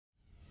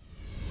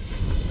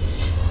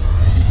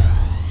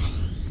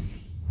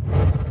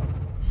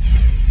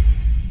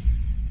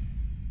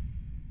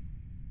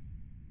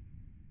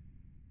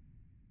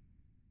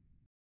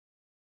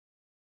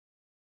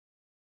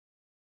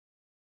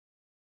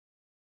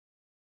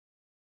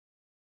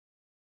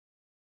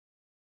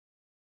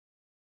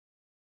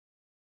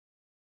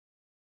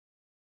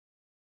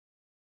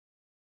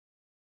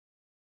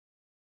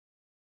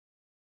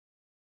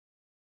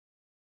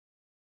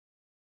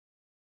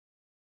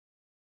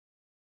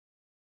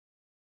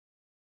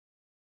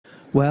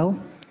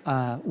Well,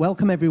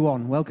 welcome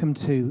everyone. Welcome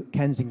to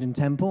Kensington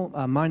Temple.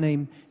 My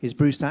name is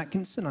Bruce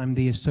Atkinson. I'm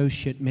the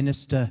Associate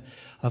Minister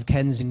of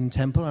Kensington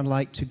Temple. I'd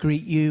like to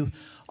greet you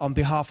on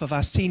behalf of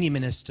our Senior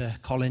Minister,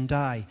 Colin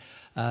Dye,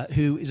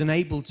 who is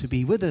unable to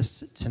be with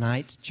us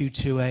tonight due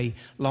to a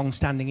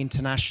long-standing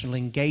international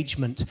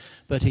engagement,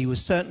 but he was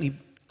certainly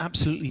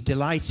absolutely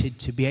delighted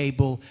to be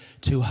able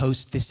to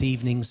host this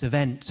evening's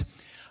event.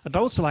 I'd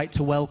also like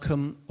to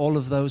welcome all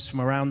of those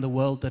from around the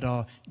world that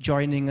are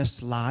joining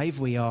us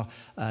live. We are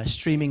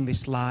streaming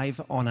this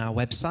live on our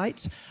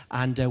website,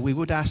 and we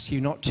would ask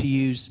you not to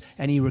use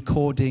any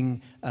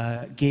recording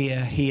gear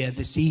here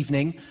this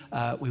evening.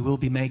 We will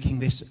be making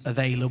this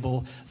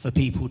available for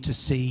people to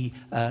see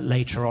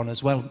later on,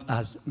 as well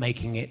as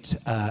making it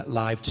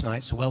live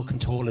tonight. So welcome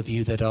to all of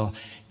you that are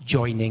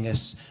joining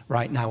us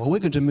right now. Well, we're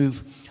going to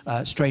move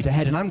straight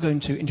ahead, and I'm going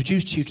to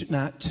introduce to you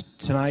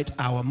tonight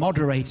our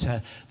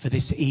moderator for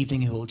this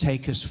evening, who will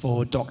take us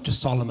forward, Dr.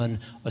 Solomon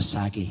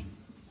Osagie.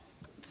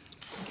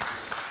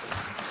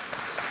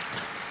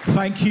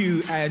 Thank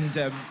you, and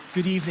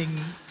good evening,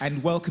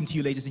 and welcome to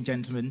you, ladies and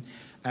gentlemen.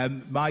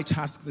 My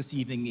task this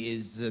evening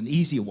is an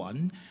easier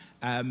one,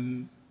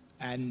 and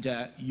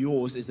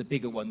yours is a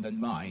bigger one than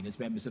mine as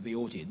members of the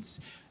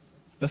audience.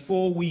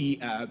 Before we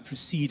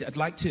proceed, I'd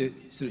like to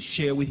sort of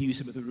share with you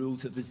some of the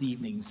rules of this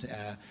evening's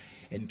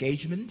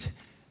engagement.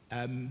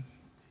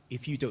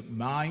 If you don't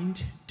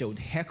mind, don't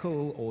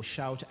heckle or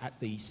shout at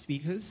the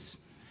speakers.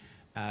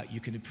 You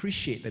can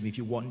appreciate them if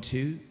you want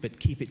to, but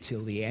keep it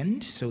till the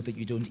end so that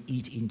you don't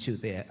eat into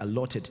their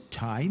allotted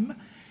time.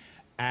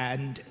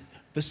 And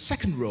the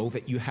second role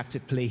that you have to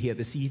play here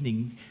this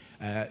evening,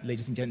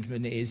 ladies and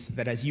gentlemen, is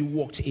that as you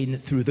walked in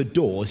through the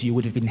doors, you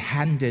would have been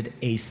handed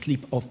a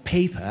slip of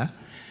paper.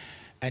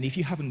 And if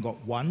you haven't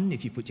got one,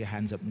 if you put your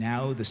hands up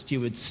now, the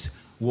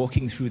stewards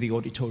walking through the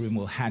auditorium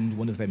will hand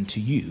one of them to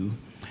you.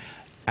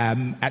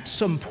 At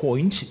some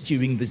point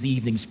during this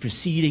evening's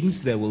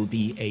proceedings, there will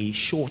be a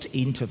short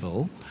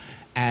interval,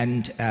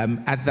 and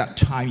at that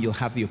time you'll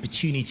have the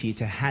opportunity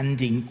to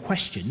hand in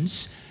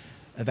questions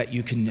that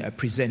you can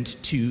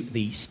present to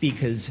the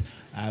speakers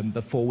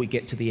before we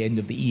get to the end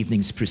of the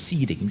evening's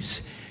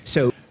proceedings.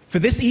 So for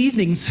this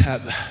evening's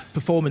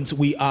performance,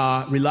 we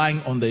are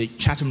relying on the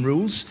Chatham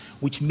Rules,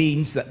 which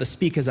means that the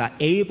speakers are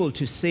able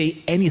to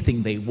say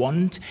anything they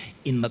want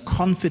in the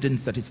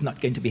confidence that it's not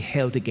going to be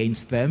held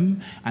against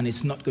them and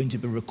it's not going to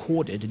be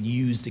recorded and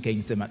used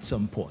against them at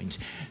some point.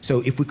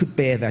 So if we could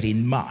bear that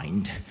in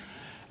mind.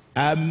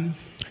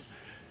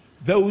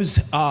 Those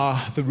are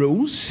the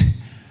rules.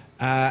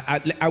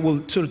 I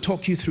will sort of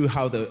talk you through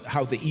how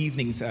the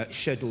evening's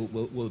schedule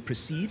will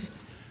proceed.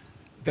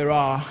 There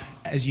are,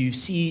 as you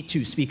see,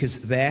 two speakers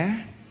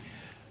there.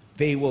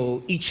 They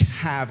will each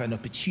have an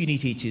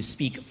opportunity to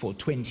speak for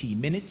 20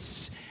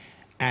 minutes,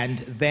 and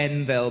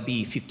then there'll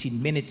be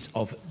 15 minutes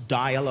of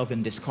dialogue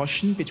and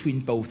discussion between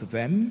both of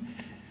them.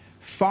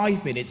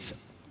 5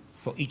 minutes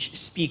for each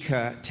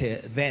speaker to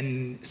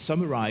then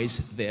summarize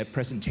their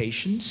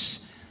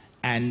presentations,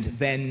 and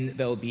then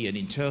there'll be an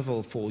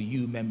interval for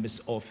you members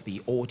of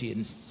the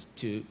audience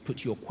to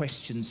put your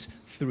questions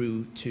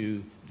through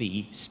to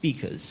the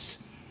speakers.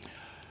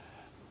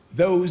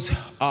 Those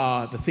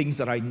are the things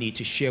that I need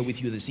to share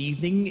with you this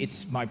evening.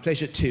 It's my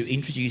pleasure to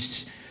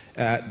introduce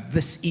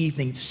this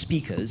evening's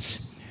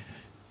speakers.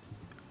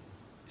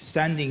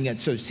 Sitting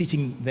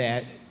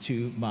there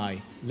to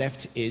my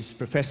left is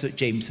Professor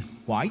James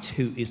White,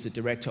 who is the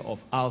director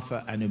of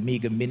Alpha and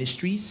Omega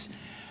Ministries.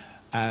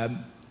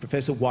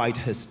 Professor White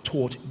has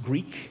taught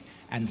Greek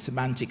and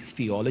semantic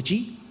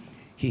theology.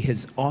 He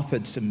has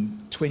authored some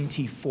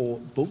 24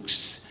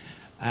 books.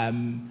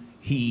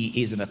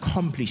 He is an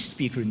accomplished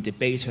speaker and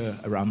debater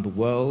around the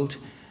world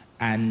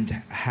and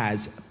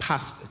has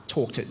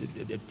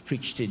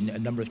preached in a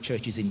number of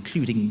churches,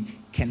 including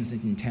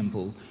Kensington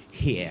Temple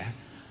here.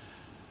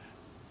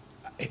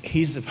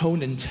 His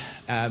opponent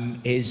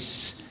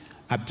is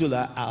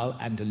Abdullah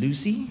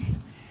Al-Andalusi,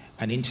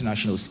 an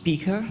international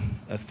speaker,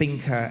 a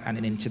thinker, and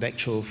an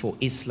intellectual for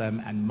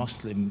Islam and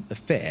Muslim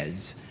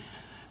affairs.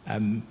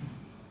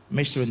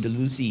 Mr.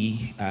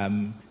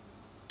 Andalusi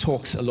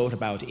talks a lot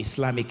about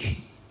Islamic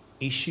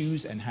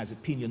issues and has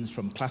opinions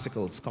from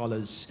classical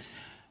scholars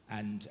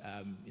and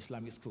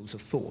Islamic schools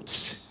of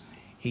thoughts.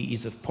 He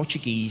is of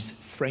Portuguese,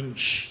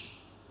 French,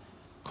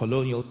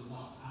 colonial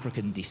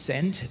African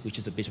descent, which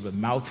is a bit of a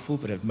mouthful,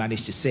 but I've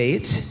managed to say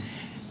it.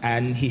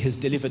 And he has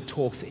delivered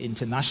talks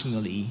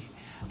internationally,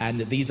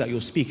 and these are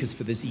your speakers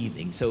for this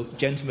evening. So,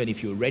 gentlemen,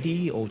 if you're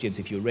ready, audience,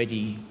 if you're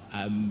ready,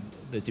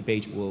 the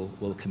debate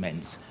will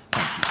commence.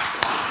 Thank you.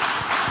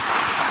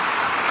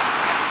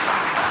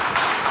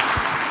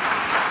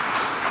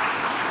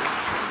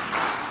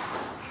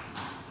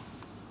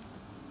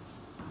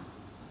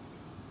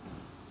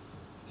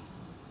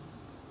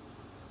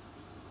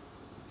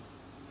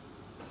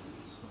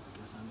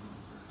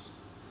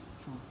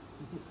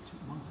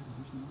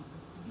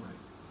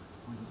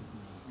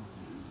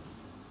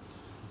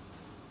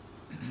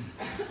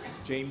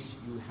 James,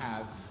 you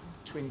have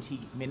 20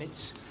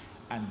 minutes.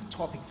 and the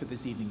topic for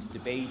this evening's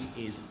debate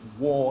is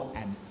War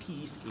and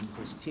Peace in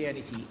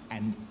Christianity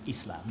and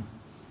Islam.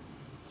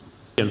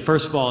 And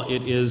first of all,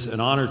 it is an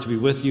honor to be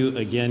with you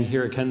again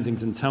here at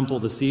Kensington Temple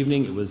this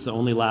evening. It was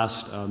only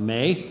last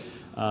May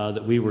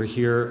that we were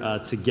here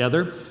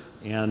together.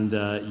 And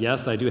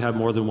yes, I do have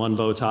more than one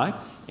bow tie,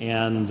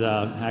 and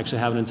I actually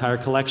have an entire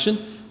collection.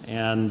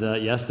 And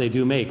yes, they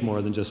do make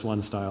more than just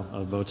one style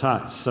of bow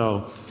ties.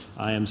 So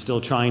I am still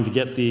trying to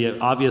get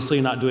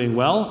obviously not doing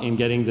well in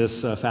getting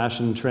this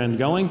fashion trend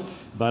going,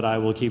 but I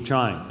will keep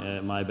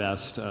trying my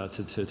best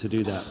to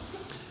do that.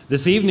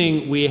 This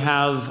evening we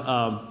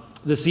have,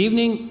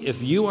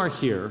 if you are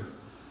here,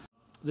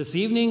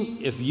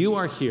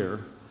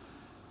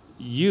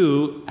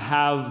 you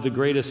have the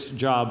greatest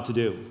job to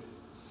do.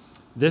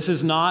 This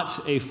is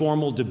not a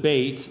formal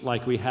debate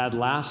like we had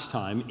last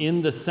time,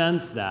 in the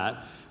sense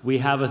that we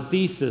have a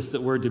thesis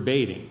that we're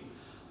debating.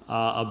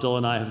 Abdullah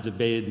and I have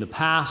debated in the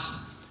past,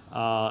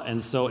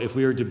 and so if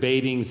we were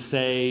debating,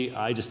 say,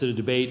 I just did a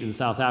debate in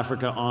South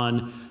Africa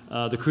on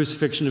the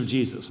crucifixion of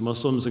Jesus.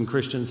 Muslims and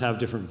Christians have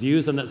different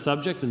views on that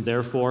subject, and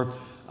therefore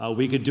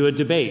we could do a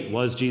debate.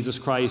 Was Jesus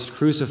Christ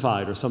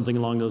crucified, or something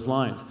along those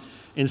lines?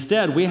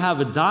 Instead, we have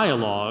a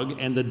dialogue,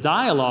 and the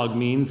dialogue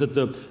means that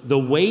the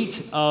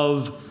weight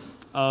of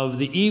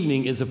the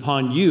evening is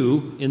upon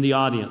you in the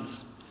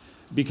audience.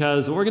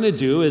 Because what we're going to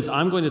do is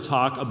I'm going to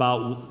talk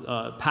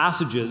about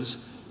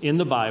passages in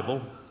the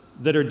Bible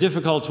that are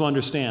difficult to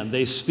understand.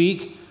 They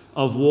speak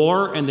of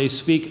war and they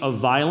speak of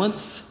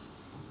violence.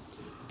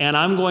 And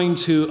I'm going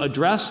to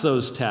address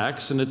those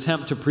texts and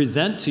attempt to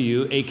present to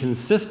you a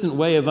consistent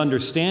way of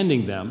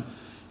understanding them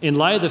in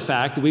light of the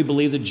fact that we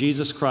believe that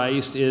Jesus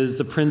Christ is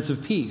the Prince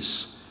of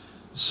Peace.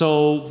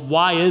 So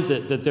why is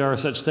it that there are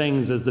such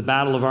things as the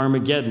Battle of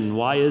Armageddon?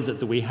 Why is it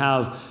that we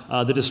have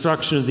the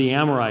destruction of the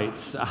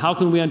Amorites? How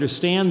can we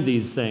understand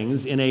these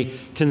things in a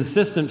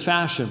consistent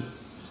fashion?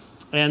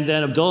 And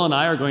then Abdullah and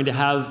I are going to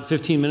have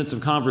 15 minutes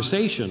of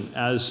conversation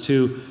as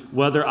to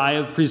whether I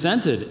have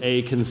presented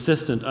a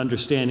consistent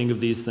understanding of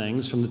these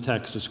things from the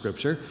text of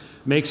Scripture,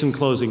 make some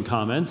closing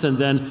comments, and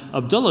then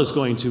Abdullah is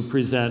going to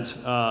present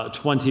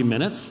 20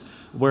 minutes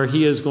where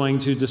he is going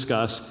to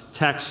discuss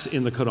texts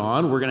in the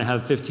Quran. We're going to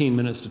have 15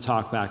 minutes to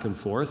talk back and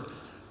forth,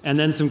 and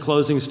then some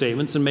closing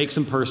statements and make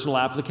some personal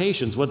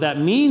applications. What that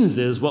means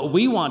is what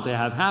we want to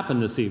have happen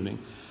this evening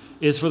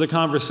is for the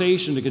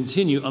conversation to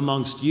continue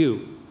amongst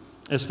you,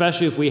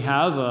 especially if we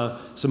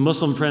have some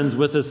Muslim friends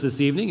with us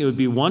this evening. It would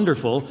be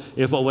wonderful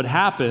if what would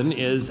happen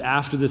is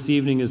after this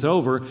evening is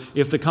over,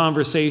 if the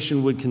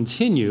conversation would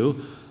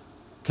continue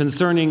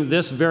concerning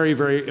this very,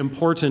 very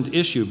important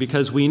issue,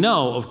 because we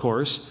know, of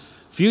course,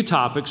 few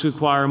topics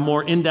require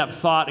more in-depth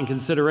thought and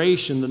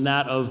consideration than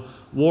that of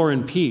war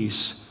and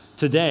peace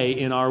today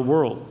in our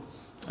world.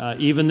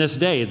 Even this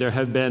day, there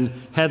have been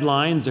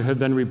headlines, there have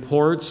been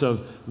reports of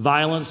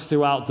violence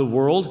throughout the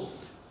world,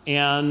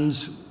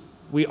 and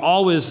we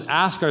always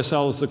ask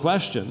ourselves the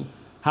question,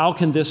 how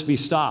can this be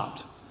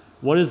stopped?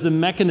 What is the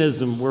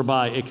mechanism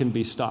whereby it can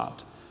be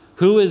stopped?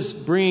 Who is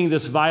bringing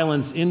this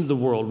violence into the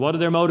world? What are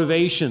their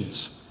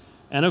motivations?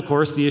 And of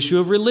course, the issue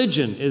of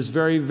religion is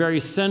very, very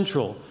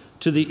central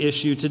to the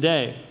issue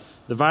today.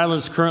 The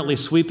violence currently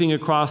sweeping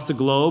across the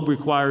globe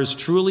requires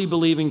truly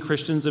believing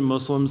Christians and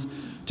Muslims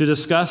to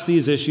discuss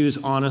these issues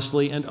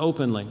honestly and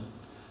openly.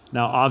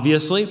 Now,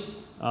 obviously,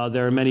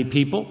 there are many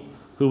people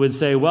who would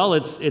say, well,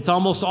 it's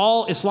almost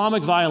all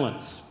Islamic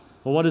violence.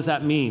 Well, what does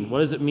that mean? What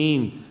does it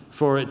mean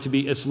for it to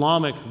be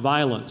Islamic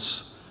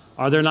violence?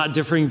 Are there not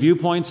differing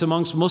viewpoints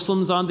amongst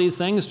Muslims on these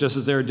things, just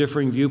as there are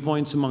differing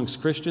viewpoints amongst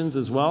Christians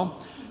as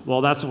well?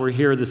 Well, that's what we're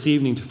here this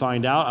evening to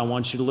find out. I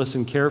want you to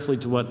listen carefully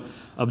to what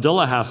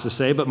Abdullah has to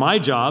say, but my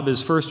job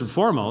is first and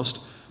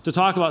foremost to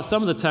talk about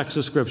some of the texts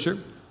of Scripture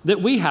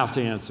that we have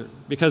to answer.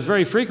 Because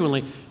very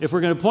frequently, if we're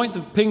going to point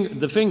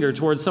the finger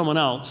towards someone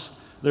else,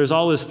 there's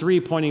always three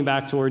pointing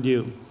back toward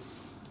you.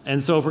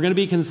 And so if we're going to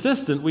be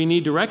consistent, we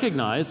need to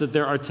recognize that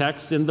there are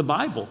texts in the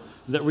Bible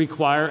that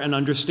require an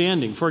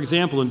understanding. For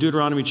example, in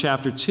Deuteronomy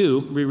chapter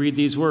 2, we read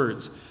these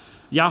words,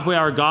 Yahweh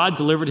our God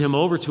delivered him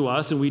over to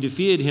us, and we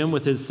defeated him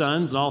with his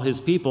sons and all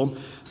his people.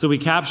 So we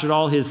captured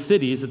all his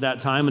cities at that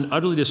time and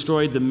utterly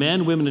destroyed the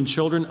men, women, and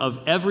children of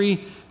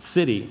every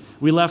city.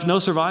 We left no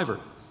survivor.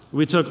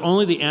 We took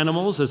only the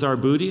animals as our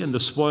booty and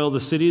the spoil of the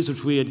cities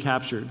which we had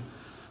captured.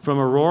 From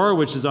Aurora,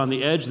 which is on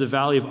the edge of the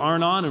valley of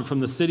Arnon, and from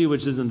the city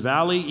which is in the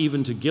valley,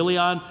 even to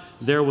Gilead,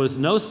 there was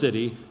no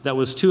city that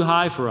was too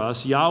high for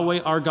us. Yahweh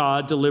our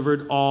God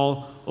delivered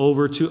all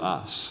over to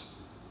us.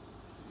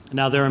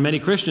 Now, there are many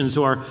Christians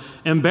who are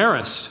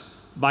embarrassed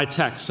by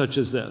texts such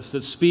as this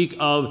that speak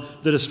of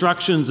the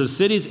destructions of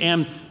cities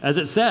and, as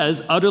it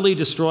says, utterly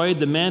destroyed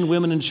the men,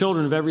 women, and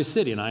children of every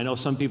city. And I know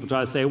some people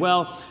try to say,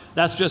 well,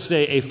 that's just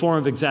a form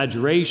of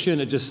exaggeration.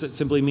 It just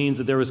simply means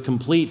that there was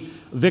complete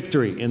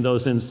victory in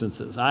those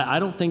instances. I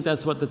don't think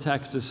that's what the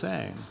text is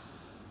saying.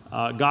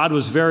 God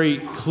was very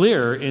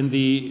clear in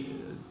the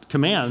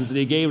commands that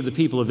he gave to the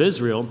people of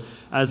Israel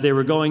as they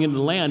were going into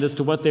the land as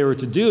to what they were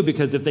to do,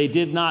 because if they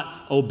did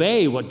not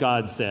obey what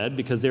God said,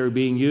 because they were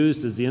being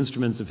used as the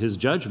instruments of his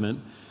judgment,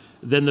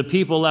 then the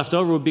people left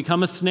over would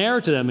become a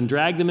snare to them and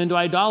drag them into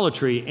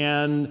idolatry.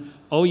 And,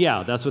 oh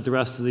yeah, that's what the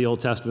rest of the Old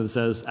Testament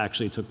says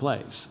actually took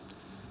place.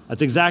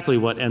 That's exactly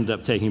what ended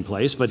up taking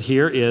place. But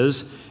here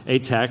is a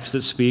text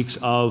that speaks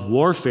of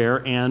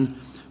warfare and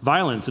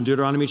violence in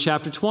Deuteronomy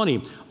chapter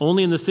 20.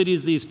 Only in the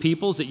cities of these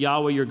peoples that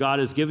Yahweh your God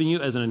has given you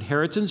as an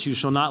inheritance, you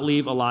shall not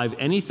leave alive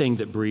anything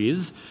that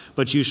breathes,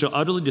 but you shall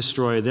utterly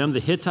destroy them, the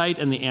Hittite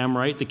and the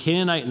Amorite, the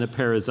Canaanite and the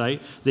Perizzite,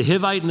 the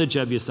Hivite and the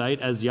Jebusite,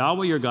 as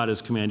Yahweh your God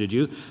has commanded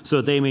you, so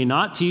that they may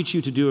not teach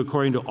you to do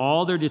according to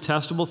all their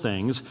detestable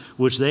things,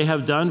 which they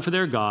have done for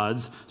their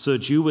gods, so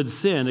that you would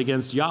sin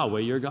against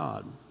Yahweh your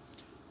God.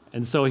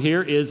 And so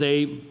here is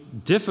a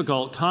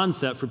difficult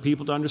concept for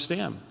people to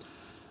understand,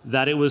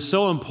 that it was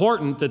so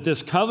important that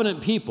this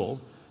covenant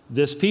people,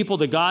 this people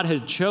that God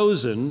had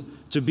chosen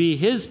to be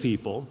his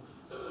people,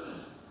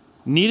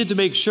 needed to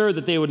make sure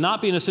that they would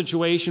not be in a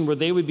situation where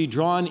they would be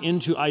drawn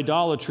into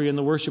idolatry and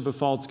the worship of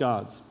false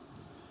gods.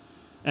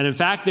 And in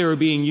fact, they were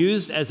being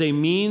used as a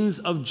means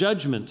of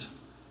judgment.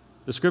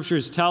 The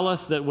scriptures tell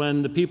us that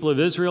when the people of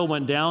Israel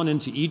went down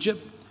into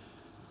Egypt,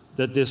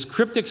 that this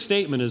cryptic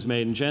statement is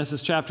made in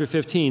Genesis chapter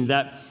 15,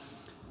 that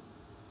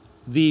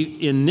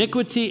the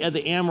iniquity of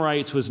the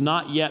Amorites was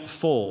not yet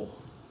full.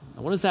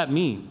 Now, what does that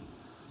mean?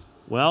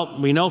 Well,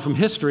 we know from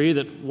history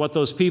that what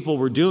those people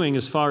were doing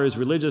as far as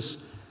religious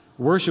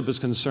worship is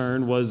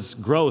concerned was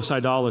gross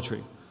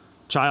idolatry,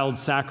 child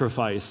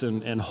sacrifice,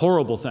 and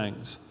horrible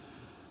things.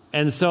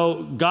 And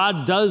so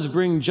God does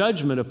bring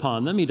judgment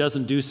upon them. He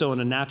doesn't do so in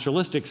a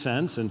naturalistic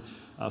sense, and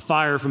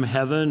fire from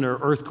heaven or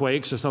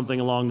earthquakes or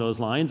something along those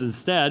lines.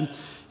 Instead,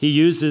 he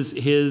uses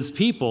his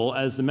people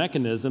as the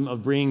mechanism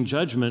of bringing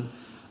judgment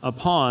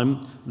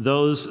upon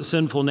those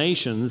sinful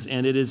nations,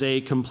 and it is a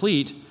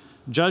complete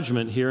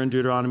judgment here in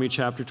Deuteronomy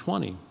chapter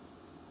 20.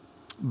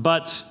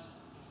 But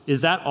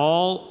is that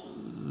all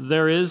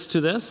there is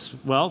to this?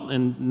 Well,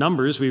 in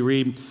Numbers we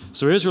read,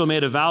 "So Israel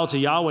made a vow to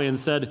Yahweh and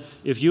said,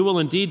 'If you will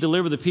indeed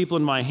deliver the people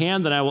in my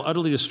hand, then I will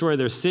utterly destroy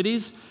their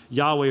cities.'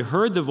 Yahweh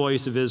heard the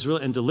voice of Israel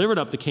and delivered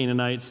up the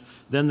Canaanites.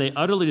 Then they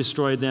utterly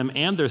destroyed them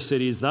and their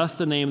cities. Thus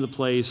the name of the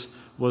place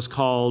was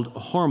called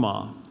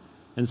Hormah."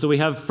 And so we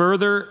have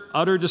further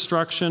utter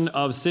destruction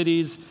of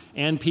cities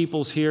and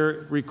peoples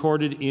here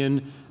recorded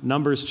in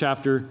Numbers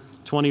chapter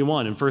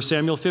 21. In 1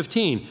 Samuel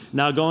 15,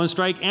 "Now go and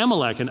strike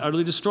Amalek and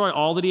utterly destroy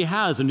all that he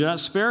has, and do not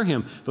spare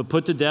him, but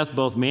put to death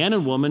both man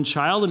and woman,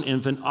 child and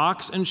infant,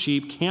 ox and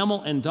sheep,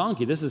 camel and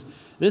donkey." This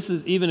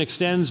is even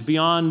extends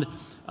beyond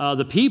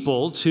the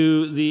people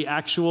to the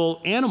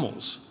actual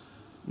animals.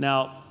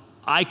 Now,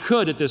 I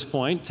could at this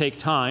point take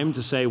time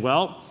to say,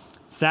 well,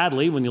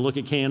 sadly, when you look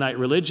at Canaanite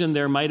religion,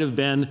 there might have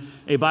been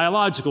a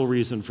biological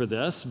reason for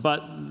this,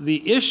 but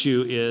the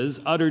issue is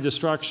utter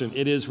destruction.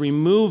 It is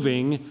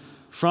removing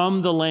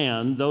from the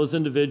land those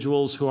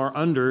individuals who are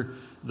under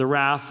the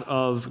wrath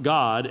of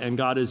God, and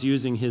God is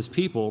using his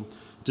people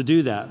to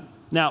do that.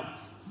 Now,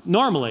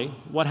 normally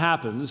what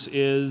happens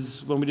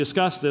is when we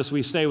discuss this,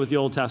 we stay with the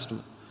Old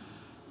Testament.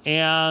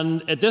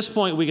 And at this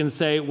point we can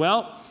say,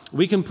 well,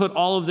 we can put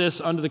all of this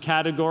under the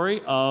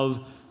category of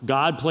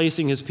God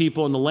placing his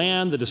people in the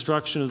land, the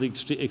destruction of the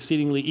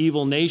exceedingly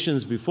evil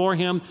nations before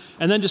him,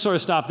 and then just sort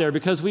of stop there,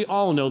 because we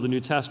all know the New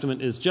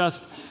Testament is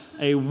just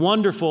a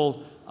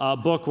wonderful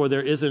book where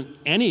there isn't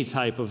any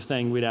type of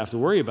thing we'd have to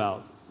worry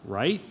about,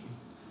 right?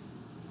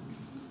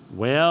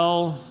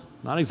 Well,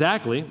 not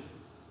exactly.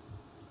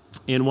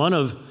 In one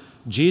of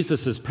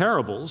Jesus'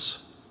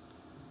 parables,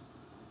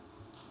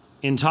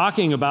 in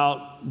talking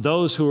about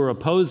those who were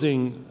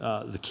opposing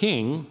the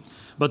king,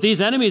 "But these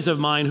enemies of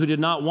mine who did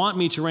not want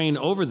me to reign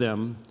over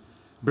them,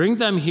 bring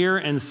them here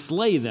and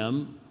slay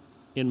them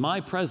in my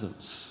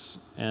presence."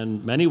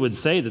 And many would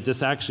say that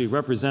this actually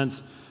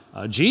represents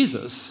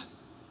Jesus.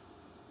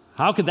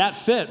 How could that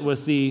fit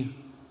with the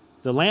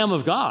Lamb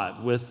of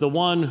God, with the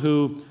one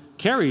who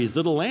carries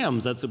little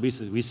lambs? That's what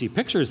we see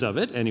pictures of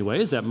it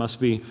anyways. That must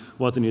be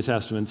what the New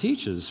Testament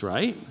teaches,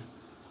 right?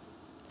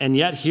 And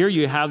yet here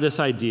you have this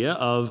idea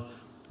of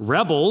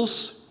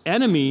rebels,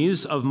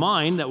 enemies of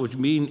mine, that would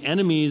mean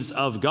enemies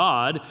of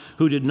God,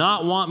 who did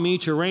not want me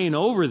to reign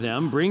over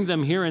them, bring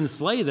them here and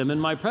slay them in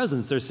my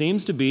presence. There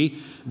seems to be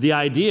the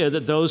idea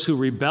that those who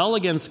rebel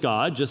against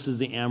God, just as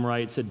the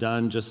Amorites had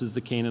done, just as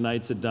the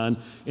Canaanites had done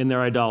in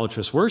their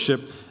idolatrous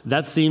worship,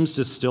 that seems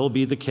to still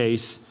be the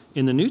case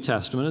in the New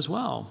Testament as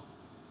well.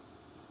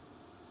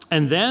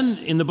 And then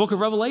in the book of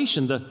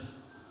Revelation, the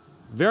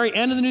very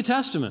end of the New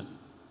Testament,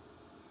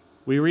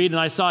 we read, "And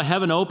I saw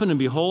heaven open, and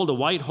behold, a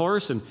white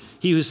horse, and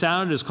he who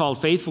sat on it is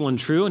called Faithful and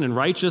True, and in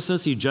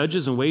righteousness he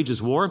judges and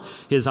wages war.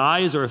 His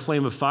eyes are a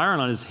flame of fire,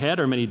 and on his head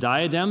are many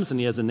diadems, and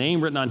he has a name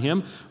written on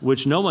him,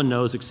 which no one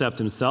knows except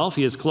himself.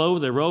 He is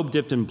clothed with a robe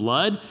dipped in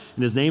blood,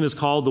 and his name is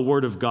called the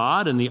Word of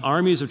God. And the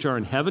armies which are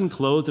in heaven,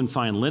 clothed in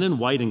fine linen,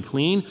 white and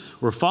clean,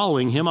 were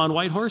following him on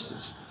white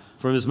horses.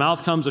 From his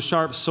mouth comes a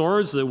sharp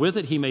sword, so that with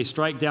it he may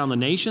strike down the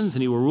nations,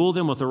 and he will rule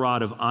them with a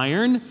rod of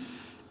iron.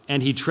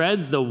 And he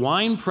treads the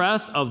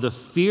winepress of the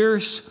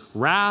fierce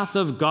wrath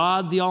of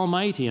God the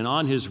Almighty. And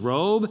on his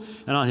robe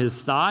and on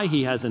his thigh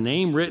he has a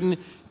name written,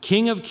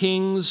 King of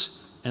Kings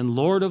and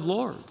Lord of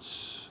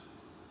Lords.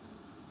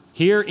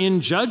 Here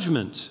in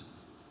judgment,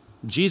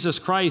 Jesus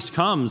Christ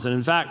comes. And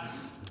in fact,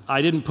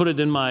 I didn't put it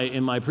in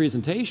my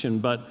presentation,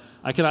 but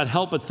I cannot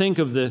help but think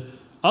of the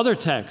other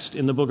text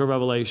in the book of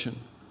Revelation,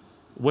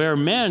 where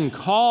men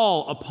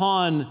call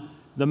upon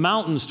the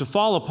mountains to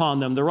fall upon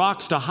them, the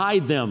rocks to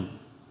hide them.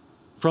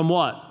 From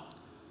what?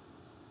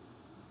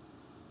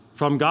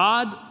 From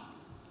God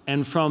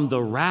and from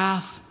the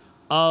wrath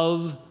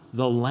of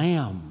the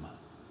Lamb.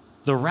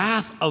 The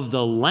wrath of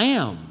the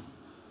Lamb.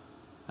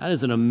 That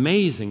is an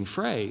amazing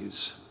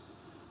phrase.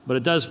 But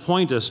it does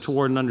point us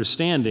toward an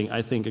understanding,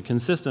 I think, a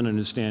consistent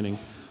understanding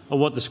of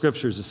what the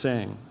Scriptures are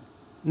saying.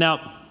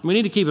 Now, we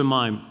need to keep in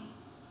mind,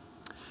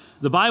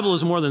 the Bible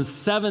is more than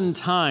 7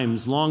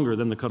 times longer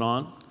than the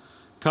Quran,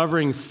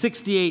 covering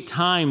 68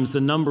 times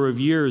the number of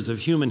years of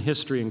human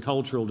history and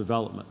cultural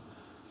development.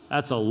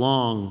 That's a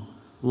long,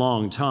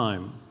 long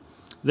time.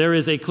 There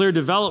is a clear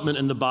development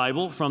in the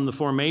Bible from the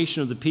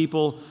formation of the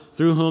people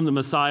through whom the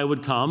Messiah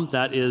would come,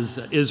 that is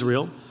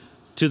Israel,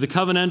 to the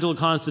covenantal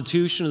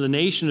constitution of the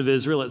nation of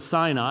Israel at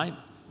Sinai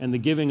and the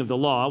giving of the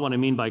law. What I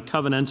mean by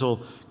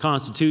covenantal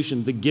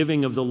constitution, the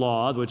giving of the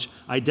law, which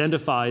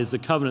identifies the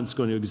covenant's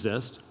going to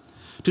exist,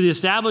 to the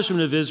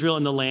establishment of Israel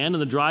in the land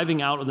and the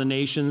driving out of the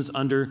nations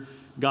under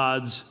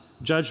God's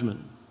judgment,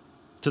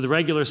 to the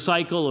regular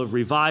cycle of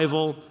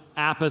revival,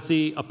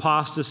 apathy,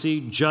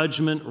 apostasy,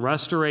 judgment,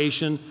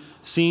 restoration,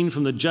 seen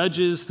from the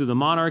judges through the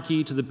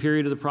monarchy to the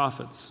period of the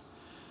prophets.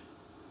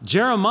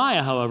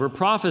 Jeremiah, however,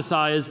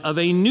 prophesies of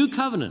a new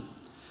covenant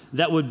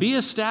that would be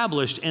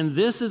established, and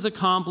this is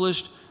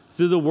accomplished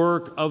through the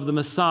work of the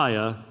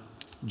Messiah,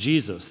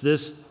 Jesus.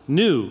 This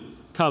new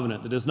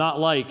covenant that is not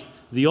like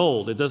the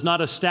old. It does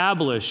not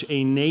establish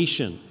a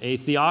nation, a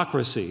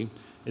theocracy.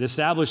 It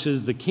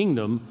establishes the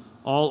kingdom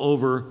all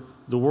over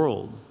the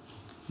world.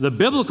 The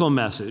biblical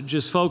message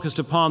is focused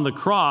upon the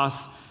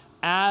cross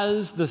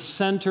as the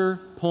center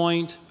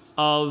point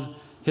of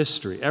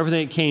history.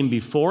 Everything that came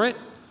before it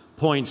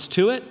points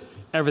to it.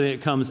 Everything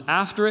that comes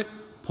after it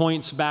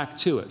points back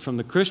to it. From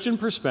the Christian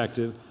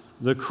perspective,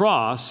 the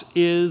cross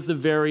is the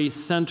very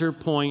center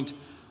point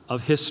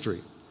of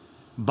history.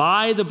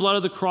 By the blood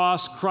of the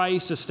cross,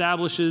 Christ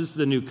establishes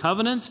the new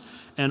covenant,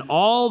 and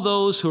all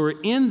those who are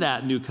in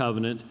that new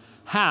covenant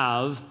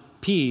have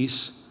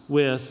peace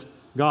with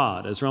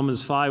God. As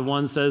Romans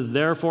 5:1 says,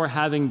 therefore,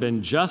 having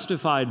been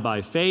justified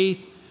by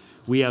faith,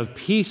 we have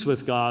peace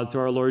with God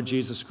through our Lord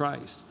Jesus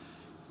Christ.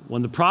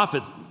 When the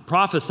prophet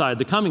prophesied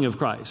the coming of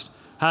Christ,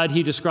 how did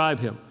he describe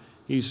him?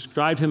 He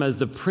described him as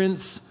the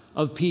Prince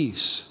of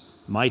Peace.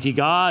 Mighty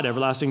God,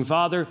 everlasting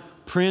Father,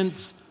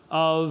 Prince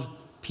of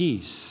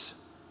Peace.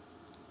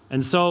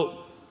 And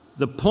so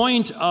the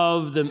point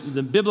of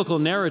the biblical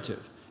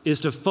narrative is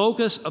to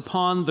focus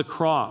upon the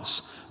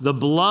cross, the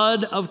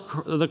blood of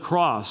the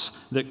cross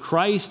that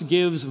Christ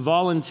gives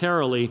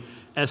voluntarily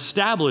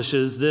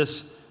establishes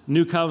this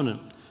new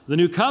covenant. The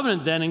new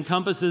covenant then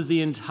encompasses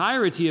the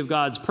entirety of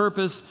God's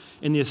purpose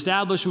in the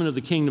establishment of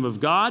the kingdom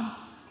of God,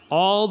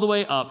 all the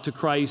way up to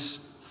Christ's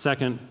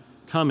second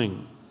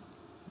coming.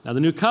 Now, the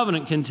new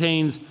covenant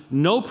contains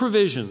no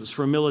provisions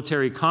for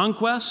military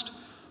conquest,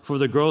 for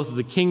the growth of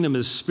the kingdom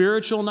is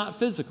spiritual, not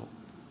physical.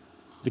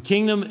 The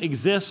kingdom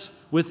exists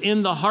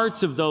within the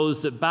hearts of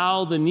those that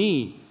bow the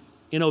knee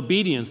in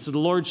obedience to the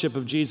lordship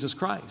of Jesus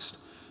Christ.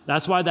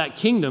 That's why that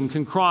kingdom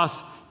can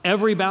cross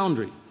every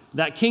boundary.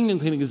 That kingdom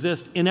can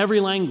exist in every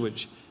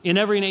language, in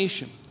every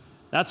nation.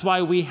 That's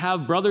why we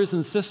have brothers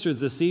and sisters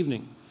this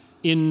evening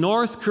in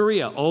North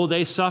Korea. Oh,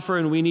 they suffer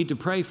and we need to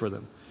pray for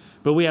them.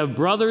 But we have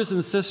brothers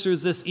and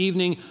sisters this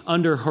evening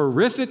under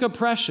horrific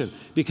oppression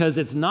because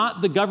it's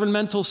not the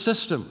governmental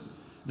system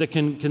that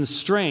can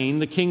constrain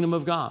the kingdom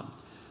of God.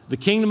 The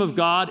kingdom of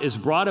God is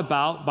brought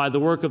about by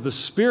the work of the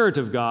Spirit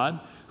of God,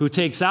 who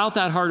takes out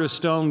that heart of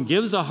stone,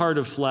 gives a heart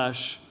of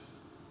flesh,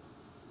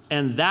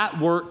 and that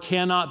work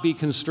cannot be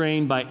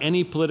constrained by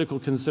any political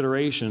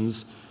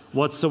considerations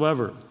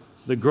whatsoever.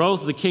 The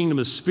growth of the kingdom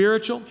is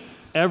spiritual.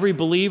 Every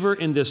believer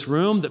in this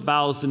room that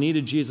bows the knee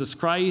to Jesus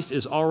Christ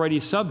is already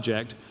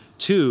subject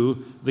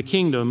to the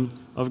kingdom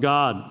of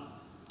God.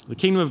 The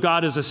kingdom of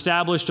God is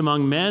established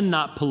among men,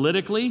 not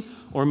politically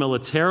or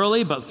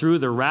militarily, but through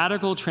the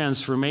radical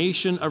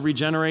transformation of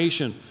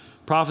regeneration,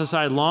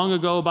 prophesied long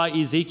ago by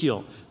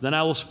Ezekiel. Then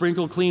I will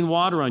sprinkle clean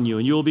water on you,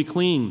 and you will be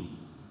clean.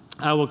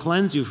 I will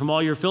cleanse you from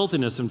all your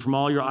filthiness and from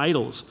all your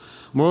idols.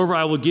 Moreover,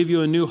 I will give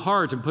you a new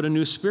heart and put a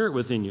new spirit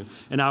within you,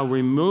 and I will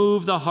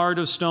remove the heart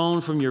of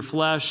stone from your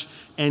flesh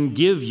and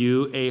give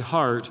you a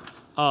heart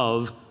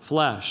of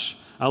flesh.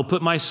 I will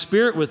put my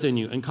spirit within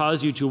you and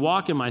cause you to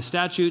walk in my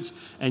statutes,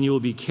 and you will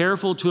be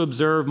careful to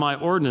observe my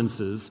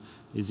ordinances.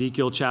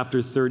 Ezekiel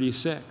chapter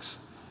 36.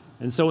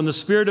 And so when the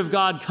Spirit of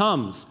God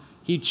comes,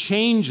 he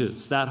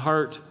changes that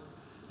heart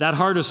That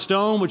heart of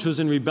stone, which was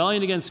in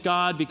rebellion against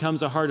God,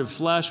 becomes a heart of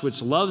flesh,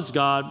 which loves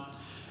God.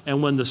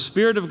 And when the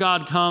Spirit of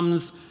God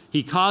comes,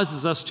 he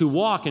causes us to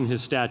walk in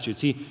his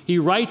statutes. He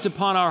writes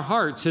upon our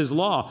hearts his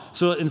law.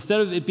 So instead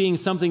of it being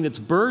something that's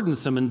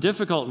burdensome and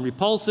difficult and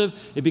repulsive,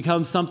 it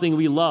becomes something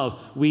we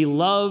love. We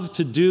love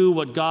to do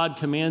what God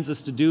commands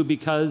us to do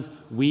because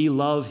we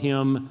love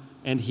him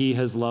and he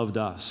has loved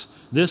us.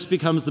 This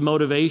becomes the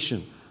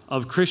motivation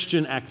of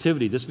Christian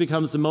activity. This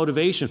becomes the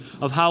motivation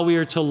of how we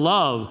are to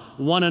love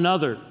one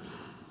another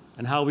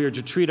and how we are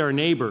to treat our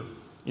neighbor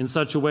in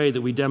such a way that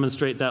we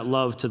demonstrate that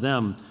love to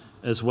them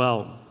as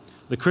well.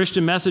 The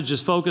Christian message is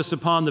focused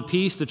upon the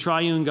peace the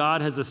triune God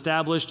has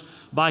established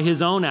by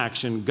his own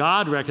action.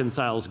 God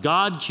reconciles,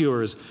 God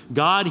cures,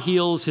 God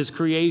heals his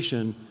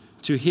creation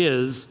to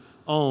his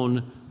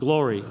own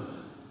glory.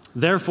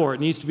 Therefore, it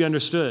needs to be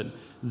understood,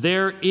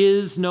 there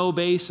is no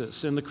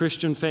basis in the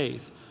Christian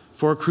faith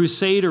for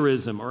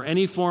crusaderism or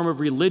any form of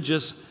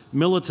religious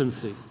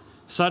militancy.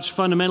 Such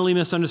fundamentally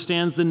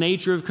misunderstands the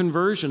nature of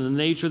conversion and the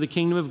nature of the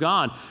kingdom of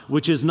God,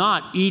 which is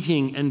not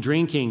eating and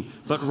drinking,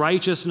 but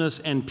righteousness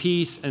and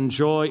peace and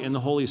joy in the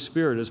Holy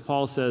Spirit, as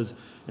Paul says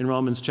in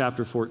Romans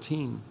chapter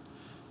 14.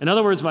 In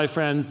other words, my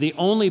friends, the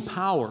only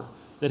power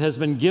that has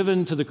been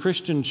given to the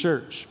Christian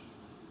church,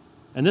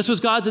 and this was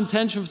God's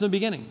intention from the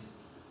beginning.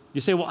 You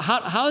say, well,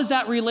 how is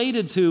that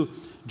related to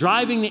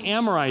driving the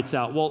Amorites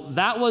out? Well,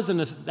 that was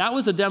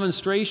a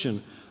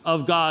demonstration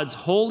of God's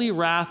holy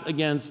wrath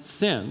against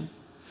sin.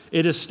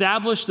 It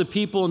established the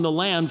people in the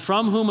land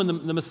from whom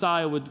the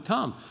Messiah would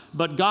come.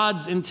 But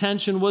God's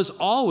intention was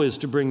always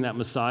to bring that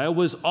Messiah,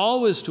 was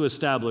always to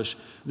establish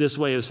this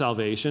way of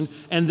salvation,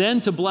 and then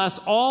to bless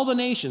all the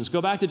nations.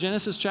 Go back to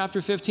Genesis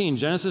chapter 15,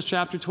 Genesis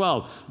chapter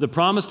 12. The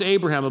promise to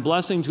Abraham, a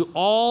blessing to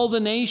all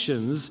the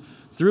nations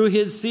through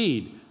his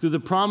seed, through the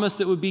promise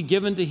that would be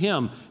given to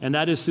him, and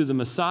that is through the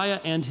Messiah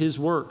and his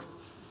work.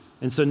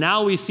 And so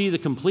now we see the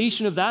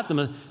completion of that.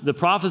 The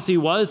prophecy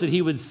was that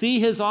he would see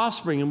his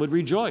offspring and would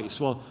rejoice.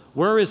 Well,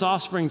 where are his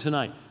offspring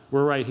tonight?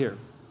 We're right here.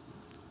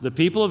 The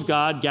people of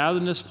God gathered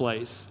in this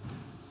place,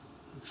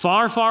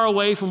 far, far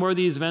away from where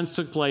these events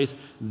took place.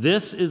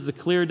 This is the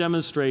clear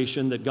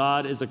demonstration that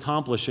God is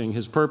accomplishing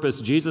his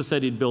purpose. Jesus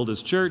said he'd build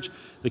his church.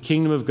 The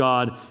kingdom of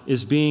God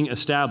is being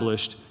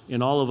established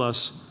in all of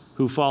us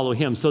who follow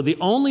him. So the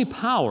only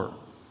power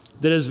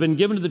that has been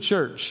given to the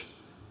church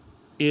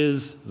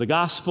is the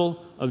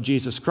gospel of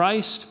Jesus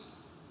Christ,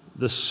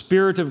 the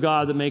Spirit of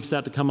God that makes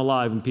that to come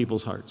alive in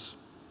people's hearts.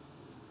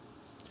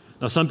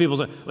 Now, some people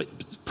say,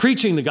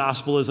 preaching the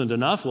gospel isn't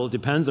enough. Well, it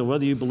depends on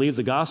whether you believe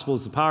the gospel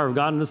is the power of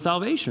God and the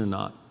salvation or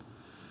not.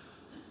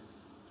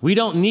 We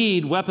don't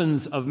need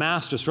weapons of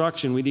mass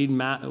destruction. We need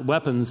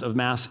weapons of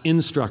mass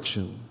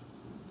instruction.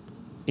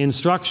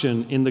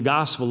 Instruction in the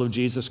gospel of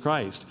Jesus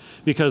Christ.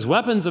 Because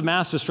weapons of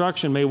mass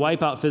destruction may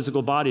wipe out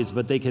physical bodies,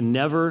 but they can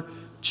never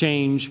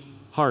change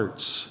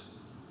hearts.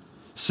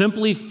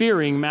 Simply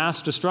fearing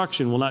mass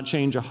destruction will not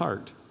change a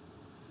heart.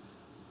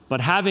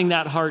 But having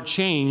that heart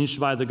changed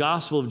by the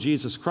gospel of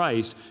Jesus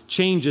Christ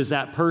changes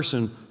that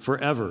person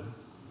forever.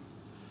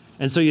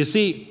 And so you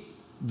see,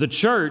 the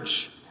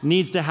church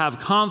needs to have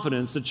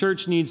confidence. The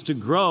church needs to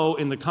grow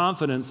in the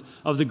confidence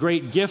of the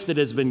great gift that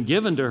has been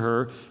given to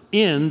her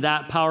in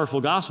that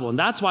powerful gospel. And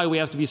that's why we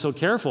have to be so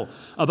careful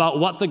about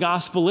what the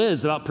gospel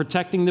is, about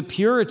protecting the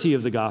purity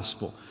of the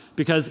gospel,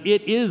 because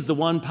it is the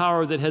one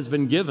power that has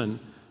been given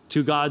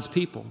to God's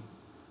people.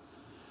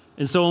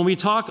 And so when we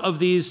talk of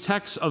these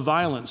texts of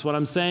violence, what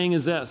I'm saying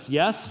is this: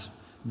 yes,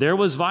 there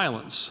was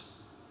violence.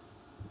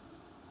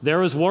 There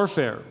was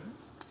warfare.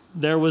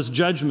 There was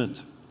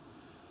judgment.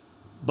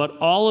 But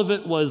all of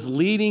it was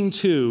leading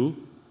to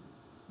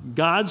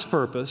God's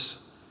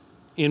purpose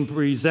in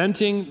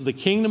presenting the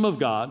kingdom of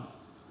God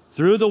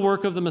through the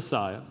work of the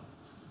Messiah.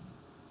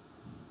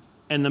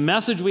 And the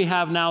message we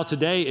have now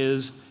today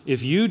is,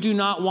 if you do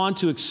not want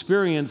to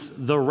experience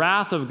the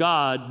wrath of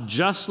God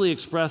justly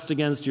expressed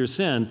against your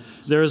sin,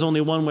 there is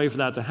only one way for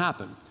that to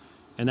happen,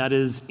 and that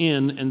is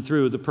in and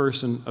through the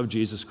person of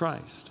Jesus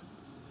Christ.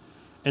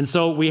 And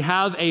so we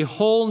have a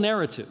whole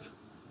narrative.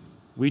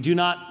 We do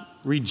not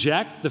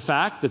reject the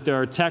fact that there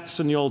are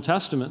texts in the Old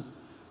Testament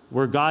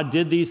where God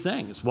did these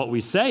things. What we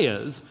say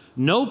is,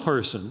 no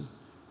person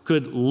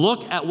could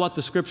look at what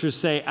the scriptures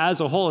say as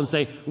a whole and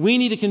say, we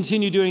need to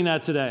continue doing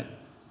that today.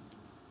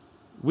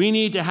 We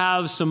need to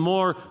have some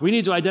more, we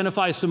need to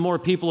identify some more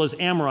people as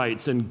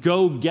Amorites and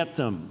go get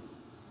them.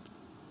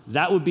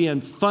 That would be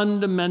a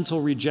fundamental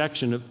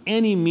rejection of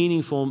any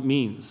meaningful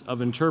means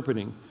of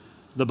interpreting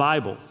the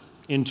Bible,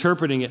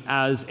 interpreting it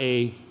as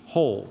a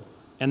whole.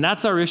 And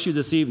that's our issue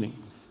this evening.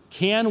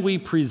 Can we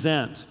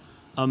present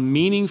a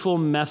meaningful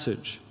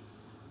message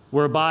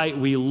whereby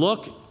we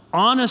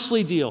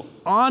honestly deal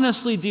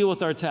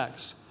with our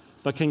text,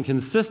 but can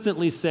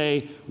consistently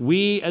say,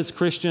 we as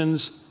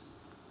Christians,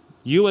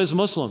 you as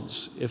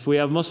Muslims, if we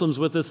have Muslims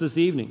with us this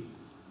evening,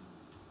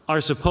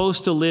 are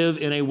supposed to live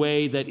in a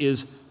way that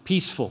is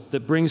peaceful,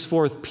 that brings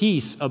forth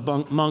peace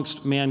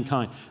amongst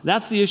mankind.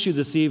 That's the issue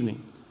this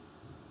evening.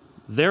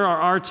 There are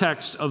our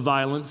texts of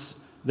violence.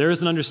 There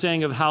is an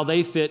understanding of how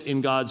they fit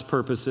in God's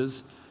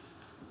purposes.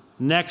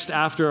 Next,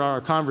 after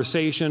our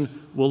conversation,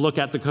 we'll look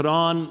at the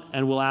Quran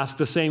and we'll ask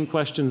the same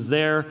questions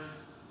there.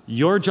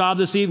 Your job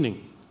this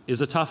evening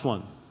is a tough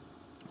one.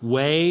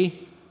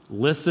 Weigh,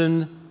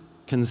 listen,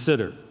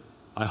 consider.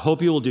 I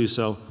hope you will do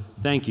so.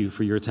 Thank you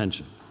for your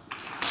attention.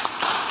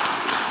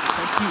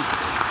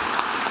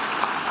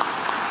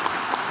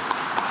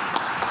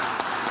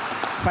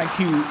 Thank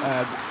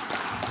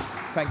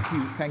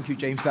you. Thank you,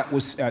 James. That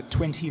was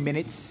 20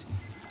 minutes.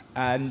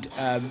 And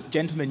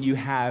gentlemen, you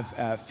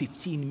have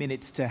 15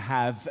 minutes to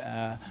have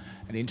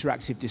an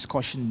interactive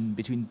discussion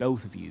between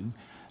both of you.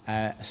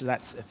 So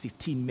that's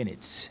 15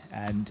 minutes,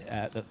 and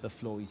the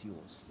floor is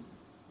yours.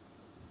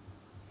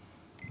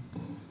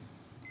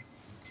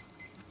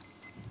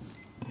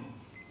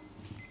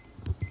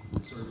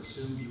 Sort of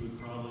assumed you would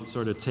probably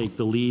sort of take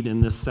the lead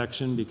in this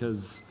section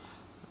because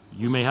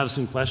you may have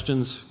some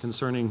questions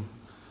concerning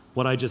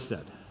what I just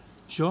said.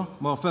 Sure.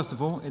 Well, first of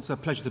all, it's a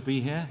pleasure to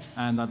be here,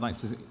 and I'd like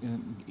to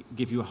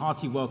give you a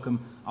hearty welcome.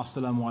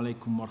 Assalamu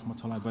alaikum wa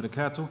rahmatullahi wa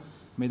barakatuh.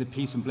 May the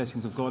peace and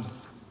blessings of God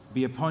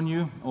be upon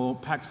you, or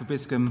Pax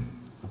Vobiscum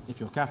if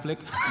you're Catholic.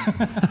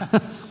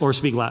 Or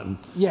speak Latin.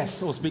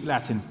 Yes, or speak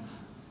Latin.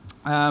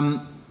 I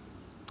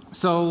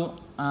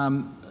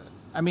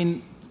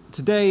mean,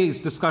 today's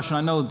discussion,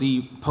 I know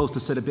the poster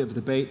said a bit of a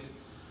debate,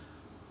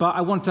 but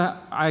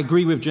I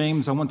agree with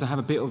James. I want to have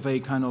a bit of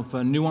a kind of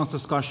nuanced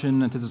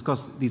discussion and to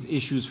discuss these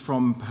issues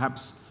from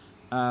perhaps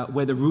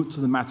where the roots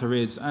of the matter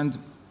is. And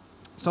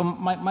so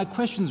my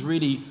questions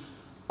really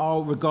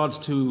are regards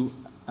to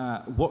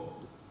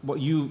what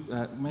you,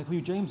 may I call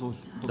you James? Or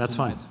that's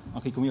fine.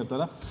 Okay, can we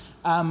Abdullah?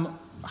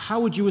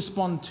 How would you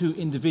respond to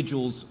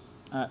individuals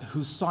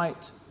who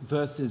cite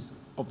verses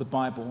of the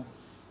Bible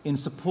in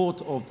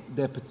support of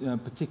their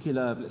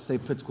particular, let's say,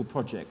 political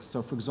projects?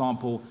 So, for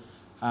example,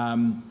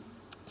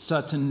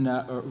 certain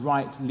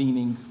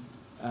right-leaning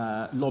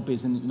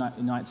lobbies in the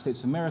United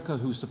States of America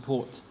who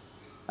support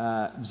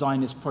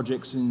Zionist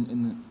projects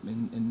in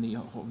the,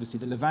 obviously,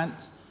 the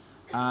Levant,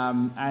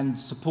 and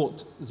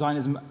support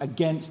Zionism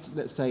against,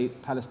 let's say,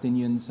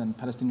 Palestinians and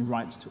Palestinian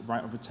rights to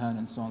right of return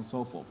and so on and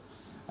so forth,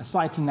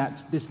 citing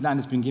that this land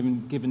has been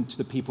given to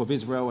the people of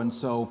Israel, and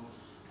so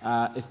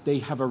if they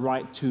have a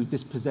right to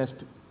dispossess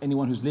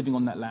anyone who's living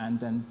on that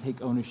land and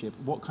take ownership,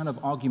 what kind of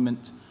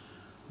argument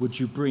would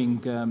you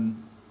bring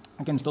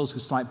against those who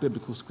cite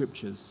biblical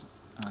scriptures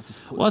to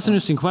support? Well, that's an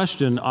interesting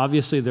question.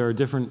 Obviously, there are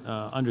different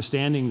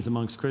understandings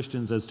amongst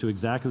Christians as to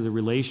exactly the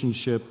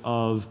relationship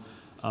of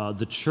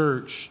the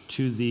church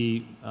to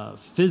the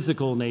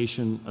physical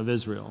nation of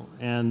Israel.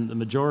 And the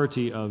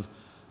majority of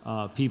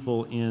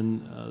people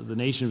in the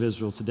nation of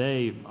Israel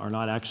today are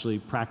not actually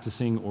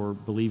practicing or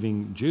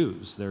believing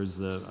Jews. There's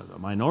a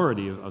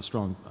minority of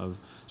strong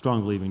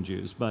believing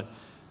Jews. But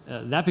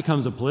that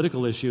becomes a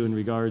political issue in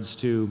regards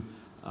to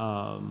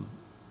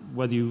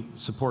whether you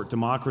support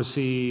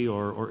democracy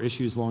or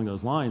issues along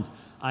those lines.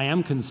 I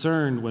am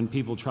concerned when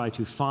people try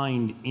to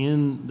find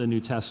in the New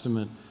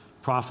Testament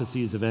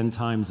prophecies of end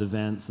times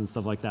events and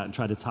stuff like that and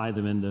try to tie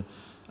them into.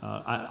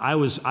 I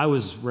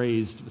was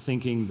raised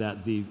thinking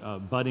that the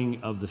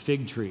budding of the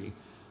fig tree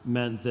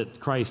meant that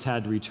Christ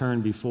had to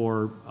return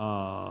before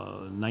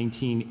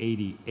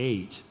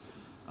 1988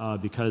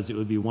 because it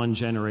would be one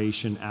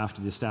generation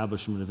after the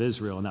establishment of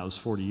Israel, and that was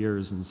 40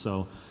 years, and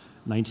so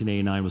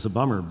 1989 was a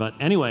bummer. But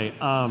anyway,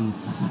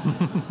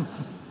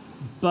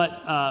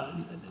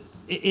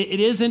 it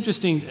is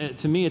interesting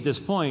to me at this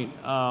point.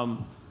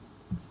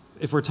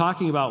 If we're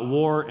talking about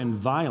war and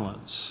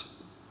violence,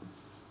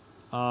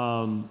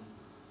 I'm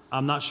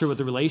not sure what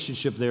the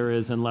relationship there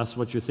is unless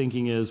what you're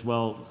thinking is,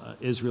 well,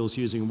 Israel's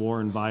using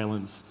war and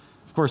violence.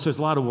 Of course, there's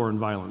a lot of war and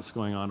violence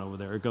going on over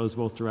there. It goes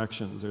both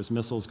directions. There's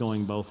missiles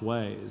going both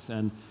ways.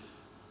 And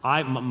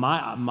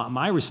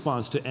my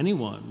response to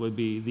anyone would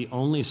be the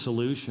only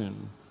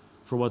solution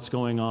for what's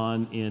going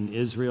on in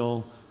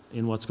Israel,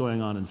 in what's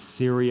going on in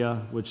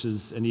Syria, which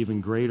is an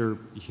even greater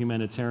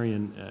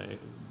humanitarian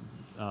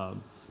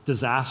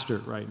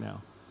disaster right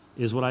now,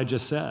 is what I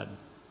just said.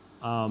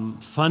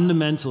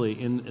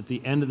 Fundamentally, at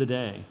the end of the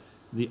day,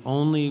 the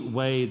only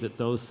way that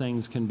those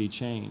things can be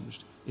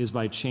changed is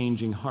by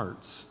changing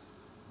hearts.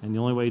 And the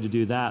only way to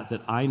do that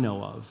I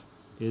know of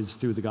is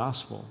through the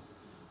gospel.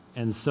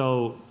 And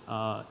so,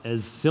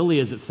 as silly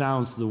as it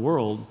sounds to the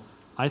world,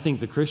 I think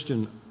the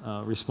Christian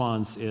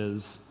response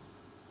is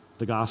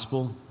the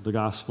gospel,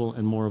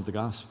 and more of the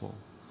gospel.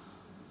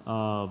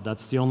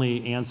 That's the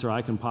only answer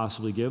I can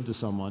possibly give to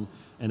someone.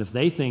 And if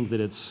they think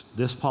that it's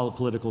this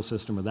political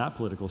system or that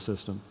political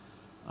system,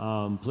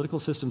 political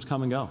systems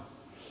come and go.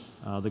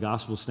 The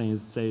gospel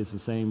stays the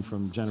same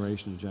from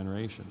generation to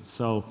generation.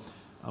 So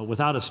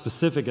without a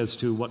specific as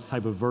to what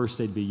type of verse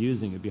they'd be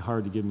using, it'd be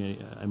hard to give me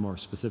a more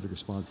specific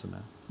response than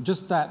that.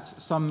 Just that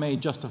some may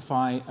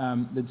justify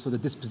the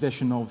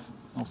dispossession of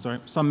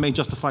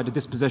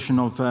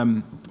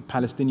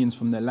Palestinians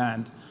from their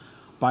land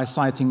by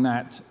citing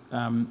that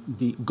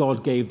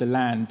God gave the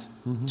land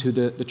to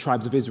the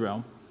tribes of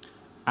Israel,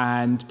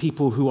 and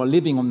people who are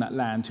living on that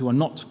land who are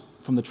not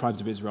from the tribes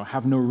of Israel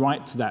have no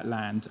right to that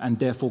land and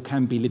therefore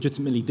can be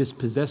legitimately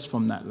dispossessed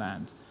from that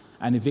land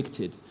and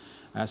evicted.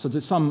 So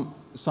there's some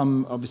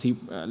obviously,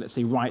 let's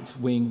say,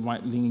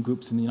 right-leaning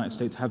groups in the United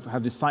States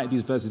have cited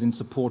these verses in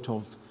support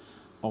of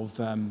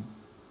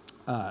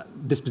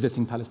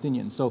dispossessing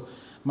Palestinians. So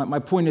my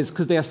point is,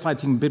 because they are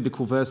citing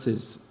biblical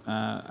verses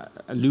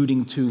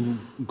alluding to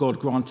God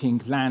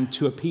granting land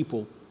to a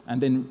people,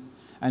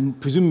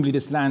 and presumably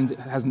this land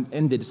hasn't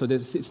ended, so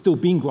it's still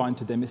being granted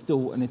to them. It's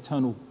still an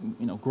eternal,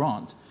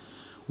 grant.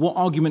 What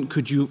argument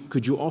could you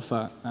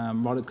offer,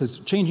 rather? Because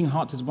changing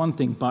hearts is one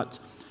thing, but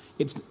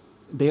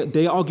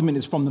their argument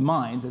is from the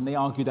mind, and they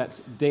argue that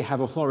they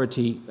have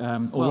authority.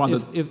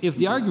 If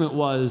the argument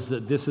was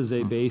that this is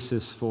a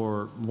basis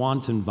for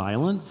wanton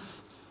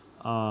violence,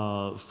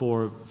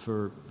 for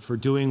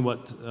doing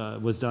what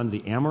was done to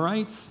the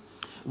Amorites,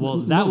 well,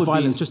 that would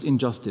violence, be just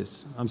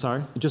injustice. I'm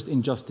sorry? Just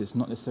injustice,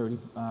 not necessarily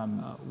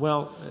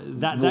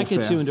that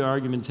gets you into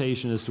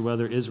argumentation as to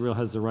whether Israel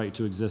has the right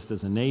to exist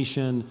as a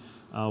nation,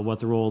 what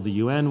the role of the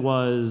UN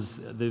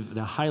was,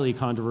 the highly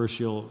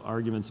controversial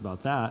arguments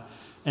about that.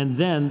 And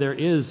then there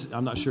is,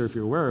 I'm not sure if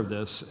you're aware of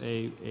this,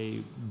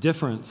 a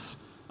difference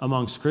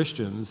amongst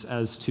Christians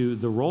as to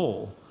the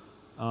role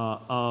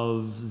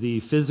of the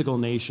physical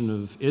nation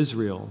of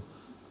Israel.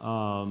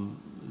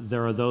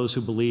 There are those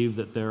who believe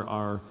that there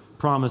are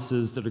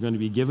promises that are going to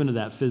be given to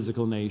that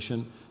physical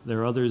nation. There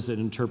are others that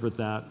interpret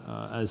that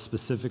as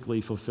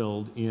specifically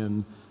fulfilled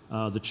in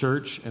the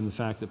church, and the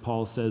fact that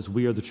Paul says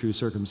we are the true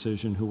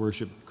circumcision who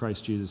worship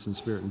Christ Jesus in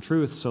spirit and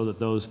truth, so that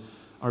those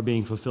are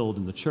being fulfilled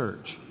in the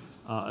church.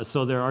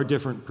 So there are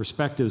different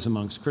perspectives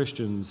amongst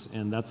Christians,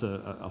 and that's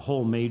a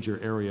whole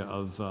major area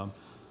of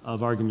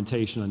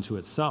argumentation unto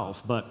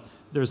itself. But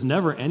there's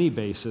never any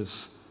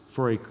basis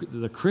for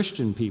the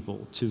Christian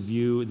people to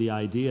view the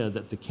idea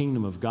that the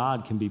kingdom of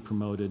God can be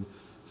promoted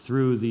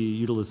through the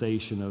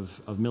utilization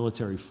of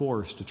military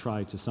force to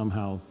try to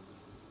somehow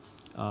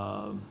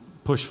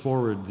push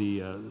forward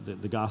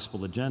the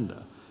gospel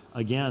agenda.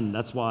 Again,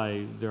 that's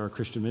why there are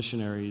Christian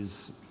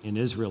missionaries in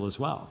Israel as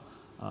well,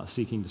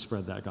 seeking to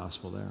spread that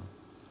gospel there.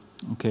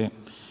 Okay.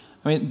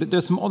 I mean,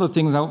 there's some other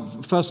things.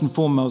 First and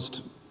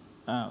foremost,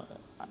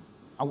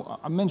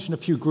 I mentioned a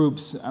few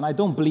groups, and I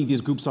don't believe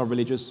these groups are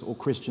religious or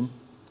Christian,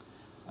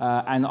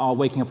 and are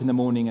waking up in the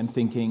morning and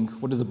thinking,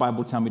 what does the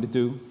Bible tell me to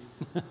do?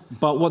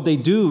 But what they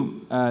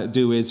do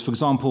is, for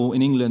example,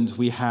 in England,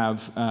 we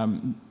have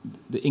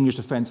the English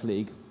Defence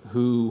League,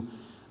 who,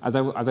 as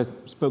I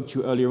spoke to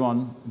you earlier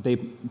on, they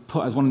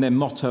put as one of their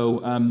motto,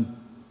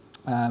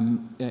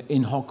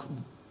 in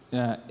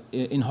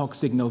hoc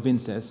signo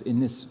vinces,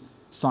 in this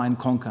sign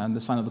conquer, and the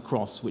sign of the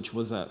cross, which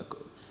was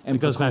it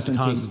goes back to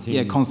Constantine.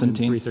 Yeah,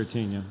 Constantine.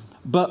 313, yeah.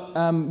 But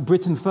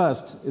Britain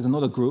First is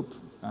another group.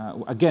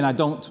 Again, I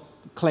don't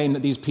claim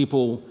that these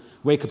people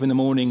wake up in the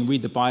morning,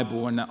 read the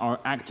Bible, and are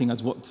acting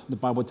as what the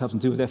Bible tells them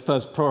to do as their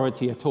first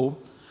priority at all.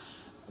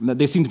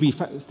 They seem to be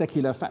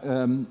secular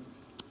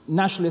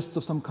nationalists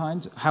of some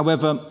kind.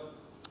 However,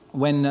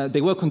 when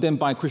they were condemned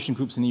by Christian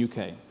groups in the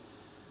UK,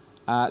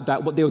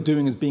 that what they were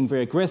doing is being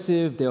very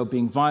aggressive, they were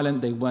being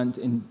violent, they weren't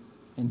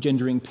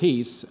engendering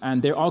peace,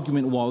 and their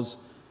argument was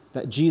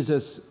that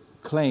Jesus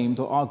claimed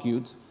or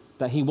argued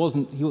that he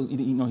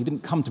didn't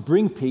come to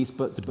bring peace,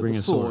 but bring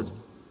the sword.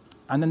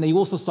 And then they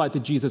also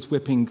cited Jesus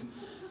whipping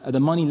the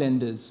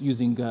moneylenders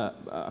using,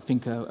 I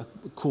think, a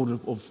cord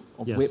of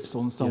yes. whips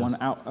and so on,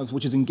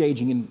 which is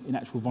engaging in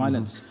actual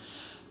violence. Mm-hmm.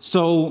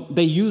 So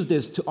they use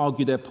this to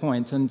argue their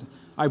point. And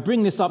I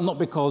bring this up not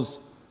because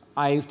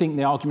I think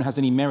the argument has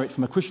any merit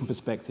from a Christian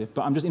perspective,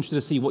 but I'm just interested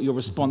to see what your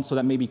response, so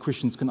that maybe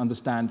Christians can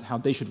understand how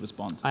they should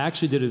respond. I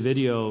actually did a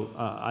video,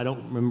 I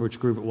don't remember which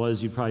group it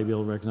was, you'd probably be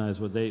able to recognize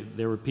what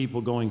there were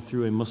people going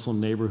through a Muslim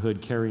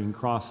neighborhood carrying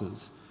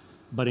crosses,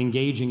 but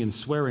engaging in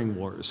swearing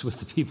wars with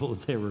the people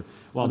that they were,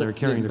 while they were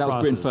carrying the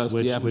crosses,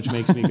 which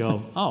makes me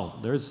go, oh,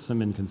 there's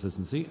some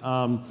inconsistency.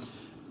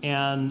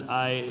 And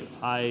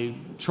I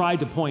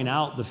tried to point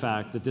out the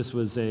fact that this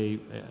was a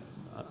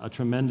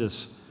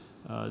tremendously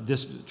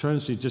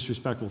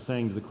disrespectful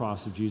thing to the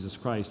cross of Jesus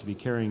Christ, to be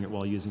carrying it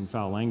while using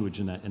foul language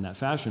in that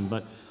fashion.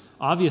 But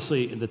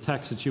obviously, in the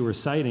text that you were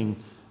citing,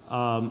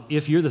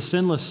 if you're the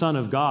sinless Son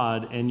of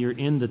God and you're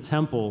in the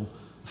temple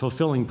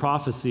fulfilling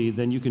prophecy,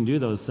 then you can do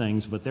those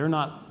things. But they're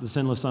not the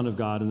sinless Son of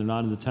God, and they're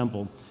not in the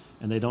temple,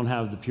 and they don't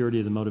have the purity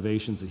of the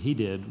motivations that he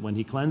did. When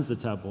he cleansed the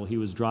temple, he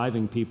was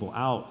driving people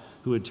out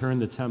who had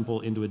turned the temple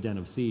into a den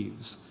of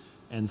thieves.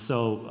 And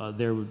so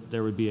there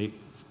would be a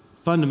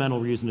fundamental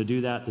reason to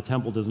do that. The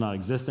temple does not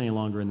exist any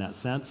longer in that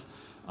sense,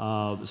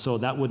 so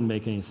that wouldn't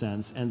make any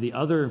sense. And the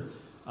other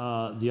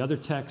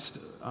text,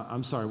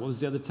 I'm sorry, what was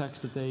the other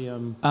text that they?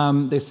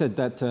 They said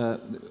that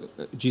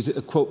Jesus,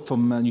 a quote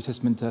from New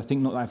Testament,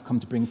 "Think not that I've come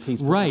to bring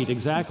peace." Right,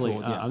 exactly.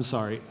 Sword, yeah. I'm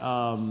sorry.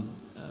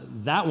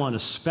 That one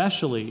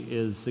especially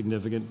is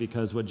significant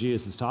because what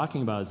Jesus is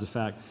talking about is the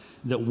fact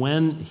that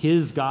when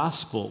his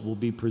gospel will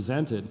be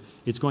presented,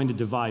 it's going to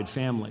divide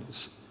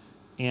families.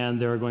 And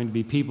there are going to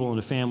be people in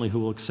a family who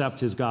will accept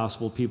his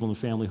gospel, people in a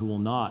family who will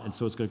not, and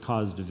so it's going to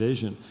cause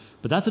division.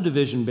 But that's a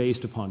division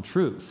based upon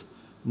truth.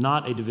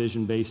 not a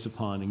division based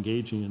upon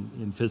engaging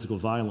in physical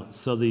violence.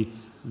 So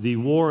the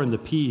war and the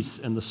peace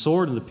and the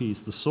sword and the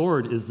peace, the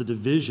sword is the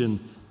division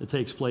that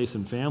takes place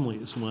in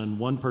families when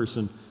one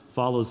person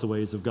follows the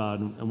ways of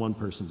God and one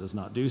person does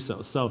not do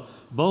so. So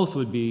both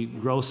would be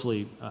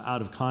grossly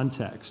out of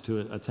context to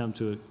attempt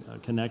to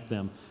connect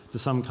them to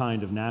some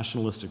kind of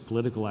nationalistic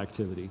political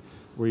activity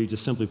where you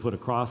just simply put a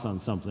cross on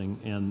something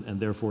and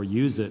therefore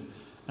use it.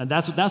 And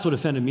that's what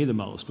offended me the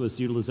most, was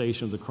the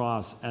utilization of the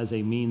cross as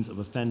a means of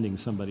offending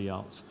somebody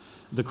else.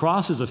 The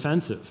cross is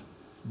offensive,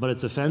 but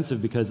it's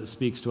offensive because it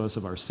speaks to us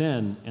of our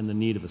sin and the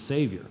need of a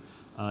Savior.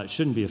 It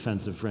shouldn't be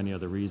offensive for any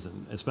other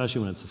reason,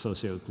 especially when it's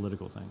associated with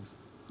political things.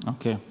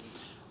 Okay.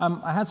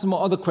 I had some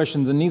more other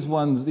questions, and these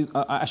ones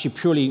are actually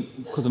purely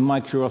because of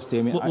my curiosity.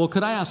 I mean, well,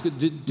 could I ask,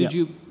 did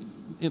you,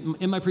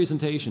 in my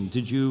presentation,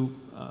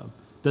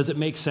 does it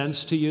make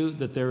sense to you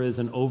that there is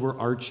an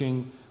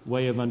overarching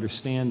way of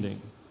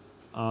understanding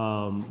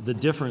the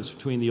difference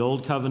between the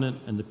Old Covenant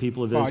and the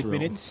people of Israel 5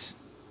 minutes.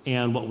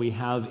 and what we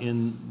have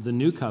in the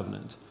New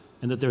Covenant,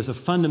 and that there's a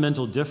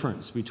fundamental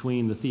difference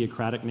between the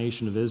theocratic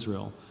nation of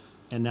Israel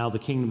and now the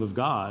kingdom of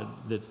God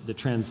that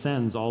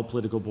transcends all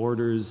political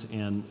borders,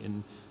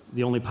 and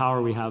the only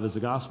power we have is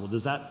the gospel?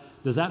 Does it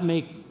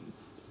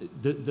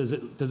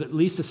at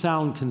least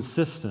sound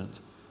consistent,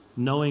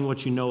 knowing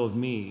what you know of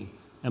me?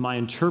 Am I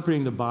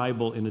interpreting the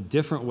Bible in a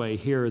different way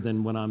here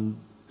than when I'm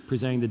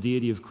presenting the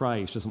deity of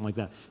Christ or something like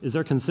that? Is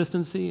there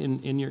consistency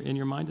in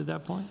your mind at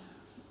that point?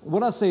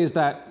 What I'll say is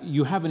that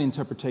you have an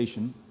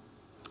interpretation.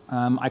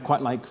 I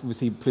quite like,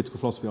 obviously, political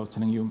philosophy. I was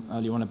telling you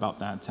earlier on about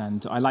that,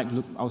 and I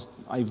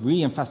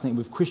really am fascinated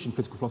with Christian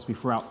political philosophy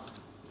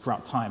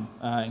throughout time,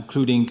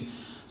 including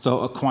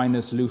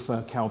Aquinas,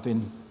 Luther,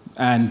 Calvin,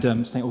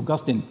 and St.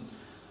 Augustine.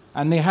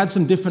 And they had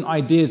some different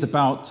ideas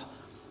about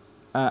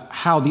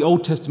how the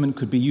Old Testament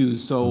could be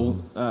used.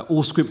 So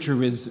all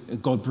Scripture is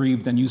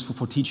God-breathed and useful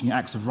for teaching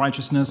acts of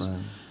righteousness. Right.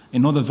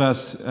 Another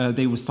verse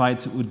they would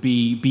cite would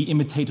be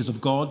imitators of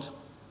God.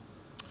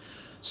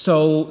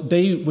 So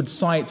they would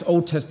cite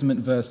Old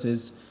Testament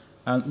verses,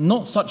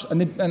 not such,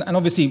 and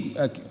obviously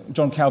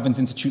John Calvin's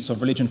Institutes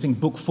of Religion, I think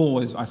book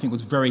 4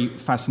 was very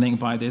fascinating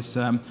by this.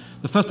 The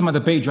first time I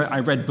debated, I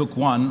read book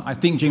 1. I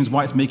think James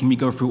White's making me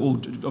go through all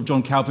of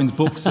John Calvin's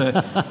books,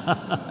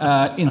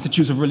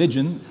 Institutes of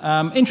Religion.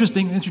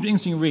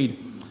 Interesting read.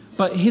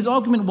 But his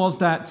argument was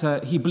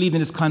that he believed in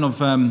this kind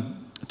of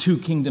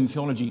two-kingdom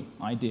theology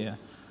idea,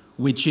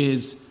 which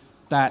is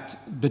that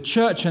the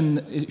church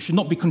it should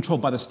not be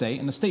controlled by the state,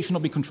 and the state should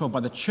not be controlled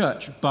by the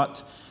church,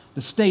 but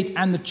the state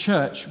and the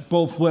church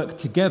both work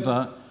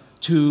together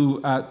to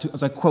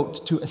as I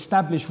quote, to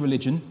establish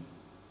religion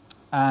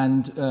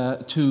and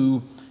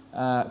to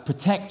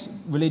protect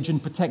religion,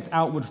 protect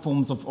outward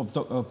forms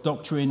of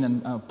doctrine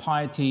and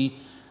piety,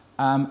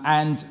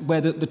 and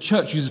where the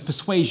church uses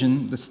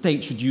persuasion, the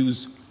state should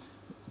use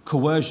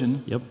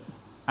coercion. Yep.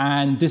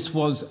 And this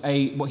was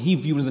what he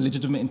viewed as a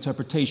legitimate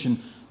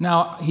interpretation.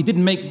 Now, he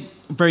didn't make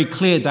very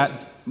clear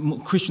that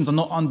Christians are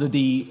not under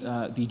the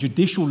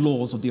judicial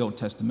laws of the Old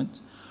Testament,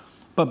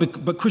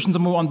 but Christians are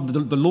more under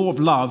the law of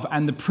love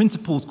and the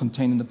principles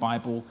contained in the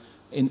Bible,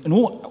 in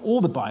all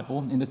the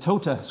Bible, in the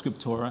Tota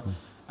Scriptura,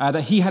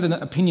 that he had an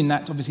opinion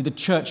that obviously the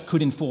church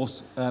could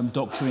enforce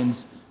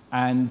doctrines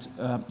and,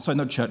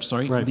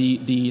 right.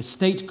 The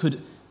state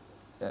could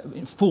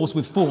enforce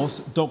with force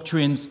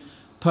doctrines,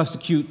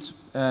 persecute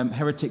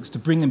heretics to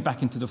bring them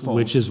back into the fold.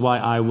 Which is why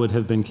I would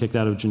have been kicked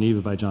out of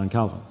Geneva by John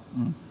Calvin.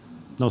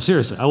 No,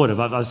 seriously, I would have.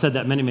 I've said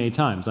that many, many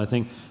times. I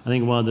think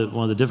one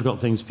of the difficult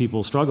things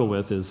people struggle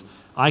with is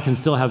I can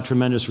still have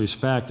tremendous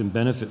respect and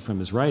benefit from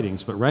his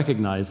writings, but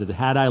recognize that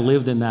had I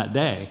lived in that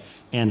day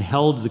and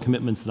held the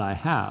commitments that I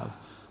have,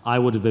 I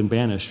would have been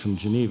banished from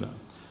Geneva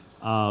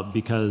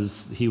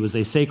because he was a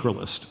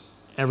sacralist.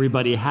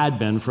 Everybody had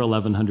been for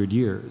 1,100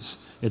 years.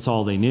 It's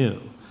all they knew.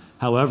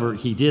 However,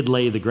 he did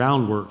lay the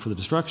groundwork for the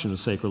destruction of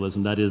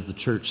sacralism, that is the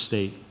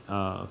church-state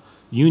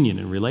union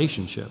and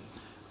relationship.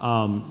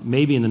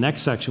 Maybe in the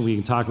next section we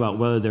can talk about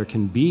whether there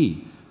can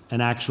be an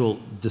actual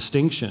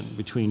distinction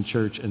between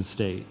church and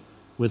state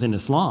within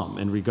Islam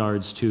in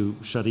regards to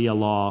Sharia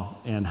law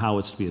and how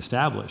it's to be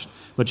established.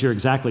 But you're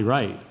exactly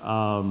right.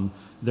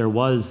 There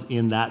was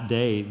in that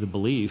day the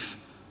belief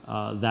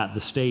that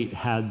the state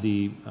had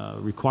the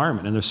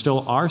requirement, and there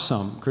still are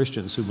some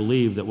Christians who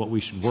believe that what we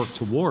should work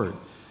toward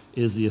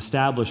is the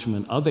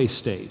establishment of a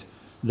state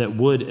that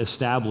would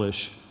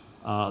establish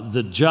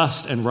the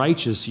just and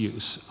righteous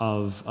use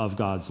of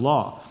God's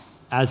law.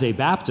 As a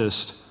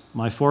Baptist,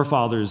 my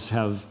forefathers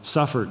have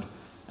suffered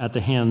at the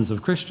hands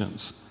of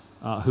Christians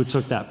who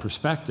took that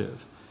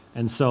perspective.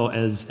 And so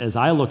as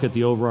I look at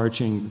the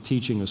overarching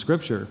teaching of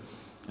Scripture,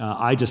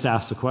 I just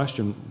ask the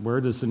question,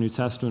 where does the New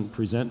Testament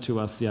present to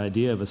us the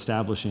idea of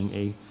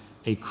establishing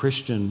a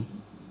Christian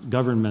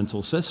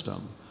governmental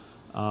system?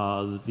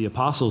 The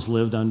apostles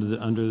lived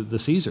under the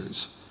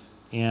Caesars,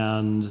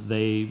 and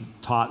they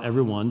taught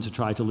everyone to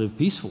try to live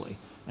peacefully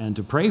and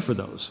to pray for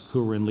those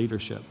who were in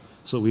leadership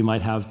so we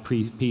might have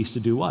peace to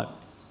do what?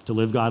 To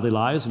live godly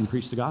lives and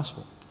preach the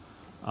gospel.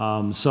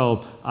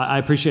 So I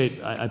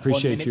appreciate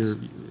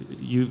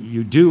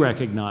you do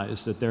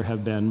recognize that there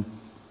have been,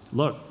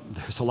 look,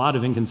 there's a lot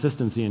of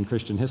inconsistency in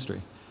Christian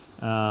history,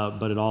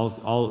 but it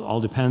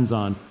all depends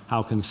on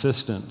how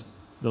consistent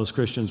those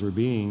Christians were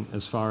being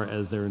as far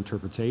as their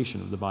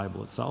interpretation of the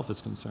Bible itself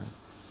is concerned.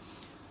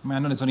 I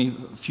know there's only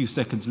a few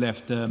seconds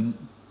left.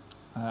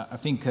 I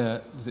think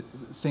was it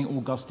St.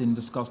 Augustine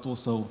discussed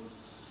also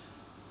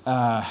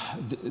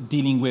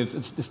dealing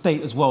with the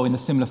state as well in a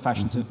similar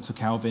fashion to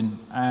Calvin.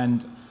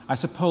 And I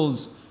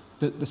suppose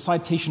the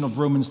citation of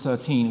Romans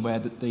 13, where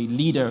the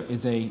leader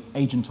is an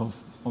agent of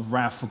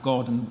wrath for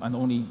God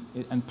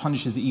and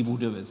punishes the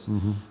evildoers.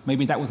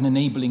 Maybe that was an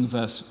enabling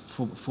verse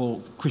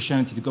for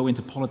Christianity to go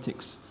into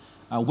politics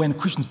when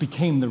Christians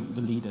became the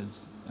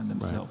leaders and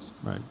themselves.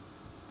 Right.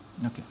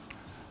 Okay.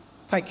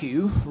 Thank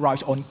you.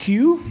 Right on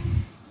cue.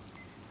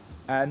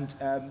 And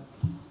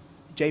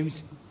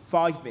James,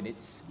 5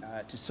 minutes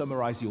to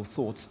summarize your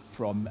thoughts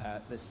from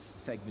this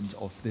segment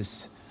of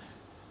this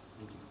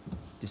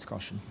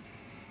discussion.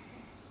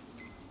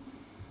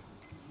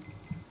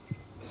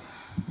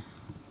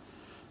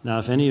 Now,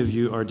 if any of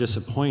you are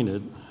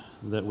disappointed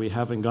that we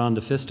haven't gone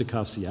to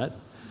fisticuffs yet,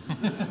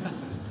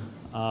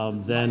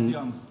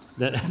 then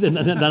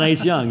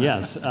he's young,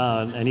 yes.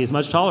 And he's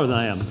much taller than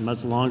I am,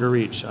 much longer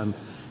reach. I'm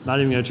not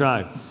even going to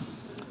try.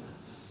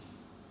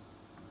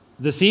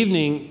 This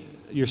evening,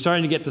 you're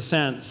starting to get the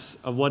sense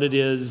of what it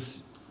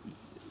is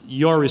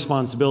your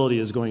responsibility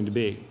is going to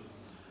be.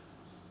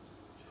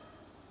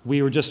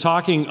 We were just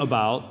talking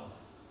about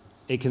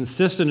a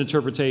consistent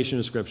interpretation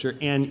of Scripture,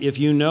 and if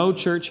you know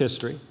church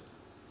history,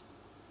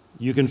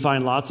 you can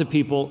find lots of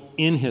people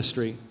in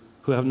history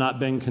who have not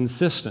been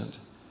consistent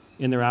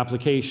in their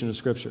application of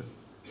Scripture.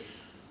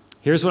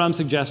 Here's what I'm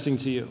suggesting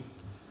to you.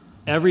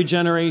 Every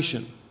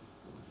generation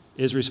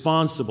is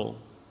responsible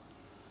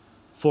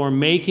for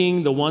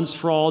making the once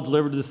for all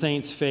delivered to the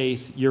saints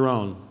faith your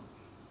own.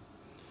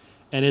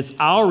 And it's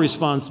our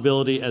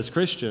responsibility as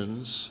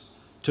Christians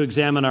to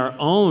examine our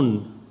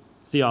own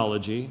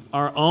theology,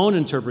 our own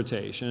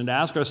interpretation, and to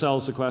ask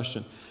ourselves the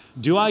question,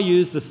 do I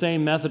use the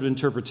same method of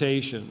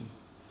interpretation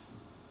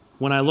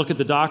when I look at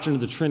the doctrine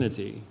of the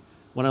Trinity,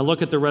 when I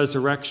look at the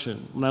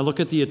resurrection, when I look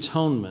at the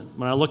atonement,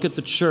 when I look at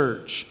the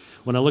church,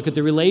 when I look at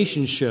the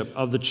relationship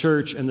of the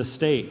church and the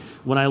state,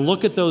 when I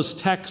look at those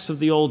texts of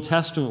the Old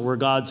Testament where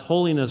God's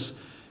holiness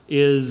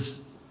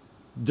is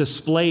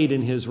displayed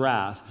in his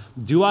wrath,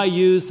 do I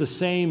use the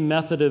same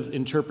method of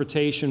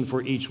interpretation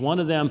for each one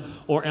of them,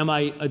 or am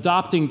I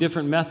adopting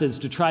different methods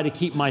to try to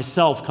keep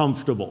myself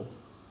comfortable?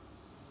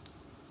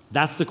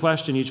 That's the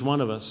question each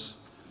one of us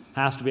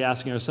has to be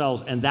asking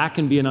ourselves, and that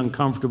can be an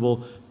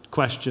uncomfortable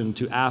question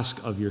to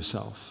ask of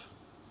yourself.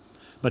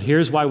 But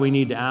here's why we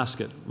need to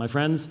ask it. My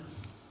friends,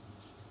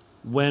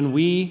 when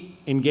we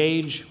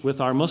engage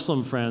with our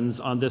Muslim friends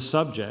on this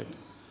subject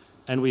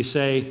and we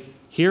say,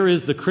 here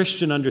is the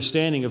Christian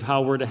understanding of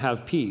how we're to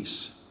have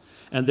peace,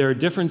 and there are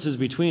differences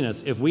between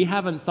us, if we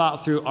haven't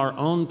thought through our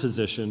own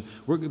position,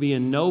 we're going to be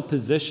in no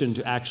position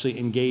to actually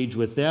engage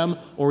with them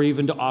or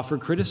even to offer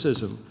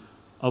criticism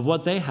of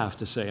what they have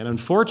to say. And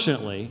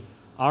unfortunately,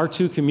 our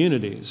two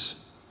communities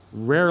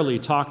rarely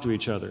talk to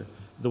each other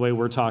the way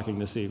we're talking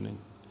this evening.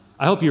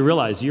 I hope you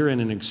realize you're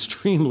in an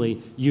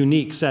extremely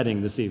unique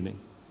setting this evening.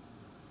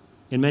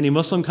 In many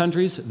Muslim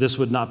countries, this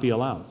would not be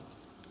allowed.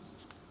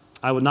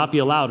 I would not be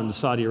allowed into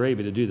Saudi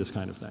Arabia to do this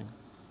kind of thing.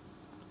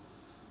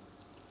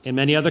 In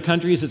many other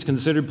countries, it's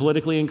considered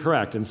politically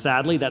incorrect, and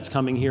sadly, that's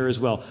coming here as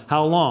well.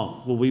 How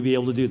long will we be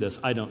able to do this?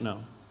 I don't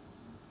know.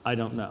 I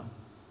don't know.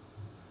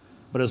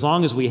 But as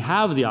long as we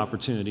have the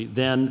opportunity,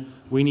 then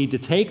we need to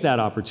take that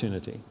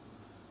opportunity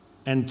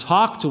and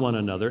talk to one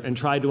another and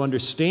try to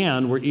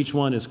understand where each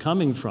one is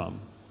coming from.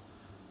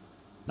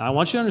 Now, I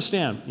want you to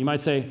understand. You might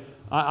say,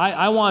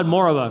 I want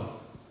more of a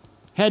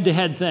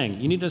head-to-head thing.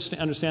 You need to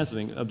understand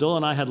something. Abdullah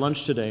and I had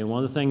lunch today, and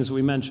one of the things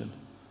we mentioned,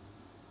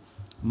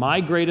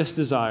 my greatest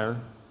desire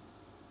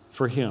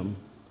for him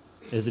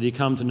is that he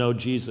come to know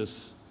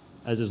Jesus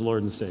as his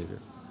Lord and Savior.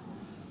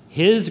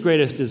 His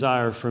greatest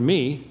desire for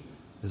me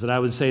is that I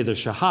would say the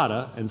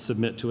Shahada and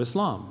submit to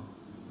Islam.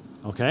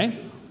 Okay?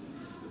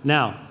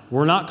 Now,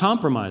 we're not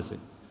compromising.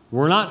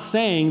 We're not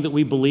saying that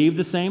we believe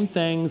the same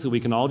things, that we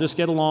can all just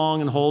get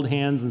along and hold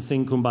hands and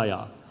sing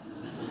Kumbaya.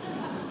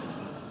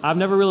 I've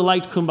never really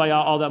liked Kumbaya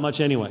all that much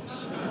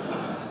anyways.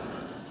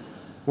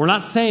 We're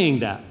not saying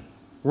that.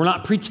 We're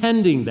not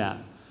pretending that.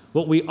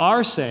 What we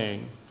are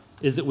saying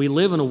is that we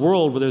live in a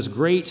world where there's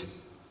great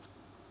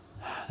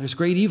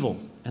evil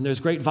and there's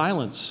great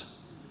violence.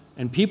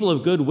 And people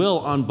of goodwill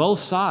on both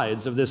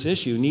sides of this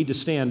issue need to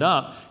stand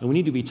up, and we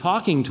need to be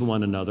talking to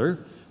one another,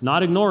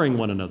 not ignoring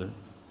one another.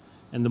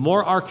 And the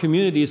more our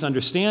communities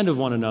understand of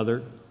one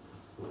another,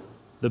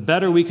 the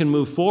better we can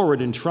move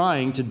forward in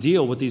trying to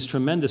deal with these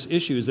tremendous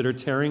issues that are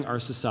tearing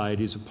our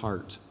societies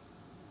apart.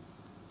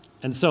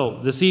 And so,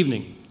 this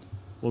evening,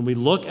 when we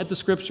look at the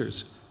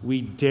Scriptures,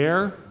 we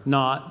dare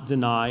not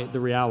deny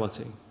the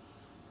reality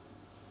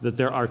that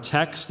there are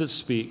texts that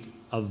speak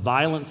of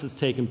violence that's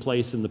taken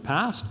place in the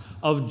past,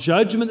 of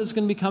judgment that's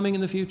going to be coming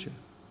in the future.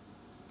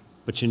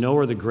 But you know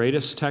where the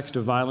greatest text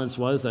of violence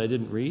was that I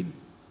didn't read?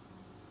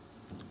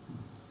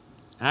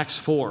 Acts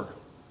 4.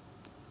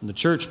 When the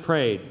church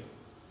prayed,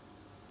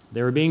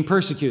 they were being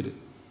persecuted.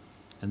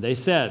 And they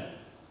said,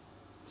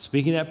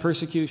 speaking of that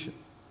persecution,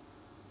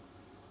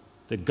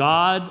 that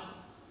God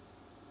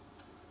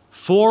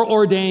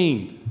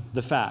foreordained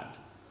the fact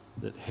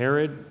that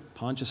Herod,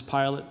 Pontius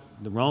Pilate,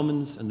 the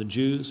Romans, and the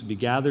Jews would be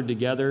gathered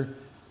together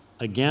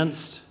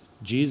against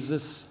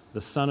Jesus,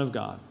 the Son of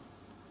God,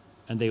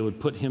 and they would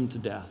put him to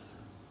death.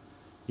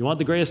 You want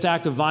the greatest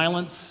act of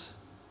violence?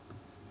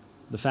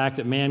 The fact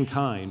that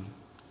mankind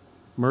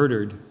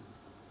murdered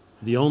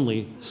the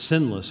only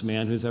sinless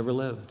man who's ever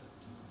lived.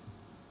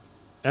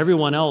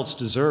 Everyone else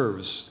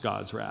deserves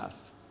God's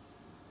wrath.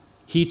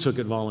 He took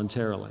it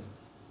voluntarily.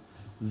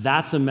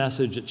 That's a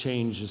message that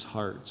changes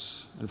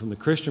hearts. And from the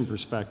Christian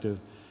perspective,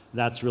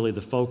 that's really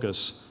the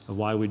focus of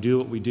why we do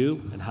what we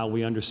do and how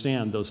we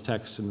understand those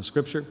texts in the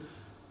Scripture.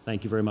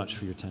 Thank you very much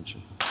for your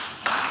attention.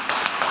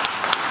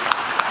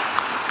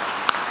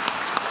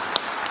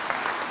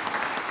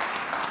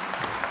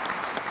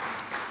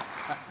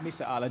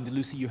 Mr. Alan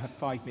DeLucy, you have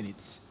 5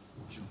 minutes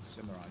to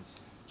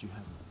summarize. Do you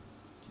have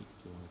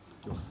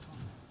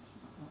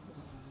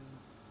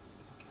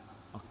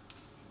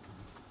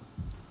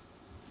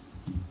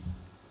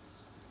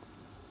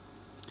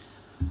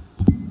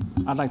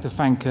I'd like to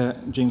thank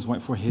James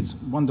White for his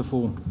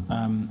wonderful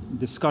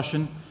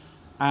discussion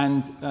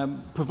and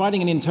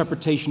providing an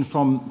interpretation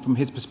from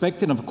his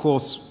perspective. And of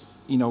course,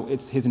 you know,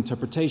 it's his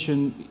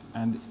interpretation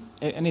and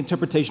an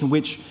interpretation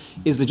which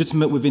is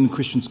legitimate within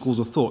Christian schools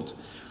of thought.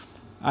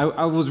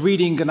 I was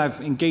reading, and I've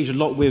engaged a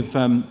lot with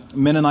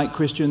Mennonite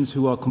Christians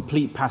who are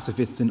complete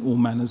pacifists in all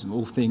manners and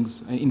all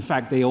things. In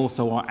fact, they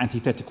also are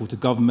antithetical to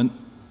government.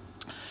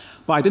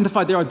 But I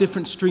identified there are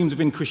different streams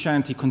within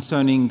Christianity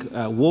concerning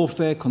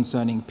warfare,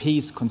 concerning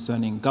peace,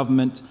 concerning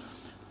government,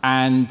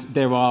 and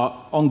there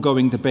are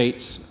ongoing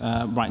debates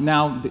right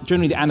now.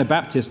 Generally, the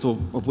Anabaptists,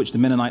 of which the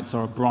Mennonites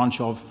are a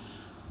branch of,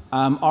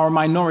 are a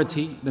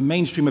minority. The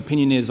mainstream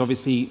opinion is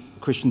obviously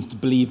Christians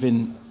believe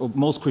in, or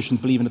most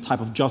Christians believe in a type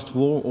of just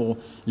war or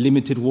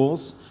limited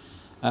wars.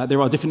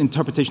 There are different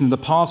interpretations in the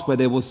past where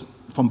there was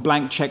from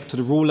blank check to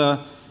the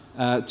ruler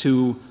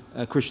to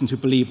Christians who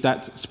believe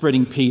that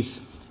spreading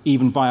peace,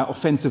 even via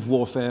offensive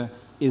warfare,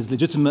 is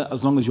legitimate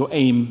as long as your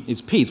aim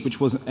is peace, which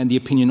was the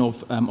opinion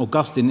of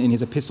Augustine in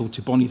his epistle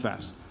to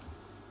Boniface.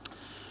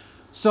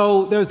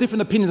 So there's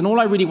different opinions, and all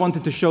I really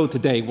wanted to show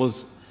today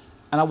was,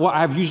 and what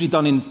I've usually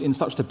done in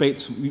such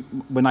debates,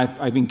 when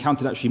I've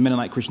encountered actually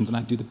Mennonite Christians and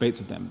I do debates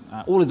with them,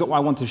 all is that what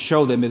I want to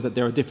show them is that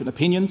there are different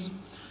opinions,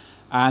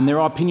 and there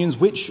are opinions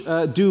which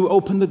do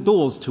open the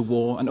doors to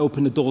war and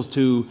open the doors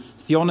to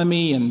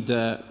theonomy and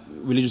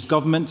religious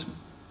government.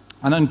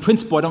 And in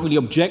principle, I don't really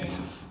object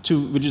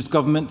to religious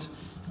government.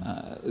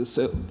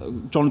 So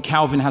John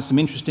Calvin has some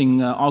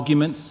interesting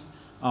arguments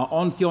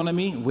on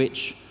theonomy,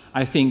 which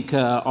I think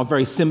are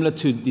very similar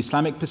to the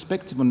Islamic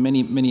perspective on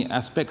many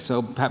aspects,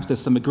 so perhaps there's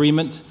some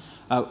agreement.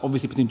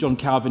 Obviously between John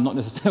Calvin, not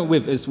necessarily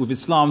with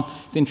Islam,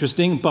 it's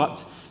interesting,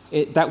 but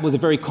that was a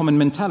very common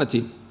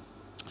mentality.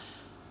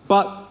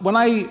 But when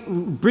I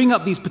bring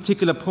up these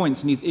particular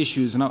points and these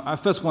issues, and I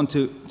first want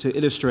to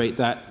illustrate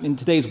that in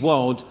today's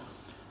world,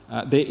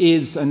 there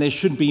is and there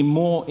should be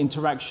more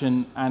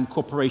interaction and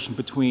cooperation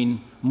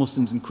between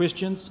Muslims and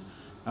Christians.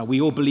 We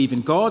all believe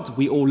in God,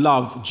 we all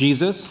love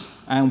Jesus,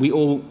 and we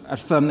all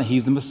affirm that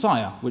he's the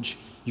Messiah, which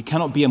you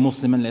cannot be a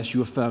Muslim unless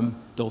you affirm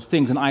those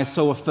things. And I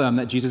so affirm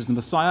that Jesus is the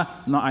Messiah,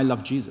 and that I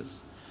love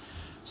Jesus.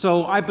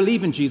 So I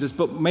believe in Jesus,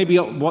 but maybe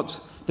what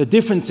the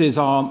differences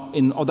are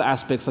in other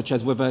aspects, such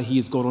as whether he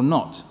is God or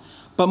not.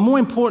 But more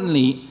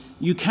importantly,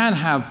 you can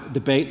have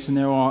debates, and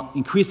there are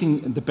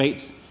increasing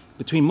debates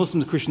between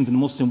Muslims and Christians in the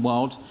Muslim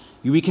world.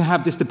 We can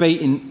have this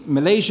debate in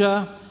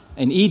Malaysia,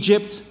 in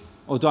Egypt,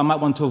 although I might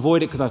want to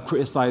avoid it because I've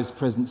criticized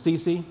President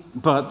Sisi.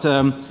 But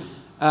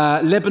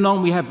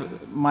Lebanon, we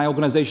have, my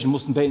organization,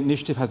 Muslim Debate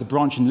Initiative, has a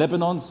branch in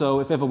Lebanon. So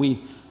if ever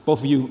both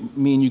of you,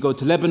 me and you, go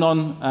to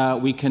Lebanon,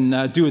 we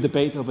can do a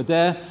debate over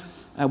there.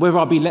 Whether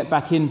I'll be let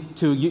back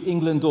into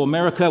England or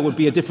America would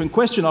be a different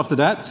question after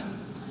that.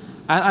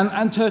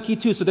 And Turkey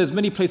too. So there's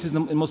many places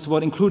in the Muslim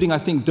world, including, I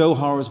think,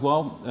 Doha as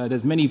well.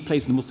 There's many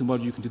places in the Muslim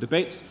world you can do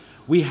debates.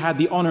 We had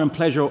the honor and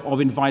pleasure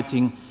of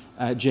inviting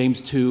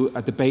James to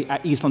a debate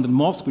at East London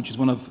Mosque, which is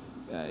one of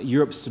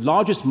Europe's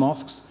largest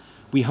mosques.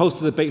 We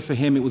hosted a debate for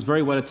him. It was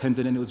very well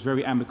attended and it was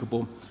very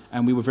amicable,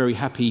 and we were very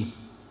happy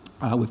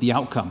with the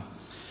outcome.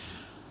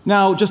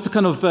 Now, just to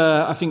kind of,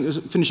 I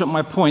think, finish up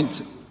my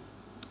point,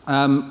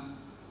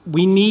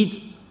 we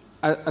need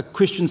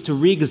Christians to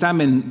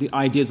re-examine the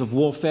ideas of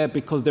warfare,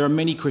 because there are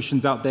many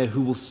Christians out there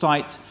who will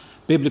cite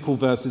biblical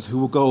verses, who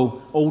will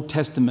go Old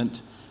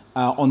Testament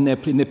in their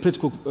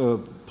political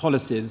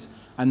policies,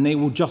 and they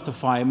will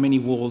justify many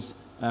wars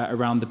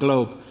around the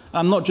globe.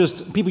 I'm not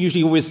just, people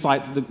usually always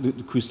cite the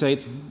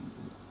Crusades.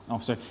 Oh,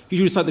 sorry.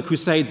 Usually cite the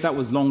Crusades. That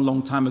was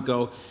long time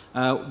ago.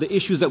 The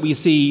issues that we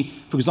see,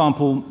 for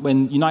example,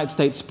 when the United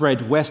States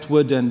spread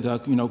westward and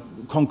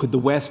conquered the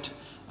West,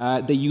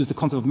 They used the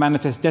concept of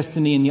manifest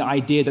destiny and the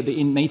idea that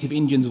the native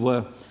Indians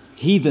were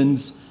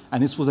heathens,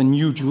 and this was a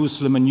new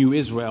Jerusalem, a new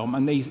Israel.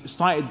 And they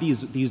cited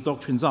these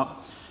doctrines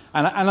up.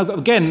 And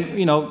again,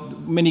 you know,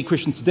 many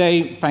Christians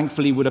today,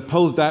 thankfully, would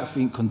oppose that,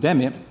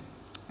 condemn it.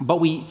 But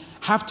we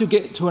have to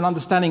get to an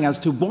understanding as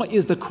to what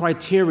is the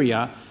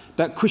criteria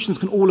that Christians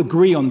can all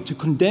agree on to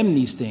condemn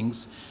these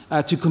things,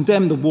 to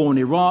condemn the war in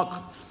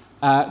Iraq,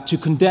 to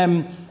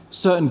condemn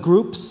certain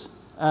groups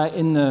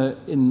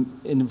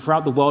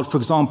throughout the world. For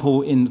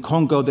example, in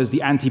Congo, there's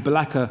the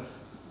anti-Balaka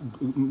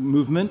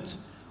movement,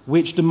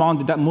 which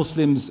demanded that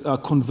Muslims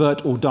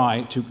convert or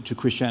die to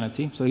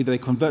Christianity. So either they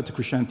convert to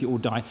Christianity or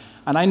die.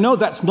 And I know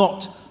that's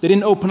not, they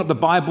didn't open up the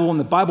Bible, and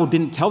the Bible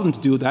didn't tell them to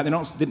do that.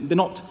 They're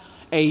not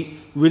a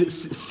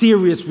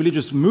serious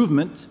religious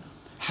movement.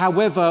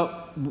 However,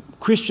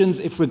 Christians,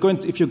 if you're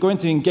going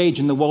to engage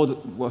in the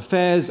world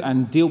affairs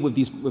and deal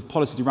with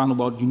policies around the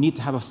world, you need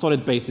to have a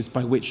solid basis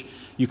by which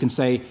you can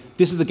say,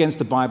 this is against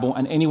the Bible,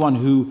 and anyone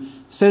who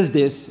says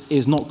this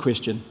is not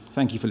Christian.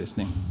 Thank you for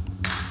listening.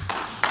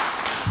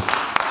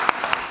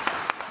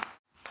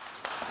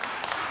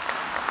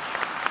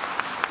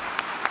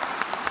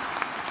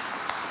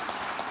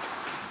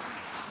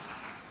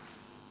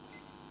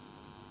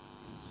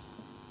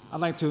 I'd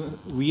like to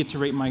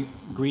reiterate my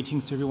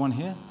greetings to everyone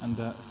here and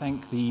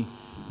thank the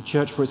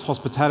Church for its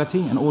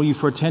hospitality and all you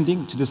for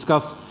attending to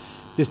discuss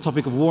this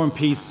topic of war and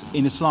peace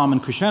in Islam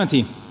and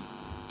Christianity.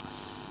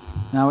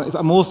 Now,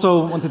 I'm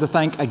also wanted to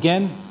thank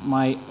again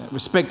my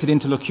respected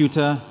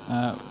interlocutor,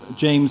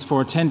 James,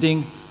 for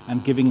attending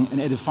and giving an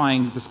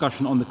edifying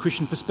discussion on the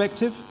Christian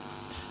perspective.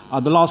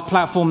 The last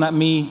platform that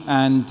me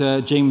and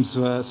James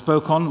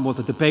spoke on was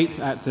a debate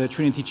at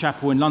Trinity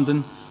Chapel in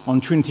London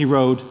on Trinity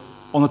Road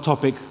on the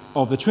topic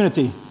of the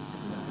Trinity.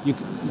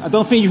 I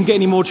don't think you can get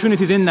any more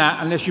Trinities in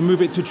that unless you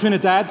move it to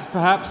Trinidad,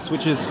 perhaps,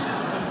 which is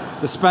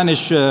the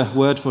Spanish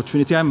word for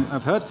Trinity,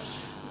 I've heard.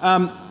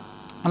 And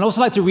I'd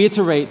also like to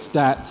reiterate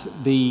that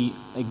the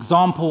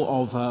example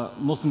of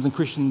Muslims and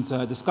Christians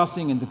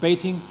discussing and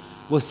debating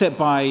was set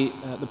by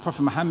the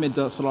Prophet Muhammad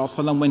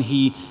when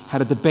he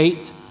had a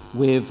debate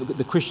with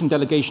the Christian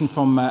delegation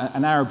from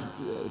an Arab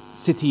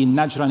city in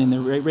Najran in the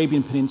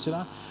Arabian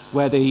Peninsula,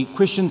 where the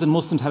Christians and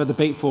Muslims had a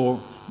debate for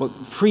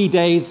 3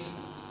 days,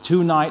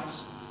 2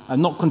 nights,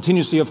 not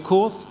continuously, of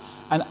course.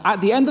 And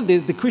at the end of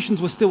this, the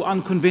Christians were still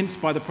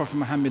unconvinced by the Prophet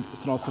Muhammad's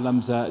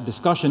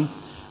discussion.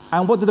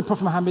 And what did the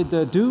Prophet Muhammad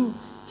do?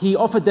 He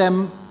offered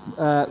them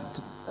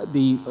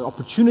the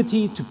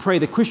opportunity to pray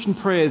the Christian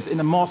prayers in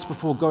a mosque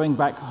before going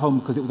back home,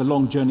 because it was a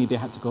long journey, they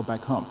had to go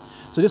back home.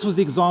 So this was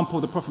the example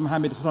of the Prophet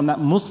Muhammad that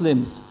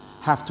Muslims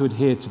have to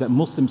adhere to, that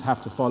Muslims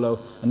have to follow,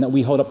 and that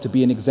we hold up to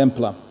be an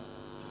exemplar.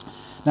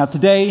 Now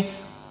today,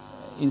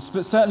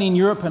 certainly in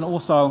Europe, and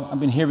also I've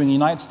been hearing in the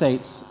United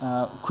States,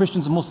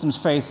 Christians and Muslims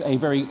face a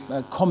very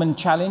common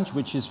challenge,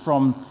 which is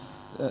from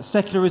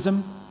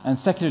secularism and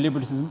secular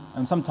liberalism,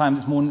 and sometimes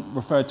it's more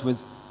referred to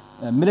as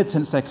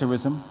militant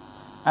secularism,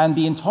 and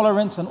the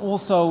intolerance and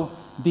also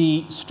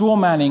the straw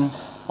manning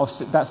of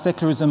that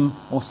secularism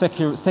or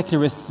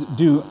secularists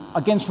do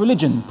against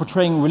religion,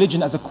 portraying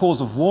religion as a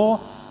cause of war,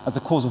 as a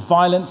cause of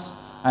violence,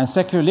 and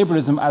secular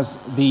liberalism as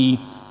the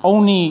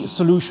only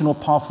solution or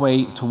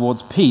pathway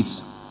towards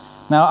peace.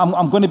 Now,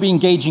 I'm going to be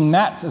engaging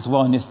that as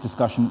well in this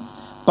discussion,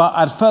 but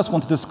I'd first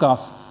want to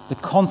discuss the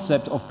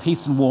concept of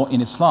peace and war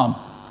in Islam.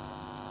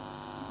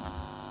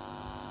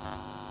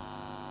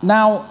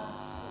 Now,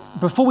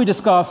 before we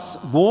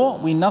discuss war,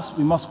 we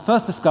must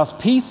first discuss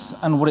peace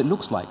and what it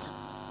looks like.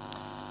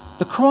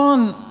 The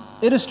Quran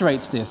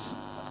illustrates this,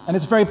 and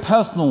it's a very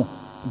personal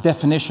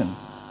definition.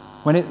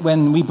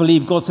 When we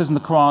believe, God says in the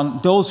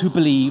Quran, those who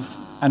believe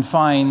and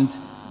find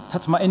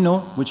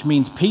tatma'innu, which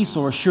means peace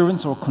or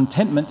assurance or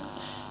contentment,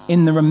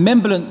 in the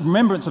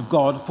remembrance of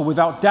God, for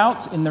without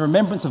doubt, in the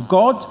remembrance of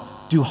God,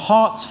 do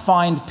hearts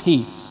find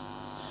peace.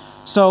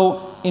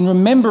 So, in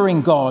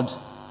remembering God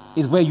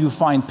is where you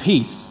find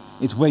peace,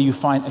 it's where you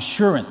find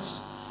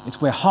assurance,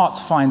 it's where hearts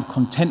find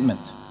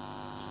contentment.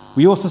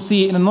 We also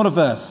see it in another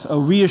verse, O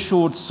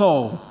reassured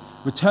soul,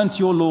 return to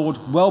your Lord,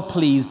 well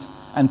pleased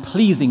and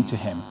pleasing to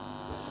him.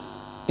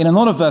 In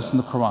another verse in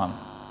the Quran.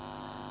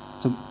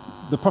 So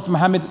the Prophet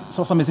Muhammad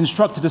is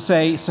instructed to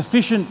say,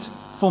 sufficient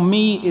for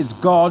me is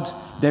God,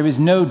 there is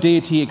no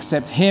deity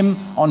except him,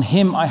 on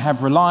him I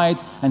have relied,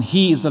 and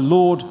he is the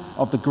Lord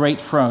of the great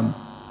throne.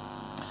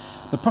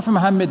 The Prophet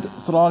Muhammad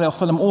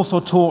also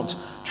taught,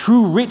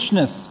 true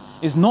richness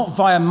is not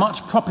via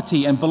much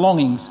property and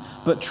belongings,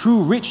 but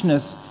true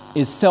richness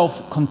is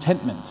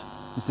self-contentment.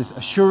 It's this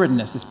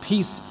assuredness, this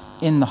peace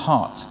in the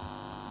heart.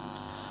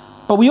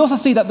 But we also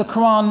see that the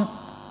Quran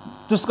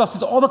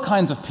discusses other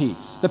kinds of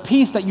peace. The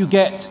peace that you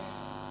get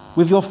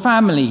with your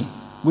family,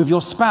 with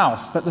your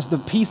spouse, that the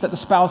peace that the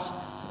spouse,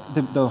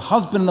 the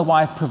husband and the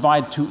wife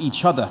provide to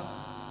each other.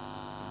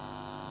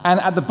 And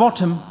at the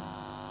bottom,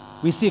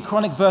 we see a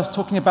Quranic verse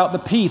talking about the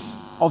peace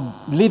of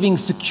living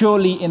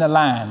securely in a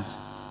land,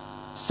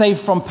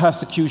 safe from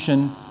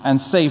persecution and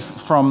safe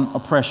from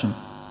oppression.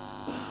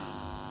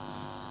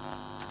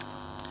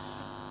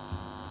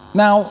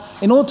 Now,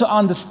 in order to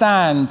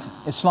understand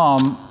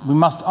Islam, we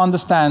must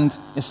understand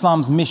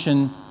Islam's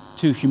mission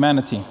to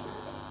humanity.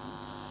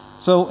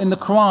 So in the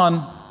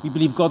Quran, we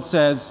believe God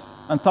says,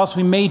 and thus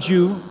we made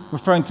you,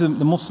 referring to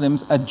the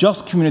Muslims, a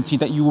just community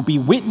that you will be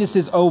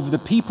witnesses over the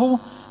people,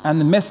 and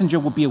the messenger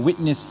will be a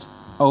witness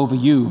over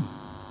you.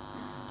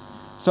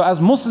 So as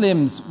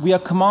Muslims, we are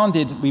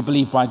commanded, we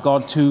believe by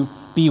God, to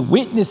be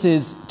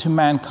witnesses to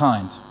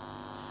mankind.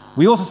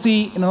 We also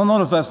see in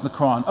another verse in the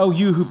Quran, "O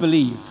you who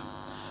believe,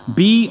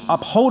 be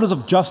upholders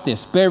of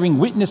justice, bearing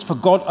witness for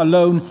God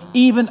alone,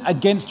 even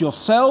against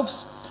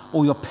yourselves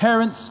or your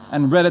parents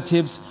and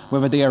relatives,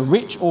 whether they are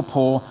rich or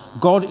poor.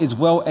 God is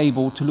well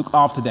able to look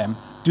after them.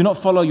 Do not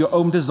follow your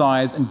own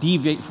desires and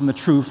deviate from the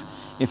truth.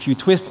 If you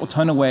twist or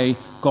turn away,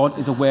 God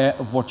is aware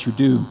of what you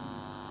do."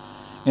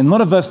 In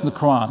another verse in the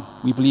Quran,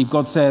 we believe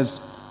God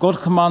says,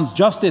 God commands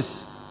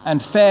justice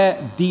and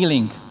fair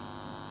dealing.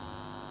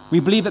 We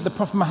believe that the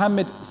Prophet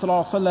Muhammad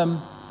ﷺ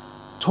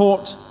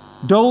taught,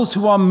 those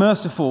who are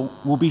merciful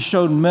will be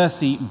shown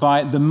mercy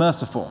by the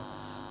merciful.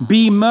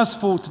 Be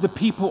merciful to the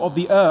people of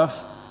the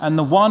earth, and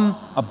the one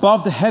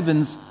above the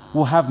heavens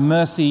will have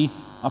mercy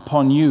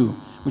upon you,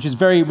 which is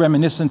very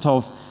reminiscent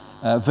of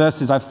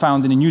verses I've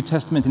found in the New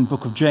Testament in the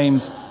book of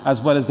James,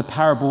 as well as the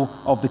parable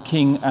of the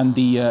king and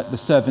the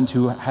servant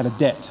who had a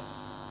debt.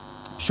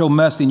 Show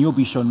mercy and you'll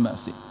be shown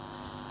mercy.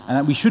 And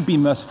that we should be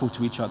merciful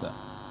to each other.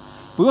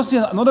 We also see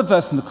another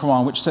verse in the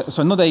Quran, which said,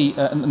 so another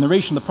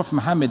narration of the Prophet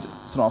Muhammad,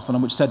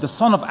 which said, the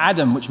son of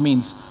Adam, which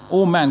means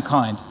all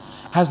mankind,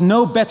 has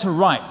no better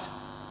right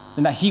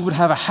than that he would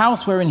have a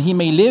house wherein he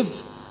may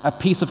live, a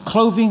piece of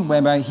clothing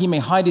whereby he may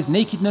hide his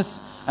nakedness,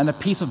 and a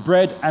piece of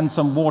bread and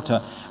some water.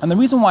 And the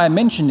reason why I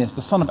mention this,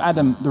 the son of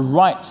Adam, the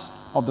rights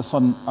of the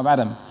son of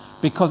Adam,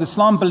 because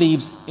Islam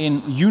believes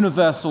in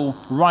universal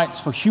rights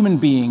for human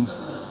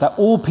beings that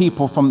all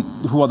people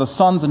who are the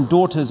sons and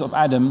daughters of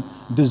Adam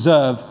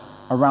deserve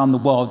around the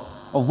world,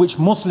 of which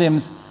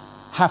Muslims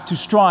have to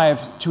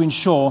strive to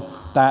ensure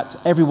that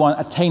everyone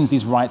attains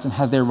these rights and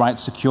has their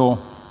rights secure.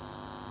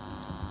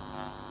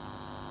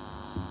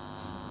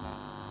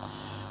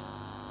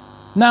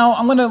 Now,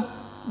 I'm going to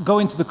go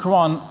into the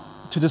Quran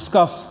to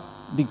discuss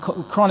the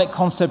Quranic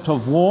concept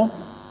of war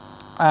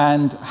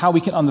and how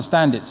we can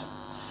understand it.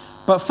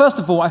 But first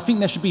of all, I think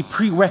there should be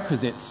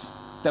prerequisites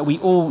that we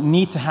all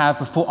need to have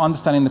before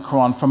understanding the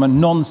Quran from a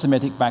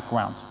non-Semitic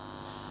background.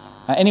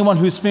 Anyone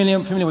who's familiar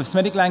with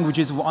Semitic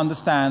languages will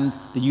understand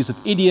the use of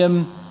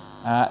idiom,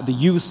 the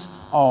use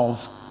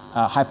of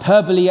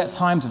hyperbole at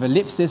times, of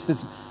ellipsis.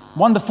 There's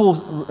wonderful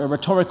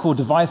rhetorical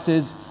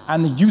devices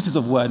and the uses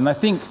of word. And I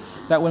think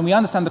that when we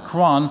understand the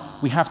Quran,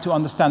 we have to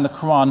understand the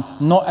Quran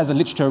not as a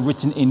literature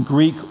written in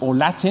Greek or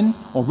Latin,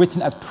 or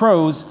written as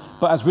prose,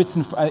 but as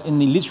written in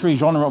the literary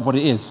genre of what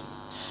it is.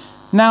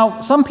 Now,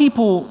 some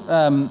people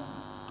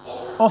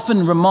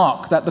often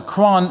remark that the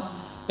Quran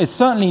is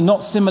certainly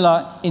not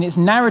similar in its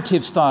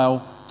narrative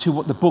style to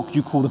what the book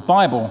you call the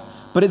Bible,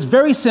 but it's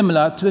very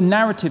similar to the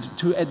narrative,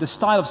 to the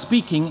style of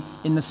speaking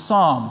in the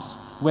Psalms,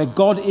 where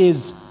God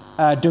is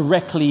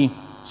directly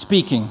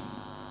speaking.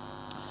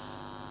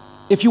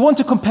 If you want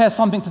to compare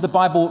something to the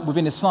Bible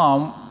within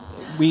Islam,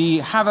 we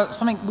have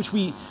something which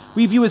we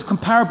view as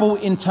comparable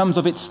in terms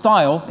of its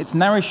style, its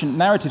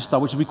narrative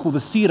style, which we call the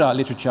Seerah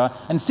literature.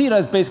 And Seerah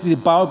is basically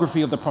the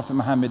biography of the Prophet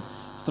Muhammad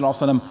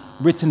ﷺ,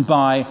 written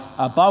by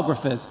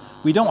biographers.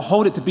 We don't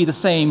hold it to be the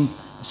same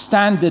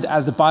standard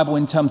as the Bible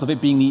in terms of it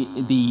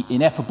being the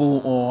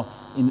ineffable or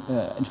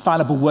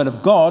infallible word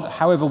of God.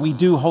 However, we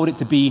do hold it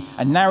to be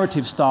a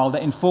narrative style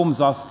that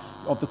informs us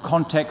of the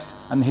context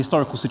and the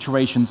historical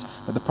situations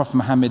that the Prophet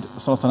Muhammad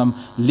ﷺ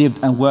lived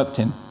and worked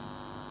in.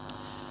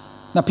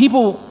 Now,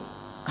 people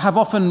have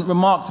often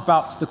remarked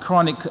about the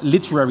Quranic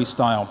literary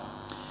style.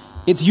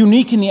 It's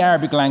unique in the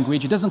Arabic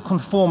language. It doesn't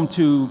conform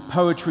to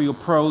poetry or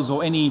prose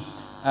or any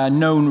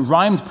known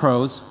rhymed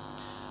prose.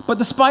 But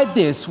despite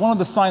this, one of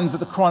the signs that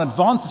the Quran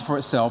advances for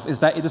itself is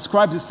that it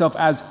describes itself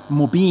as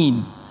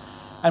mubin.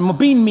 And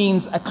mubin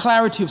means a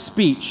clarity of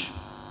speech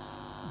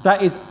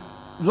that is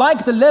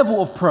like the level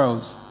of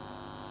prose,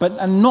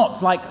 and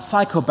not like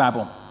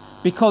psychobabble.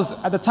 Because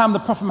at the time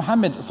of the Prophet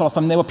Muhammad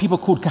ﷺ, there were people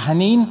called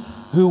kahanin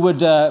who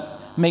would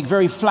make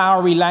very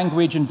flowery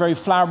language and very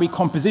flowery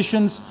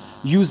compositions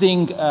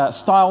using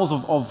styles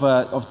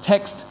of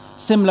text,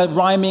 similar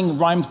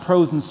rhymed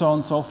prose and so on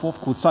and so forth,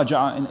 called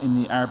saj'a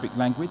in the Arabic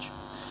language.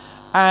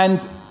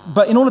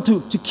 But in order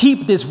to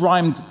keep this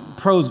rhymed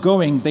prose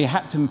going, they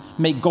had to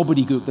make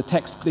gobbledygook, the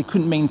text. They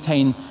couldn't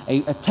maintain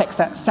a text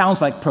that sounds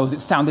like prose.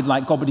 It sounded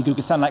like gobbledygook.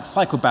 It sounded like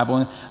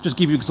psychobabble. And just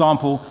give you an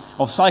example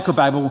of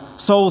psychobabble.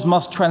 Souls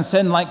must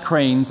transcend like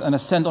cranes and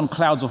ascend on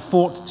clouds of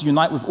thought to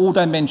unite with all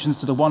dimensions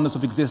to the wonders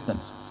of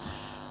existence.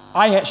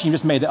 I actually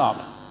just made it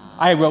up.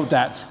 I wrote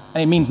that,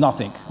 and it means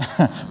nothing.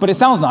 But it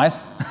sounds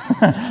nice.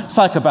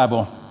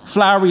 Psychobabble,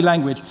 flowery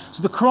language.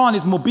 So the Quran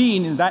is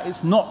mubin in that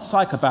it's not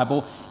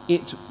psychobabble.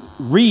 It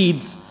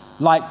reads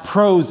like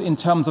prose in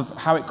terms of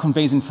how it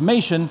conveys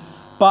information,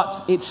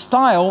 but its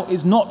style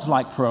is not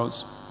like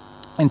prose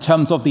in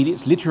terms of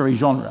its literary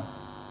genre.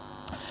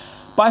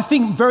 But But I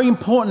think very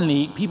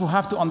importantly, people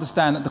have to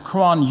understand that the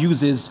Quran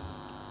uses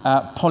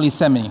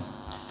polysemy.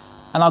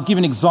 And I'll give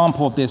an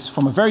example of this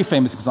from a very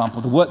famous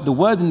example. The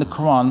word in the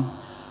Quran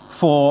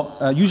for,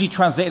 usually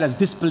translated as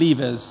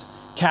disbelievers,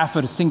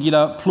 kafir,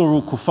 singular,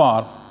 plural,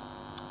 kuffar.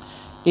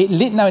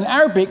 Now in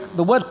Arabic,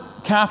 the word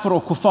kafir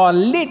or kuffar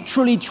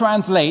literally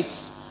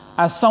translates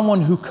as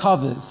someone who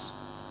covers.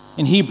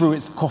 In Hebrew,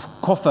 it's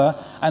kofar,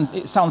 and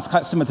it sounds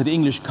quite similar to the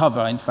English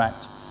cover, in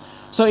fact.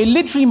 So it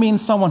literally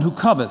means someone who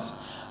covers.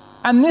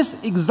 And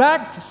this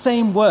exact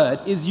same word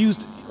is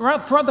used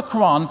throughout the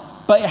Quran,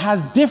 but it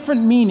has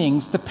different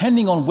meanings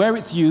depending on where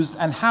it's used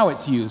and how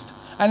it's used.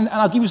 And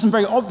I'll give you some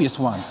very obvious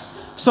ones.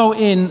 So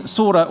in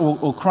Surah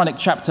or Quranic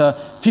chapter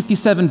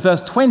 57,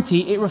 verse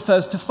 20, it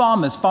refers to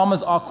farmers.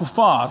 Farmers are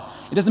kuffar.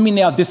 It doesn't mean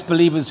they are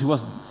disbelievers who are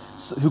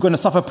going to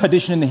suffer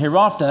perdition in the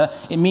hereafter.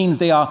 It means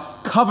they are